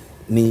mkubwa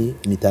ni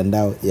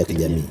mitandao ya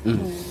kijamii.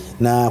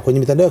 Na kwenye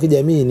mitandao ya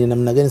kijamii ni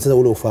namna gani sasa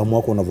ule ufahamu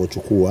wako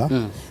unavyochukua,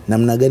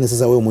 namna gani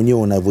sasa wewe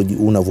mwenyewe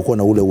unavyokuwa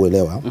na ule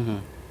uelewa.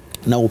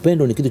 Na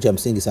upendo ni kitu cha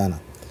msingi sana.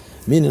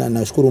 Mimi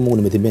nashukuru Mungu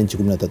nimetembea nchi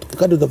 13.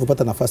 Kadri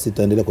tutapopata nafasi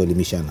tutaendelea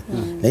kuelimishana.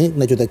 Lakini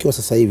tunachotakiwa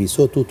sasa hivi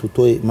sio tu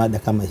tutoe mada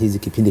kama hizi,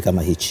 kipindi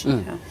kama hichi.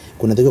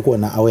 Kunatakiwa kuwa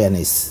na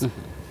awareness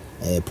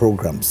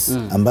programs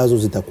ambazo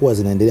zitakuwa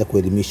zinaendelea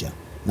kuelimisha.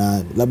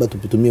 Na labda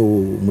tupitumie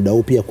muda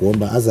huu pia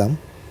kuomba Azam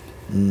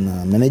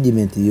na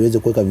management iweze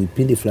kuweka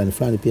vipindi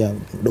fulani pia,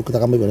 dokta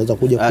kama hivyo anaweza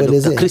kuja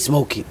kuelezea. Dr. Chris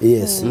Mauki.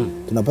 Yes.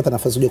 Tunapata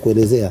nafasi kuja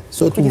kuelezea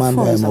sio tu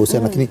mambo ya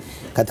mahusiano, lakini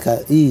katika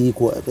hii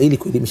ili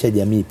kuelimisha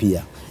jamii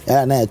pia.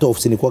 Naye toa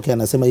ofisini kwake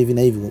anasema hivi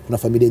na hivi, kuna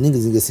familia nyingi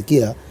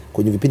zingesikia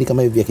kwenye vipindi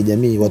kama hivi vya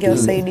kijamii, watu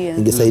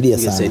ingesaidia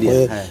sana. Kwa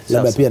hiyo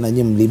labda pia na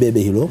nyinyi mlibebe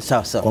hilo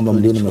kwamba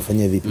mlione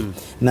mnafanyia vipi.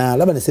 Na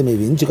labda niseme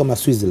hivi, nchi kama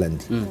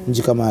Switzerland,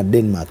 nchi kama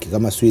Denmark,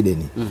 kama Sweden,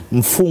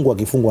 mfungwa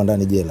akifungwa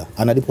ndani jela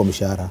analipwa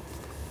mshahara.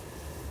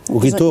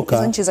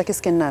 Ukitoka nchi za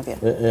Scandinavia,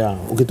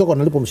 ukitoka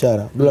unalipwa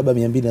mshahara dola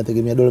 200,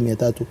 nategemea dola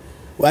 300.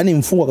 Yaani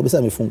mfungwa kabisa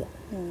amefungwa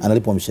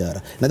analipwa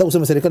mshahara. Nataka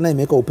kusema serikali nayo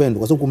imeweka upendo,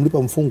 kwa sababu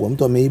kumlipa mfungwa,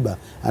 mtu ameiba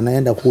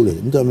anaenda kule,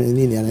 mtu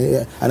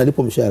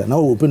analipwa mshahara, na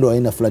upendo wa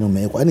aina fulani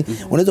umewekwa. Yaani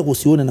unaweza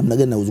kusiona namna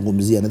gani na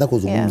uzungumzia, nataka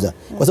kuzungumza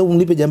kwa sababu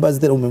mlipe jambazi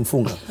tena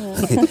umemfunga.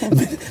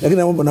 Lakini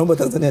naomba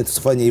Tanzania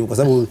tusifanye hivyo, kwa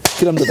sababu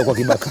kila mtu atakuwa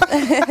kibaka.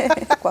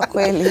 Kwa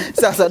kweli.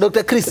 Sasa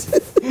Dr. Chris,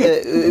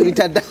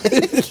 mitandao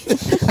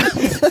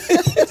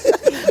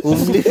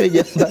umlipe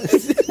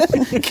jambazi.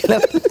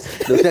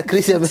 Dr.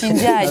 Chris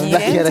chinjaji,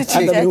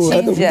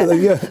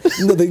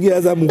 ndio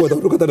Azam Mungu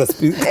atatoka tena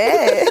speed.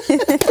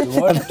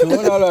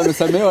 Tunaona wale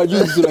wamesamehewa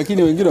juzi,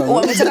 lakini wengine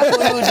wametaka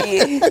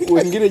kurudi.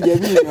 Wengine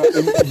jamii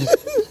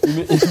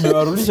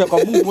imewarudisha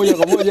kwa Mungu moja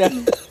kwa moja.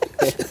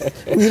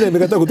 Wengine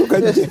imekataa kutoka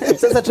nje.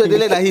 Sasa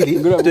tuendelee na hili.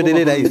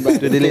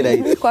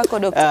 Kwako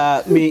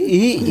Dr.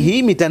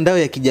 Hii mitandao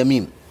ya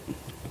kijamii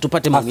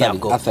tupate maoni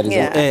yako.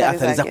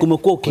 Athari za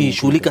kumekuwa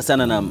ukishughulika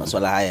sana na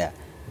masuala haya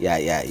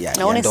ya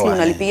na honestly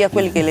unalipigia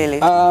kweli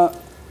kelele.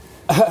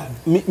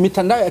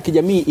 Mitandao ya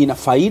kijamii ina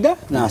faida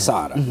na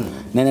hasara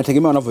na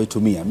inategemea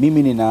unavyoitumia.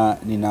 Mimi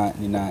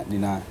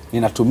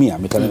ninatumia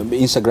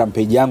Instagram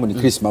page yangu ni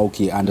Chris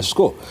Mauki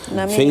 _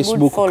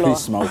 Facebook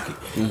Chris Mauki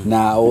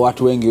na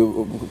watu wengi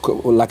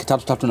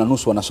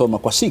 3.5 wanasoma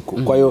kwa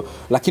siku. Kwa hiyo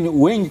lakini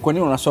wengi kwa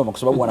nini wanasoma? Kwa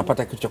sababu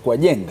wanapata kitu cha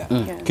kuwajenga,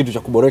 kitu cha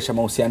kuboresha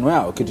mahusiano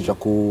yao, kitu cha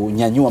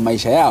kunyanyua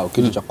maisha yao,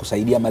 kitu cha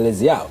kusaidia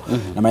malezi yao.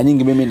 Na mara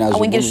nyingi mimi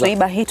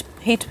nazungumza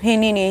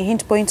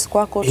hint points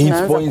kwako,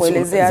 tunaanza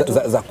kuelezea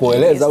za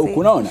kueleza huku,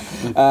 unaona.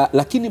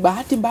 Lakini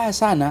bahati mbaya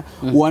sana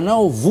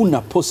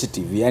wanaovuna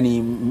positive,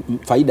 yani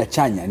faida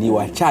chanya, ni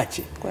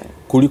wachache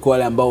kuliko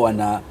wale ambao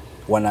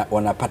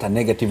wanapata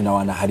negative na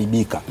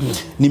wanaharibika.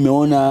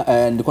 Nimeona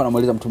nilikuwa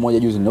namueleza mtu mmoja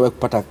juzi, niliwahi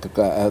kupata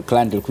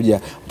client alikuja,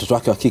 mtoto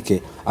wake wa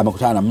kike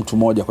amekutana na mtu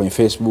mmoja kwenye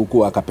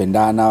Facebook,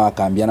 akapendana,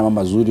 wakaambiana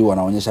mambo mazuri,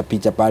 wanaonyesha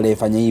picha pale,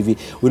 fanya hivi.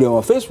 Yule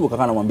wa Facebook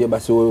akawa anamwambia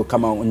basi wewe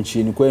kama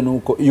nchini kwenu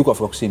huko, yuko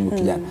Afrika Kusini huko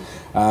kijana,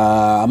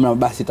 amna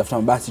basi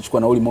tafuta basi, chukua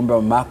nauli, muombe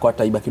mamako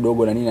ataiba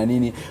kidogo na nini na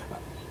nini.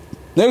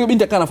 Na yule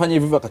binti akawa anafanya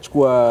hivyo,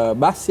 akachukua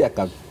basi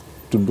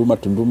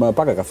tunduma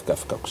mpaka akafika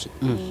Afrika Kusini.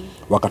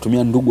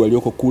 Wakatumia ndugu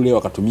walioko kule,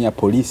 wakatumia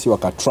polisi,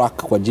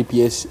 wakatrack kwa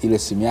GPS ile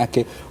simu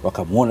yake,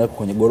 wakamuona yuko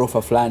kwenye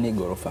gorofa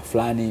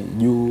fulani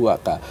juu,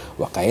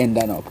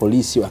 wakaenda na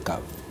polisi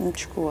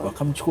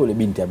wakamchukua ile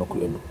binti.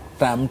 Amekuja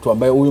mtu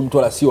ambaye huyu mtu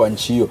wala si wa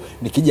nchi hiyo,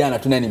 ni kijana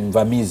tu, ni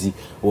mvamizi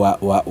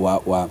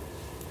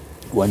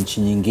wa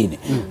nchi nyingine.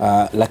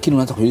 Lakini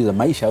unaanza kujiuliza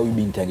maisha ya huyu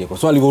binti angekuwa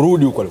so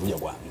alivyorudi huko alikuja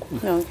kwangu.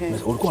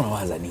 Ulikuwa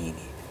unawaza nini?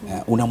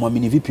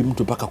 Unamwamini vipi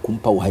mtu mpaka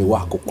kumpa uhai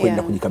wako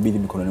kwenda kujikabidhi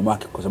mikononi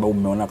mwake kwa sababu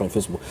umeona kwenye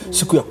Facebook?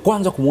 Siku ya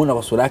kwanza kumuona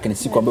kwa sura yake ni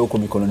siku ambayo uko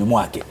mikononi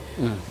mwake.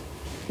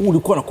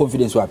 Ulikuwa na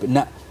confidence wapi?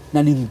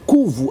 Na ni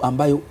nguvu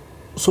ambayo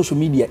social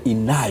media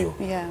inayo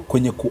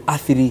kwenye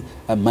kuathiri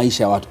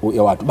maisha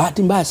ya watu.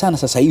 Bahati mbaya sana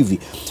sasa hivi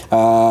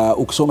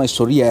ukisoma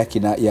historia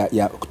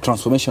ya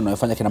transformation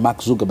wanayofanya kina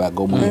Mark Zuckerberg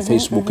mwenye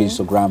Facebook,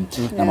 Instagram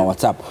na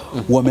WhatsApp,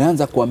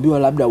 wameanza kuambiwa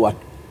labda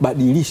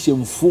wabadilishe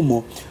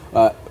mfumo,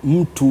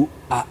 mtu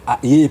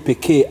yeye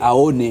pekee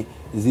aone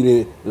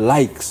zile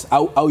likes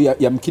au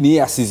yamkini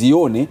yeye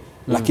asizione,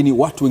 lakini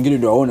watu wengine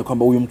ndio waone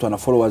kwamba huyu mtu ana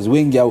followers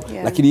wengi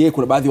lakini yeye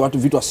kuna baadhi ya watu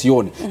vitu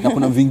asione na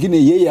kuna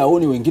vingine yeye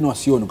aone wengine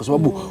wasione, kwa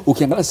sababu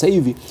ukiangalia sasa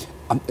hivi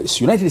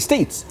United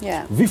States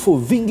vifo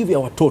vingi vya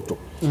watoto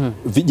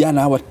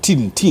vijana hawa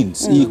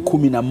teens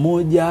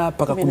 11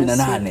 mpaka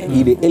 18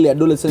 ile early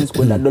adolescence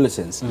kwenda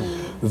adolescence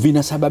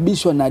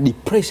vinasababishwa na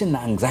depression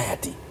na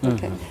anxiety.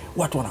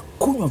 Watu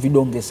wanakunywa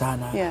vidonge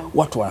sana,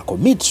 watu wana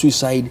commit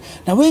suicide,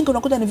 na wengi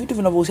unakuta ni vitu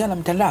vinavyohusiana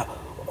na mtandao.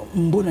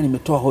 mbona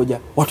nimetoa hoja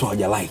watu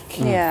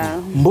hawajalike?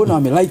 Mbona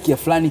wamelike ya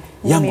fulani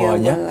yangu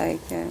hawaja?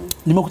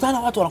 Nimekutana na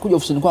watu wanakuja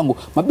ofisini kwangu,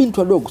 mabinti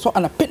wadogo, so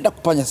anapenda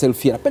kufanya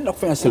selfie, anapenda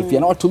kufanya selfie,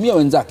 anawatumia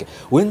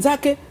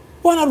wenzake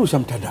wanarusha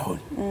mtandaoni.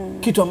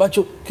 Kitu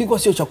ambacho kilikuwa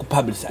sio cha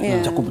kupublish,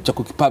 cha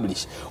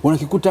kukipublish.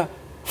 Unakikuta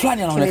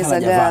fulani anaonekana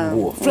hajavaa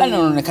nguo, fulani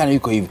anaonekana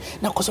yuko hivi.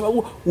 Na kwa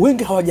sababu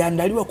wengi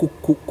hawajaandaliwa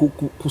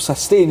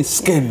kusustain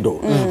scandal,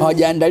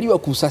 hawajaandaliwa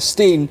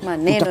kusustain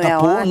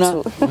utakapoona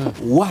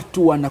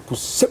watu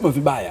wanakusema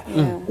vibaya.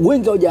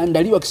 Wengi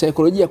hawajaandaliwa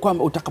kisaikolojia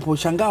kwamba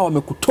utakaposhangaa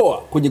wamekutoa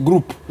kwenye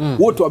group,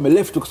 wote wame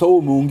left kwa sababu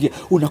umeongea,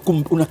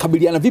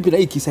 unakabiliana vipi na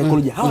hii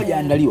kisaikolojia?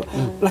 Hawajaandaliwa.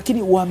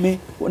 Lakini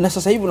na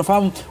sasa hivi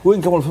unafahamu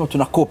wengi kama unasema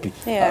tuna copy.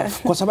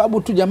 Kwa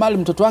sababu tu Jamali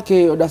mtoto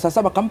wake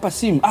darasa 7 kampa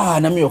simu,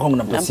 na mimi kwangu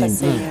nampa simu.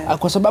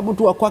 Kwa sababu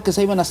tu kwake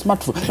sasa hivi na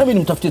smartphone, na mimi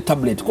nimtafutie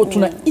tablet. Kwa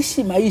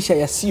tunaishi maisha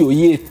yasiyo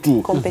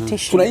yetu.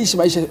 Tunaishi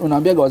maisha,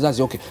 unaambiaga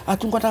wazazi, okay,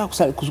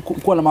 tunataka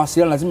kuwa na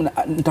mawasiliano, lazima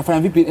nitafanya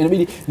vipi?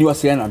 Inabidi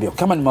niwasiliane, naambia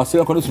kama ni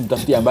mawasiliano kwa nini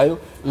usimtafutie ambayo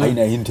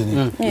haina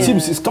internet?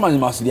 Simu kama ni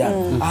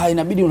mawasiliano,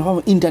 inabidi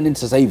unafahamu internet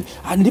sasa hivi.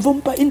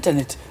 Nilipompa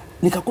internet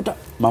nikakuta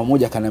mama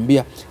mmoja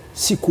akaniambia,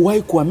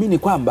 sikuwahi kuamini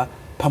kwamba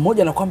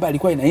pamoja na kwamba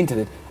alikuwa ina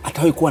internet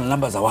atawahi kuwa na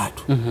namba za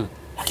watu.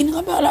 Lakini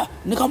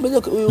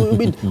nikamwambia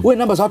binti, wewe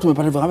namba za watu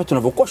umepata kama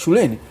tunavyokuwa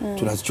shuleni,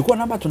 tunazichukua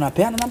namba,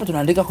 tunapeana namba,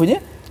 tunaandika kwenye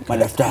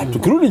madaftari.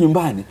 Tukirudi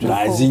nyumbani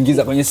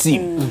tunaziingiza kwenye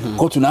simu.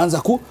 Kwa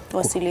tunaanza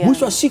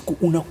mwisho wa siku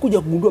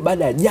unakuja kugundua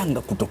baada ya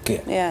janga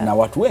kutokea. Na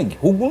watu wengi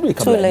hugundui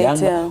kabla ya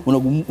janga,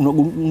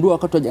 unagundua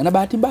wakati wa janga. Na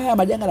bahati mbaya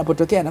majanga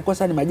yanapotokea yanakuwa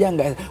sana ni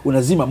majanga,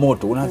 unazima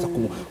moto, unaanza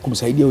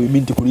kumsaidia huyu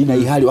binti kulina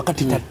hii hali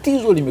wakati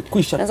tatizo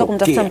limekwisha tokea. Unaanza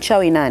kumtafuta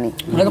mchawi nani?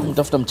 Unaanza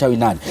kumtafuta mchawi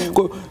nani?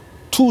 Kwa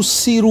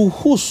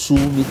tusiruhusu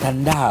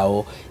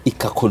mitandao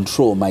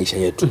ikakontrol maisha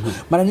yetu.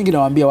 Mara nyingi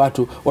nawaambia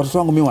watoto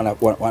wangu mimi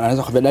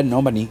wanaweza kwa dadi,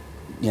 naomba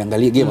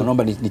niangalie game,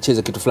 naomba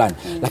nicheze kitu fulani.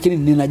 Lakini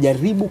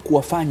ninajaribu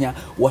kuwafanya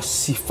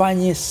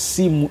wasifanye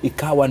simu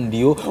ikawa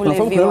ndio.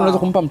 Unafahamu kuna unaweza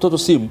kumpa mtoto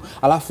simu,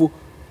 alafu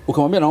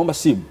ukamwambia naomba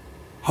simu,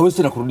 hawezi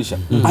tena kurudisha.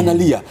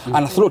 Analia,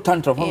 ana throw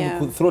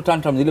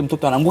tantrum, ile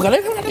mtoto anaanguka.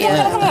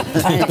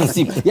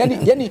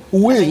 Yani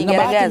uwezi. Na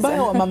bahati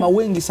mbaya wa mama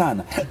wengi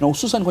sana, na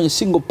hususan kwenye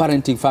single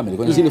parenting family,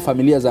 kwenye zile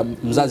familia za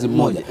mzazi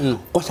mmoja,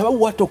 kwa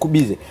sababu watu wako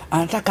busy,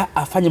 anataka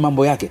afanye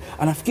mambo yake,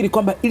 anafikiri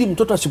kwamba ili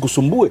mtoto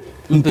asikusumbue,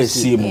 mpe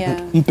simu,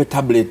 mpe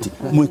tablet,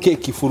 mwekee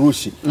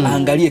kifurushi,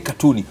 aangalie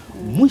katuni.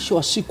 Mwisho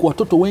wa siku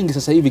watoto wengi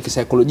sasa hivi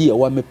kisaikolojia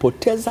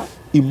wamepoteza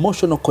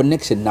emotional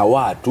connection na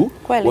watu,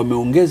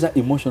 wameongeza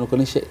emotional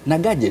connection na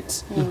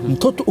gadgets.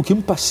 Mtoto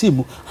ukimpa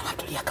simu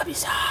anatulia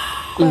kabisa.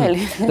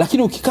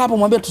 Lakini ukikaa hapo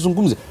mwambie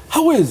tuzungumze,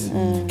 hawezi.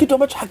 Kitu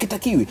ambacho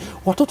hakitakiwi.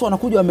 Watoto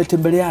wanakuja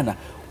wametembeleana,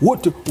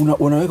 wote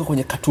unaweka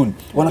kwenye katuni.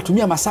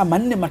 Wanatumia masaa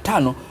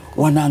 4-5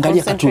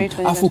 wanaangalia katuni.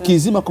 Afu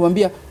kizima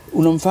kumwambia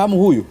unamfahamu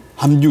huyu?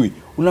 Hamjui.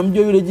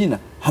 Unamjua yule jina?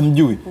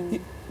 Hamjui.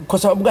 Kwa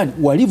sababu gani?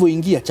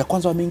 Walivyoingia, cha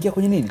kwanza wameingia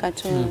kwenye nini?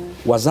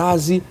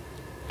 Wazazi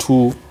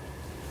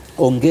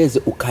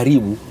tuongeze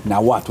ukaribu na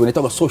watu,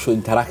 inaitwa social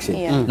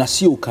interaction, na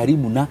sio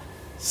ukaribu na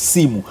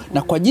simu.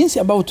 Na kwa jinsi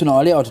ambavyo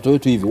tunawalea watoto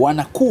wetu hivi,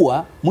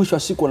 wanakuwa mwisho wa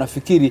siku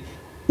wanafikiri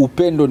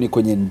upendo ni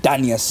kwenye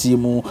ndani ya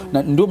simu.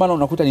 Na ndio maana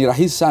unakuta ni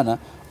rahisi sana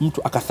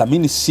mtu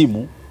akathamini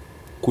simu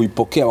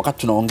kuipokea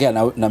wakati tunaongea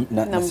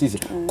na sisi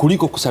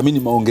kuliko kusamini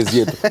maongezi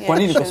yetu. Kwa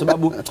nini? Kwa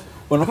sababu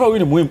wanakuwa huyu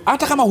ni muhimu.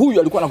 Hata kama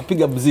huyu alikuwa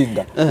anakupiga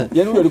mzinga,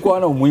 yani huyu alikuwa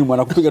hana umuhimu,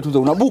 anakupiga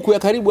tu una buku ya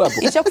karibu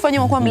hapo. Icha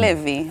kufanya kuwa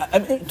mlevi.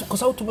 Kwa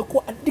sababu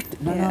tumekuwa addicted.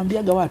 Na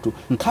naambiaga watu,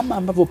 kama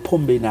ambavyo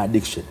pombe ina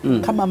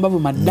addiction, kama ambavyo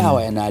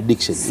madawa yana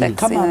addiction,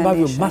 kama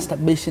ambavyo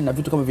masturbation na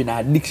vitu kama vina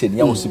addiction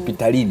ya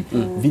hospitalini,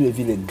 vile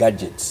vile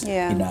gadgets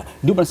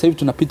ndio maana sasa hivi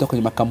tunapita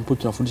kwenye makampuni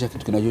tunafundisha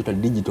kitu kinachoitwa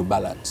digital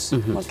balance.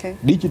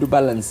 Digital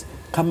balance,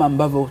 kama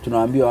ambavyo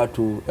tunawaambia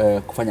watu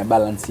kufanya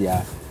balance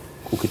ya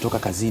ukitoka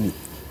kazini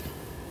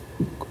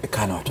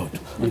kaa na watoto,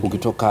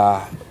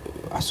 ukitoka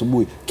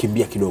asubuhi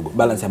kimbia kidogo,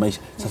 balance ya maisha.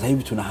 Sasa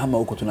hivi tunahama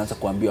huko, tunaanza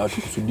kuambia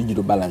watu kuhusu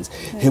digital balance.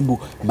 Hebu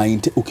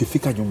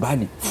ukifika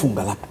nyumbani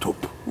funga laptop,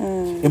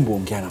 hebu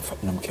ongea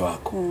na mke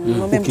wako.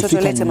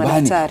 Ukifika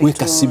nyumbani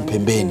weka simu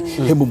pembeni,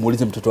 hebu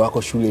muulize mtoto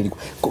wako shule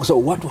ilikuwa. Kwa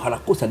sababu watu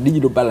harakosa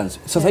digital balance.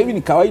 Sasa hivi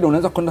ni kawaida,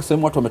 unaweza kwenda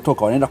sehemu watu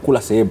wametoka wanaenda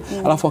kula sehemu,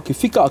 alafu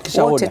wakifika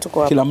wakishaoda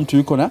kila mtu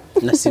yuko na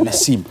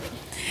simu.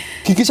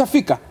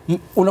 Kikishafika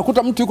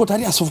unakuta mtu yuko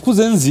tayari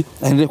asofukuze nzi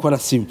aendelee kwa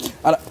simu.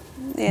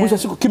 Mwisho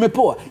siku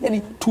kimepoa.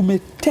 Yani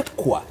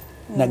tumetekwa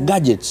na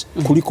gadgets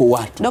kuliko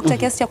watu. Daktari,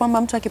 kiasi cha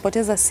kwamba mtu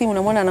akipoteza simu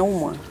unamwona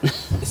anaumwa.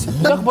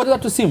 Mtu akipoteza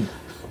tu simu,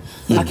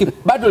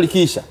 bado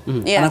likiisha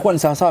anakuwa ni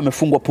sawa sawa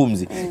amefungwa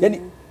pumzi.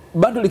 Yani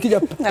bado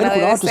likija, yani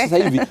kuna watu sasa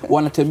hivi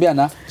wanatembea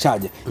na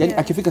charger. Yani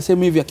akifika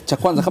sehemu hivi cha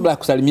kwanza kabla ya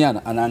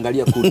kusalimiana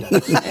anaangalia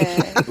kuta.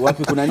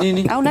 Wapi kuna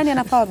nini? Au nani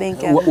ana power bank?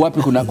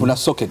 Wapi kuna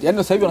socket. Yani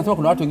sasa hivi wanasema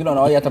kuna watu wengine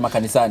wanawahi hata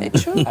makanisani.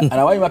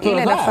 Anawahi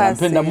mapema,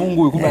 anampenda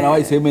Mungu, kumbe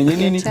anawahi sehemu yenye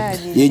nini?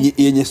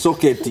 Yenye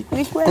socket.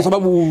 Kwa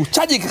sababu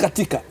charge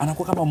ikikatika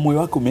anakuwa kama moyo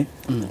wake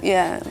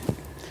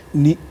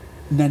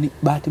ni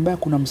bahati mbaya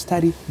kuna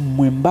mstari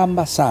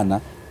mwembamba sana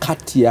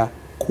kati ya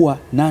kuwa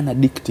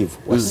non-addictive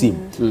wa simu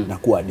na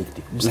kuwa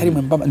addictive. Mstari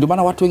mwembamba, ndio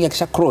maana watu wengi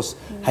akisha cross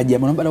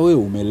hajiamini bwana wewe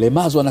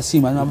umelemazwa na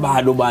simu, na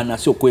bado bwana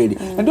sio kweli.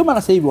 Na ndio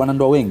maana sasa hivi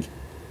wanandoa wengi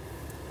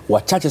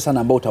wachache sana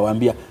ambao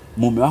utawaambia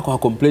mume wako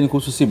hakomplain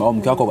kuhusu simu au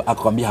mke wako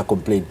akakwambia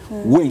hakomplain.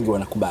 Wengi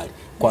wanakubali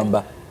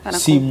kwamba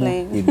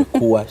simu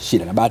imekuwa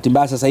shida. Na bahati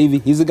mbaya sasa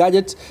hivi hizi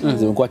gadgets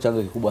zimekuwa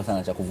chanzo kikubwa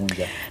sana cha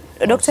kuvunja.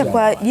 Dr.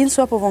 kwa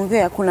jinsi wapo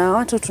vongea, kuna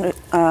watu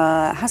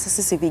hasa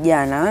sisi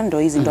vijana, ndo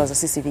hizi ndoa za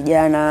sisi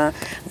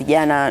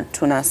vijana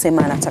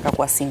tunasema nataka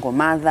kuwa single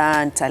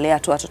mother, nitalea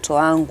tu watoto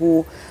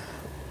wangu.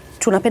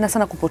 Tunapenda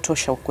sana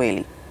kupotosha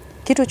ukweli.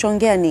 Kitu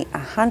chongea ni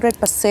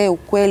 100%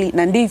 ukweli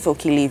na ndivyo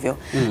kilivyo.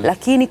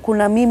 Lakini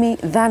kuna mimi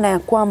dhana ya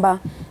kwamba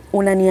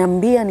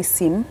unaniambia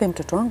nisimpe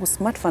mtoto wangu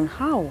smartphone,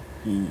 how?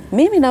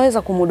 Mimi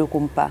naweza kumudu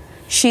kumpa.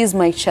 She is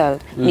my child.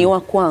 Ni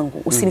wa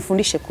kwangu.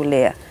 Usinifundishe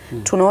kulea.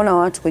 Tunaona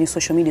watu kwenye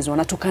social media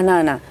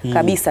wanatukanana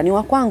kabisa. Ni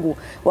wa kwangu.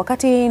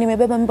 Wakati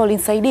nimebeba mimba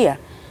ulinisaidia.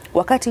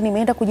 Wakati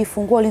nimeenda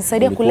kujifungua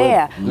ulinisaidia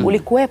kulea.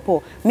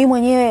 Ulikuwepo. Mimi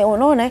mwenyewe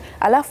unaona,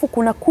 alafu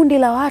kuna kundi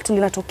la watu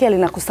linatokea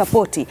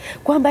linakusapoti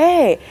kwamba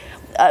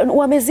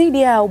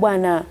wamezidi hao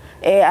bwana.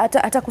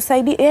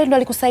 Atakusaidia, yeye ndo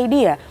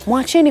alikusaidia,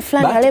 mwacheni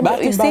fulani.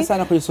 Bahati mbaya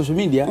sana kwenye social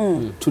media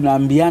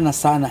tunaambiana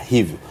sana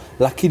hivyo,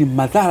 lakini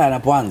madhara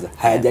yanapoanza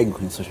hayajagi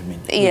kwenye social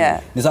media.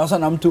 Ni sawa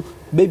sana mtu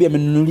baby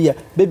amenunulia,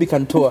 baby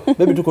kantoa,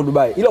 baby tuko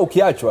Dubai, ila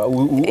ukiachwa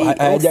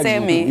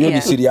hayajagi, hiyo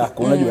ni siri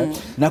yako, unajua.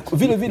 Na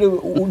vile vile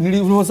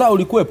nilivyozaa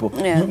ulikuwepo,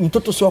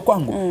 mtoto sio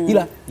kwangu,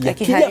 ila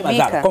yakija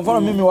madhara. Kwa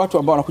mfano mimi watu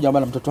ambao wanakuja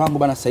bana, mtoto wangu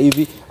bana sasa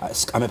hivi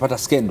amepata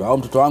scandal, au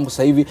mtoto wangu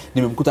sasa hivi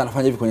nimemkuta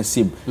anafanya hivi kwenye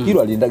simu,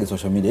 hilo aliendaga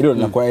social media, hilo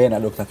linakuwa yeye na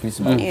Dr.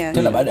 Christmas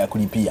tena baada ya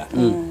kulipia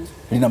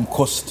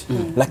linamcost.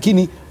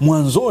 Lakini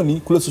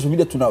mwanzoni kule social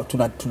media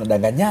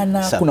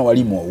tunadanganyana, kuna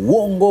walimu wa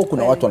uongo,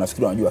 kuna watu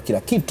wanafikiri wanajua kila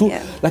kitu,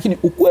 lakini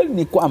ukweli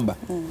ni kwamba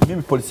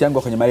mimi polisi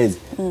yangu kwenye malezi,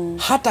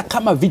 hata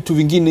kama vitu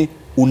vingine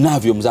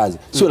unavyo mzazi,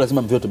 sio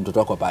lazima vyote mtoto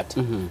wako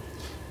apate.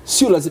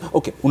 Sio lazima,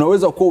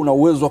 unaweza kuwa una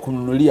uwezo wa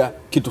kumnunulia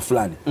kitu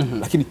fulani,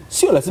 lakini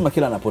sio lazima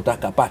kila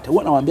anapotaka apate.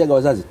 Huwa nawaambiaga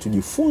wazazi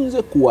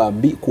tujifunze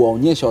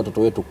kuwaonyesha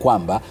watoto wetu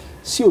kwamba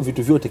sio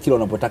vitu vyote kila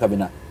unapotaka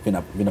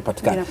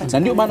vinapatikana. Na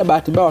ndio maana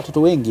bahati mbaya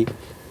watoto wengi,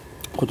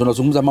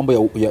 tunazungumza mambo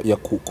ya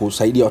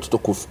kusaidia watoto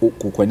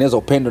kueneza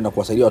upendo na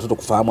kuwasaidia watoto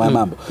kufahamu haya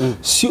mambo.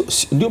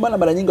 Ndio maana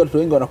mara nyingi watoto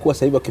wengi wanakuwa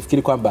sasa hivi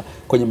wakifikiri kwamba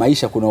kwenye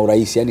maisha kuna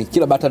urahisi, yani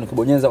kila button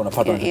ukibonyeza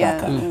unapata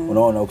unachotaka.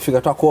 Unaona,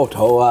 ukifika tu kwa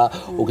utaoa,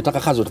 ukitaka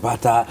kazi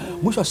utapata.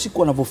 Mwisho wa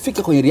siku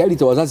wanapofika kwenye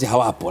reality wazazi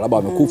hawapo, labda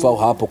wamekufa au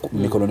hawapo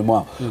mikononi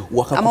mwao.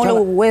 Ama ule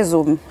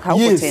uwezo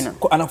haupo tena.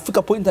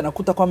 Anafika point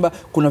anakuta kwamba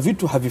kuna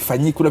vitu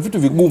havifanyiki, kuna vitu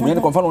vigumu.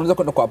 Yani kwa mfano unaweza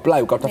kwenda ku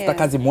apply ukatafuta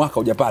kazi mwaka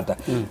hujapata.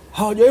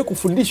 Hawajawahi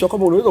kufundishwa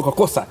kwamba unaweza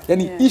ukakosa.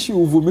 Yani issue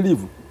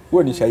uvumilivu,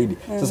 wewe ni shahidi.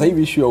 Sasa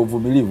hivi issue ya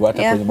uvumilivu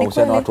hata kwenye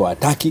mahusiano watu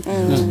hawataki.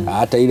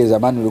 Hata ile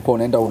zamani ulikuwa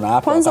unaenda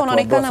unaapa, kwanza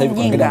unaonekana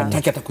mjinga,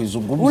 hataki hata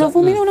kuizungumza.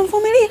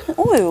 Unamvumilia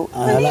huyo.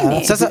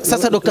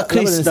 Sasa Dr.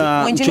 Chris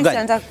na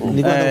mchungaji,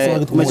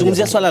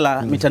 umezungumzia swala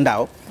la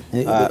mitandao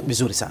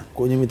vizuri sana.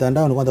 Kwenye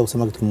mitandao ni kwanza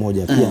kusema kitu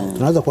kimoja pia.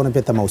 Tunaweza kuona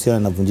pia mahusiano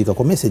yanavunjika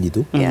kwa message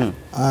tu.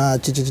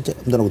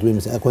 Mtu anakutumia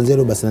message, kwanza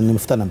leo basi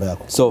nimefuta namba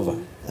yako.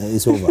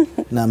 It's over.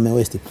 Na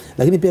mmewesti.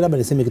 Lakini pia labda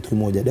niseme kitu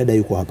kimoja, dada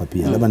yuko hapa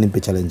pia. Labda nimpe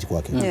challenge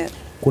kwake.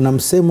 Kuna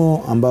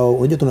msemo ambao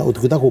unajua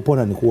tukitaka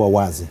kupona ni kuwa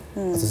wazi.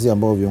 Sisi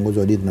ambao viongozi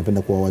wa dini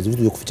tunapenda kuwa wazi.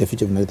 Vitu vya kuficha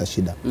ficha vinaleta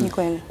shida.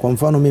 Kwa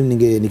mfano mimi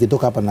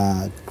nikitoka hapa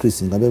na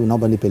Chris, ngambia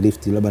naomba nipe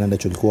lift, labda naenda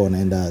chuo kikuu,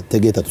 naenda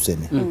Tegeta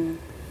tuseme.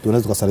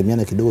 Tunaweza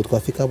tukasalimiana kidogo,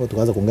 tukafika hapo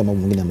tukaanza kuongea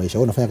mambo mengine ya maisha.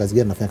 Wewe unafanya kazi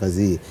gani? Nafanya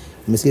kazi hii.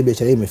 Umesikia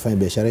biashara hii, umefanya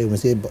biashara hii,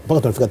 umesikia,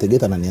 mpaka tunafika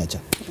Tegeta na niacha.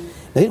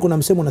 Lakini kuna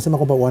msemo unasema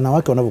kwamba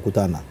wanawake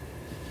wanapokutana,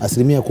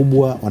 asilimia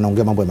kubwa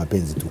wanaongea mambo ya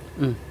mapenzi tu.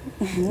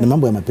 Ni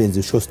mambo ya mapenzi,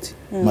 ushosti.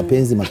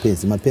 Mapenzi.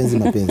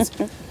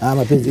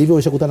 Mapenzi. Hivyo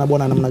ushakutana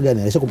bwana namna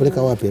gani?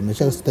 Alishakupeleka wapi?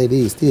 Amesha style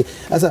hii.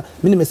 Sasa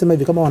mimi nimesema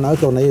hivi, kama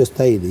wanawake wana hiyo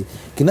style,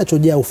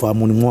 kinachojaa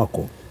ufahamuni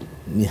mwako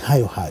ni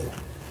hayo.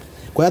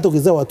 Kwa hata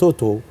ukizaa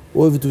watoto,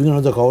 wewe vitu vingine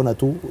unaweza kaona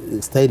tu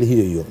style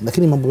hiyo.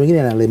 Lakini mambo mengine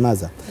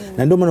yanalemaza.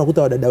 Na ndio maana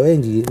unakuta wadada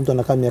wengi, mtu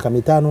anakaa miaka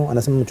 5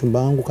 anasema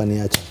mchumba wangu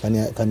kaniacha.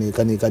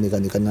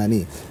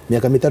 Nani?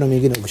 Miaka 5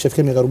 mingine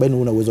ukishafikia miaka 40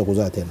 huna uwezo wa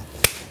kuzaa tena.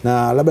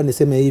 Na labda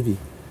niseme hivi,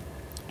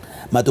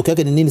 matokeo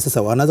yake ni nini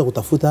sasa? Wanaanza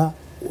kutafuta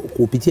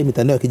kupitia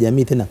mitandao ya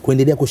kijamii tena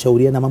kuendelea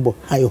kushauriana mambo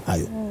hayo.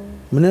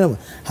 Mnaelewa?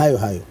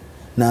 Hayo.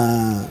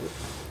 Na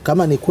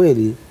kama ni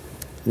kweli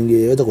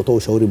ningeweza kutoa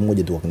ushauri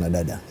mmoja tu kwa kina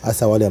dada,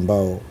 hasa wale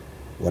ambao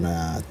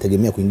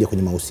wanategemea kuingia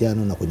kwenye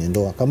mahusiano na kwenye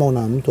ndoa. Kama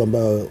una mtu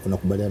ambaye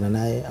unakubaliana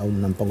naye au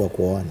una mpango wa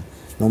kuoana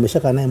na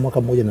umeshakaa naye mwaka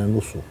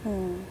 1.5,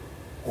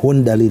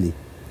 huoni dalili,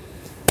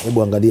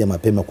 hebu angalia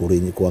mapema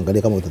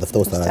kuangalia kama utatafuta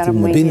utaratibu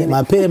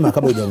mapema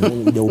kabla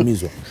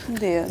hujaumizwa.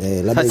 Ndio.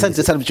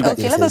 Asante sana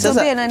mchungaji.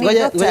 Sasa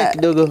ngoja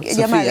kidogo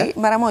Jamali,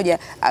 mara moja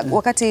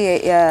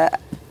wakati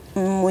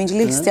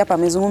mwinjilisti hapa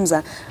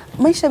amezungumza,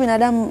 maisha ya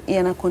binadamu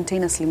yana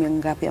contain asilimia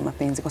ngapi ya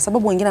mapenzi? Kwa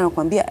sababu wengine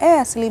wanakuambia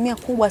asilimia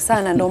kubwa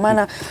sana, ndio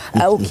maana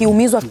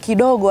ukiumizwa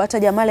kidogo, hata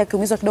Jamali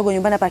akiumizwa kidogo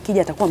nyumbani hapa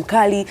akija atakuwa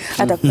mkali,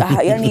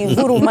 yani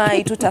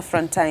vurumai tuta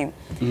front time.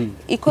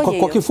 Ikoje?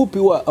 Kwa kifupi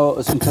huwa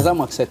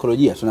mtazamo wa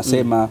kisaikolojia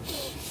tunasema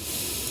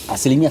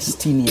asilimia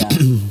 60 ya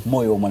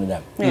moyo wa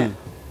mwanadamu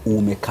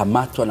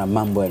umekamatwa na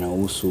mambo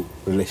yanayohusu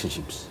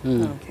relationships.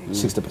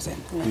 60%.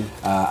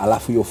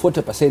 Alafu hiyo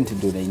 40%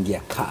 ndio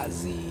inaingia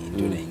kazi,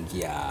 ndio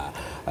inaingia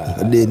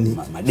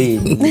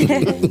madeni, ndio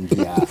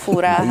inaingia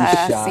furaha,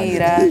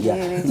 hasira.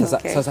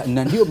 Sasa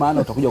na ndio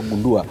maana utakuja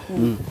kugundua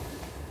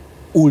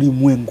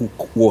ulimwengu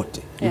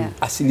wote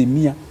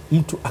asilimia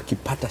mtu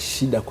akipata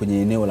shida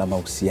kwenye eneo la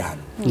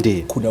mahusiano,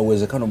 kuna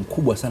uwezekano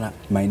mkubwa sana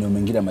maeneo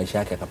mengine ya maisha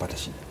yake akapata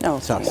shida.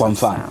 Kwa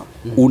mfano,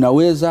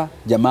 unaweza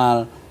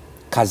Jamal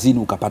kazini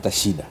ukapata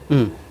shida.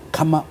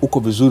 Kama uko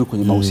vizuri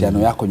kwenye mahusiano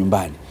yako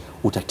nyumbani,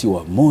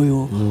 utatiwa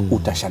moyo,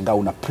 utashangaa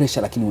una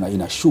pressure lakini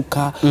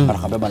inashuka,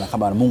 anakuambia bana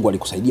kama Mungu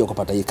alikusaidia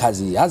ukapata hii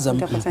kazi ya Azam,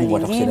 Mungu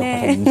atakusaidia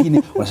kupata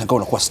nyingine, unashangaa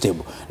unakuwa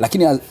stable.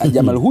 Lakini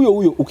Jamal huyo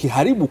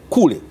ukiharibu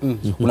kule,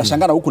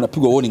 unashangaa huku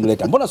unapigwa warning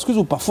letter. Mbona siku hizi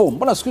uperform?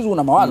 Mbona siku hizi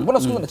una mawazo? Mbona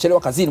siku hizi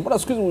unachelewa kazini? Mbona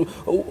siku hizi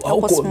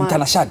huko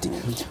mtanashati?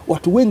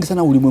 Watu wengi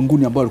sana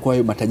ulimwenguni ambao walikuwa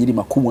matajiri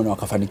makubwa na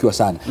wakafanikiwa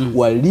sana,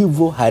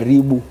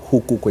 walivyoharibu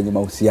huku kwenye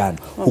mahusiano,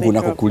 huku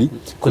nako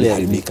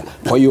kuliharibika.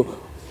 Kwa hiyo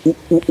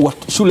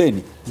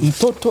shuleni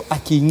mtoto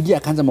akiingia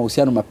akaanza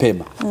mahusiano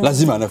mapema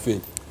lazima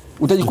anafeli.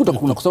 Utajikuta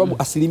kwa sababu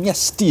asilimia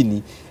 60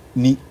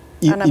 ni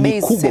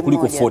kubwa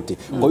kuliko 40.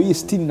 Kwa hiyo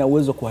 60 na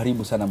uwezo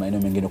kuharibu sana maeneo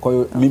mengine. Kwa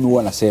hiyo mimi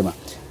huwa nasema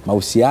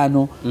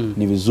mahusiano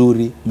ni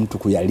vizuri mtu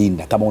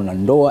kuyalinda. Kama una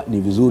ndoa ni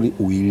vizuri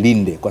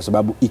uilinde, kwa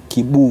sababu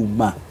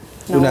ikibuma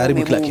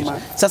unaharibu kila kitu.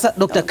 Sasa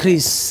Dr.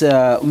 Chris,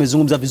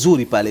 umezungumza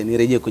vizuri pale,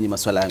 nirejee kwenye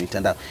masuala ya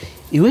mitandao.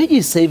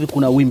 Iweje sasa hivi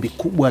kuna wimbi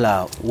kubwa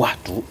la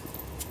watu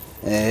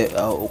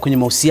kwenye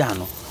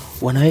mahusiano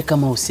wanaweka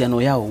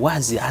mahusiano yao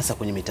wazi, hasa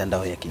kwenye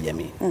mitandao ya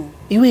kijamii?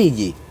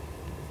 Iweje?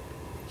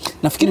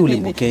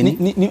 Nafikiri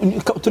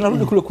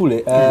tunarudi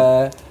kule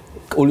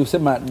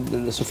ulisema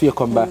Sofia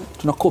kwamba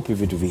tunakopi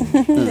vitu vingi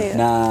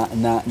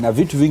na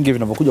vitu vingi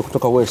vinavyokuja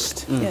kutoka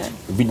West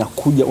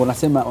vinakuja,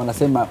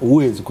 wanasema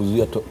huwezi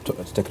kuzuia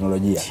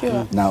teknolojia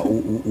na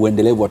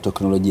uendelevu wa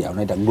teknolojia,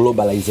 unaita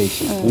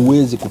globalization.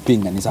 Huwezi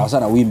kupinga, ni sawa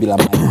sana wimbi la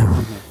maji.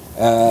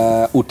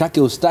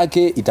 Utake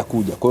ustake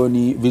itakuja. Kwa hiyo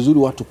ni vizuri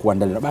watu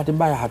kuandaliwa. Bahati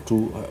mbaya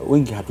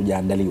wengi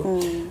hatujaandaliwa.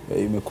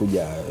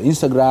 Imekuja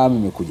Instagram,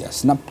 imekuja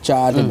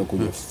Snapchat,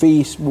 imekuja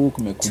Facebook,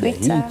 imekuja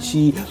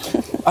hichi.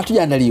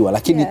 Hatujaandaliwa,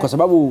 lakini kwa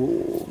sababu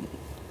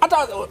hata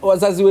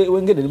wazazi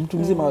wengine ni mtu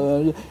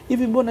mzima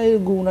hivi, mbona yeye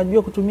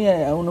unajua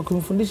kutumia,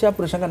 unakumfundisha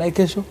hapo unashangaa na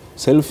kesho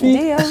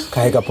selfie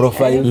kaeka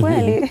profile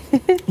kweli.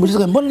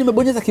 Mbona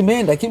nimebonyeza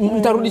kimeenda,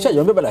 mtarudishaje?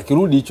 Mwambie baada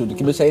akirudi hicho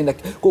kimeshaenda.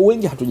 Kwa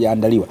wengi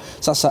hatujaandaliwa.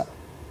 Sasa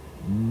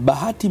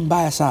bahati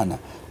mbaya sana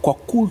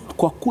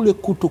kwa kule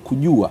kuto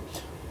kujua,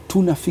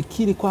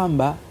 tunafikiri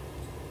kwamba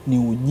ni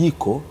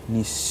ujiko,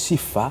 ni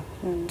sifa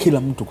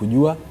kila mtu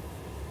kujua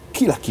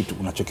kila kitu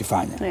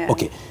unachokifanya.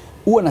 Okay,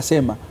 huwa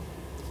nasema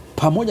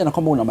pamoja na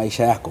kwamba una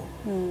maisha yako,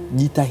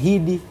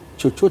 jitahidi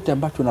chochote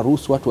ambacho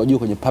unaruhusu watu wajue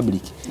kwenye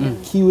public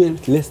kiwe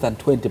less than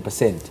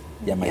 20%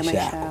 ya maisha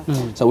yako.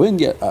 Sasa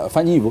wengi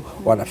fanya hivyo,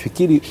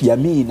 wanafikiri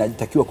jamii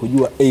inatakiwa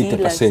kujua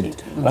 80%,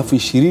 alafu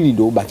 20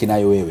 ndio ubaki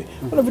nayo wewe.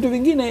 Kuna vitu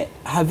vingine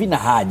havina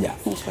haja.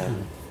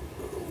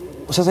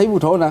 Sasa hivi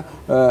utaona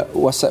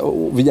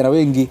vijana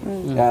wengi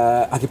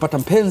akipata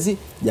mpenzi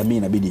jamii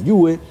inabidi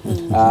ijue,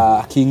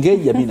 akiengage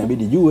jamii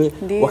inabidi ijue,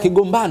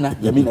 wakigombana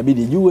jamii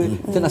inabidi ijue.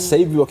 Tena sasa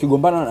hivi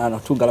wakigombana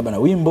anatunga labda na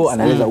wimbo,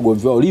 anaeleza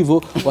ugomvi wao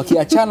ulivyo,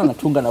 wakiachana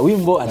anatunga na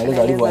wimbo,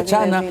 anaeleza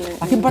walivyoachana,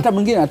 akimpata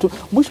mwingine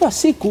mwisho wa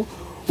siku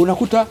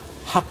unakuta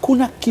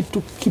hakuna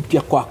kitu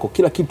kipya kwako,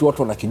 kila kitu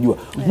watu wanakijua.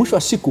 Mwisho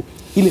wa siku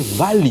ile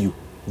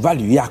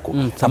value yako,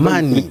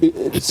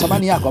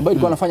 thamani yako ambayo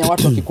ilikuwa inafanya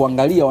watu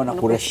wakikuangalia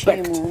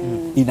wanakurespect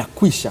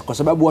inakwisha, kwa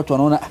sababu watu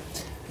wanaona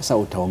sasa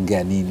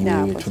utaongea nini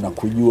wewe,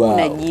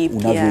 tunakujua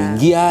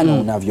unavyoingia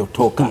na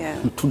unavyotoka,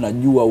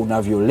 tunajua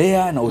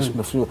unavyolea na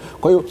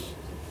kwa hiyo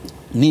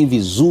ni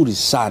vizuri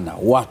sana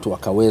watu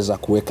wakaweza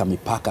kuweka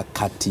mipaka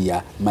kati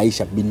ya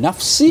maisha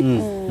binafsi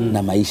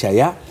na maisha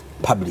ya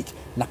public.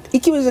 Na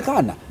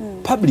ikiwezekana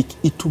public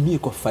itumie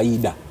kwa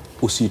faida,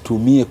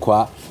 usitumie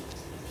kwa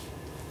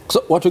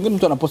watu wengine.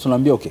 Mtu anapost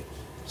unaambia okay,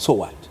 so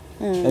what?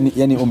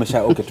 Yani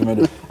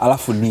tumedo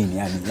alafu nini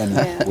yani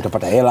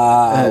utapata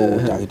hela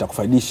au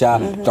itakufaidisha,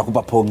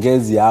 utakupa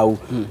pongezi au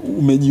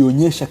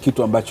umejionyesha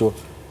kitu ambacho.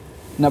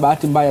 Na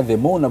bahati mbaya the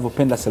more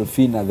unavyopenda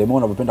selfie na the more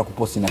unavyopenda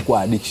kupost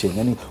inakuwa addiction.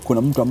 Yani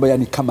kuna mtu ambaye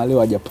yani kama leo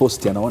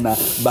hajaposti anaona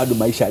bado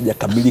maisha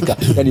hajakamilika,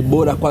 yani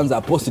bora kwanza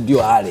apost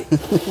ndio ale.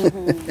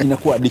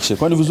 Inakuwa addiction.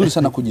 Kwa hiyo ni vizuri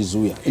sana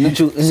kujizuia,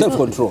 self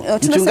control.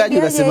 Mchungaji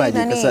unasemaje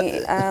sasa?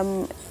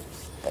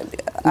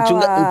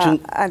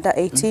 Under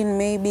 18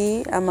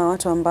 maybe, ama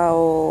watu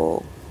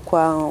ambao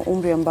kwa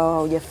umri ambao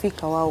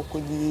haujafika wao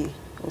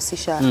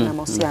kujihusisha na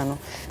mahusiano.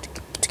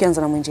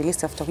 Tukianza na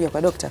mwinjilisti afu tutakuja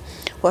kwa dokta.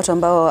 Watu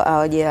ambao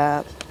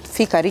hawajafika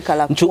hawajafika rika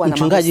la kuwa na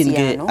mchungaji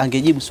mahusiano.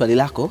 angejibu swali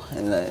lako,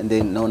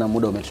 naona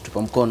muda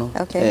umetutupa mkono.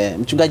 Okay.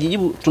 Mchungaji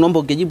tunaomba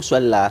ungejibu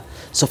swali la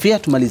Sofia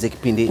tumalize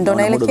kipindi. Ndio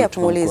naelekea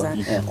kumuuliza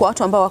kwa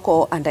watu ambao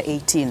wako under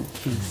 18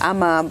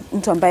 ama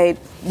mtu ambaye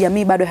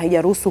jamii bado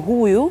haijaruhusu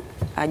huyu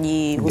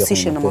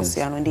ajihusishe na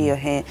mahusiano, ndio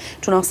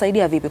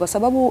tunawasaidia vipi? Kwa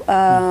sababu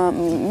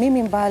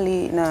mimi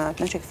mbali na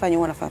tunachokifanya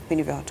huwa nafanya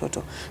vipindi vya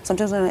watoto.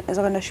 Sometimes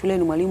unaweza kwenda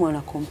shuleni mwalimu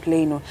ana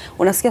complain.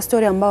 Unasikia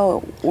story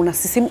ambao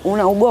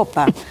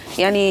unaogopa.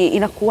 Yani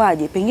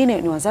inakuwaje?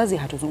 Pengine ni wazazi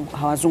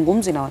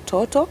hawazungumzi na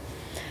watoto.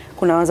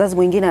 Kuna wazazi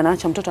mwingine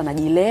anaacha mtoto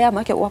anajilea,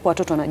 maana wapo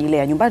watoto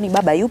wanajilea. Nyumbani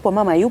baba yupo,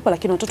 mama yupo,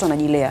 lakini watoto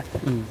wanajilea.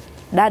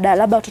 Dada,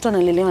 labda watoto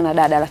analelewa na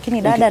dada,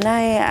 lakini dada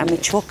naye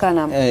amechoka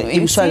na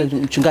hivi swali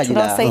mchungaji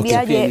la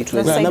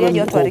tunasaidiaje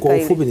watu wa rika kwa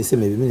hili? ufupi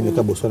niseme hivi, mimi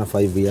nimekaa Botswana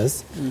 5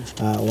 years.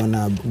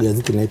 Wana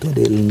gazeti linaloitwa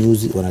Daily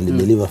News, wana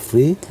deliver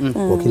free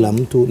kwa kila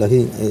mtu,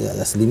 lakini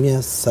asilimia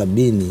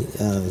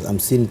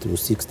 50 to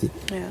 60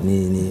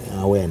 ni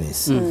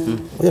awareness.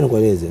 Ngoja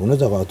nikueleze,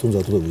 unaweza kuwatunza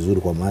watoto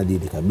vizuri kwa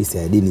maadili kabisa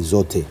ya dini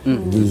zote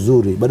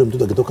vizuri, bado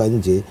mtoto akitoka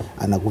nje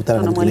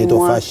anakutana na kitu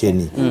kinaitwa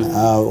fashion,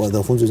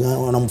 wanafunzi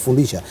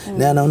wanamfundisha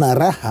na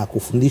anaona raha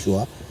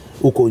kufundishwa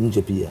huko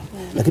nje pia.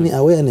 Lakini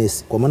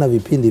awareness kwa maana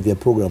vipindi vya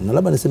program, na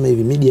labda niseme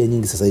hivi, media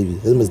nyingi sasa hivi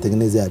lazima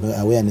zitengeneze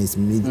awareness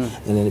media,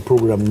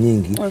 program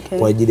nyingi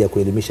kwa ajili ya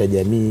kuelimisha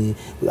jamii.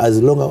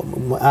 As long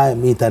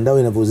mitandao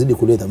inavyozidi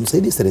kuleta,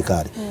 msaidie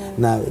serikali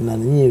na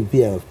nyinyi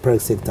pia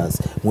private sectors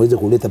muweze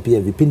kuleta pia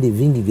vipindi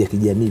vingi vya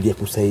kijamii vya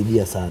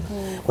kusaidia sana.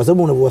 Kwa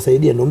sababu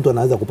unavyowasaidia ndio mtu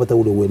anaanza kupata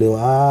ule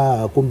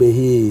uelewa, kumbe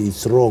hii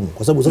is wrong.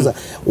 Kwa sababu sasa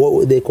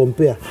they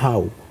compare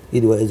how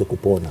ili waweze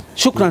kupona.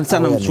 Shukrani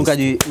sana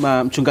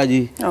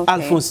mchungaji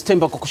Alphonse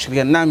Temba kwa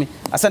kushirikiana nami.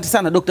 Asante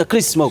sana Dr.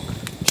 Chris Smoke.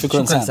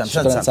 Shukrani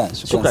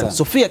sana.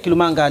 Sofia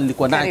Kilumanga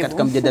nilikuwa naye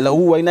katika mjadala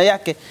huu aina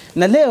yake,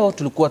 na leo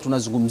tulikuwa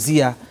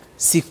tunazungumzia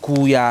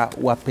siku ya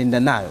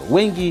wapendanayo.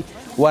 Wengi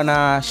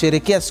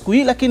wanasherehekea siku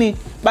hii, lakini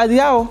baadhi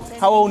yao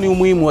hawaoni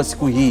umuhimu wa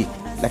siku hii,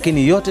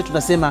 lakini yote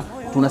tunasema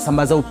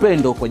tunasambaza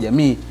upendo kwa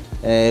jamii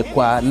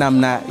kwa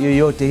namna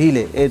yoyote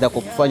ile, aidha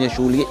kwa kufanya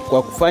shughuli,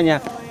 kwa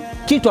kufanya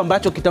kitu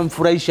ambacho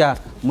kitamfurahisha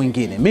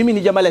mwingine. Mimi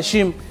ni Jamal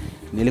Hashim,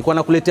 nilikuwa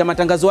nakuletea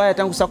matangazo haya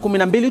tangu saa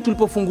 12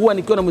 tulipofungua,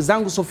 nikiwa na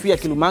mwenzangu Sofia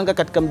Kilumanga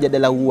katika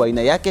mjadala huu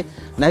aina yake,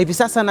 na hivi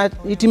sasa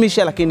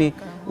nahitimisha, lakini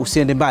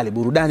usiende mbali,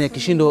 burudani ya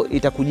kishindo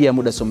itakujia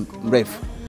muda mrefu.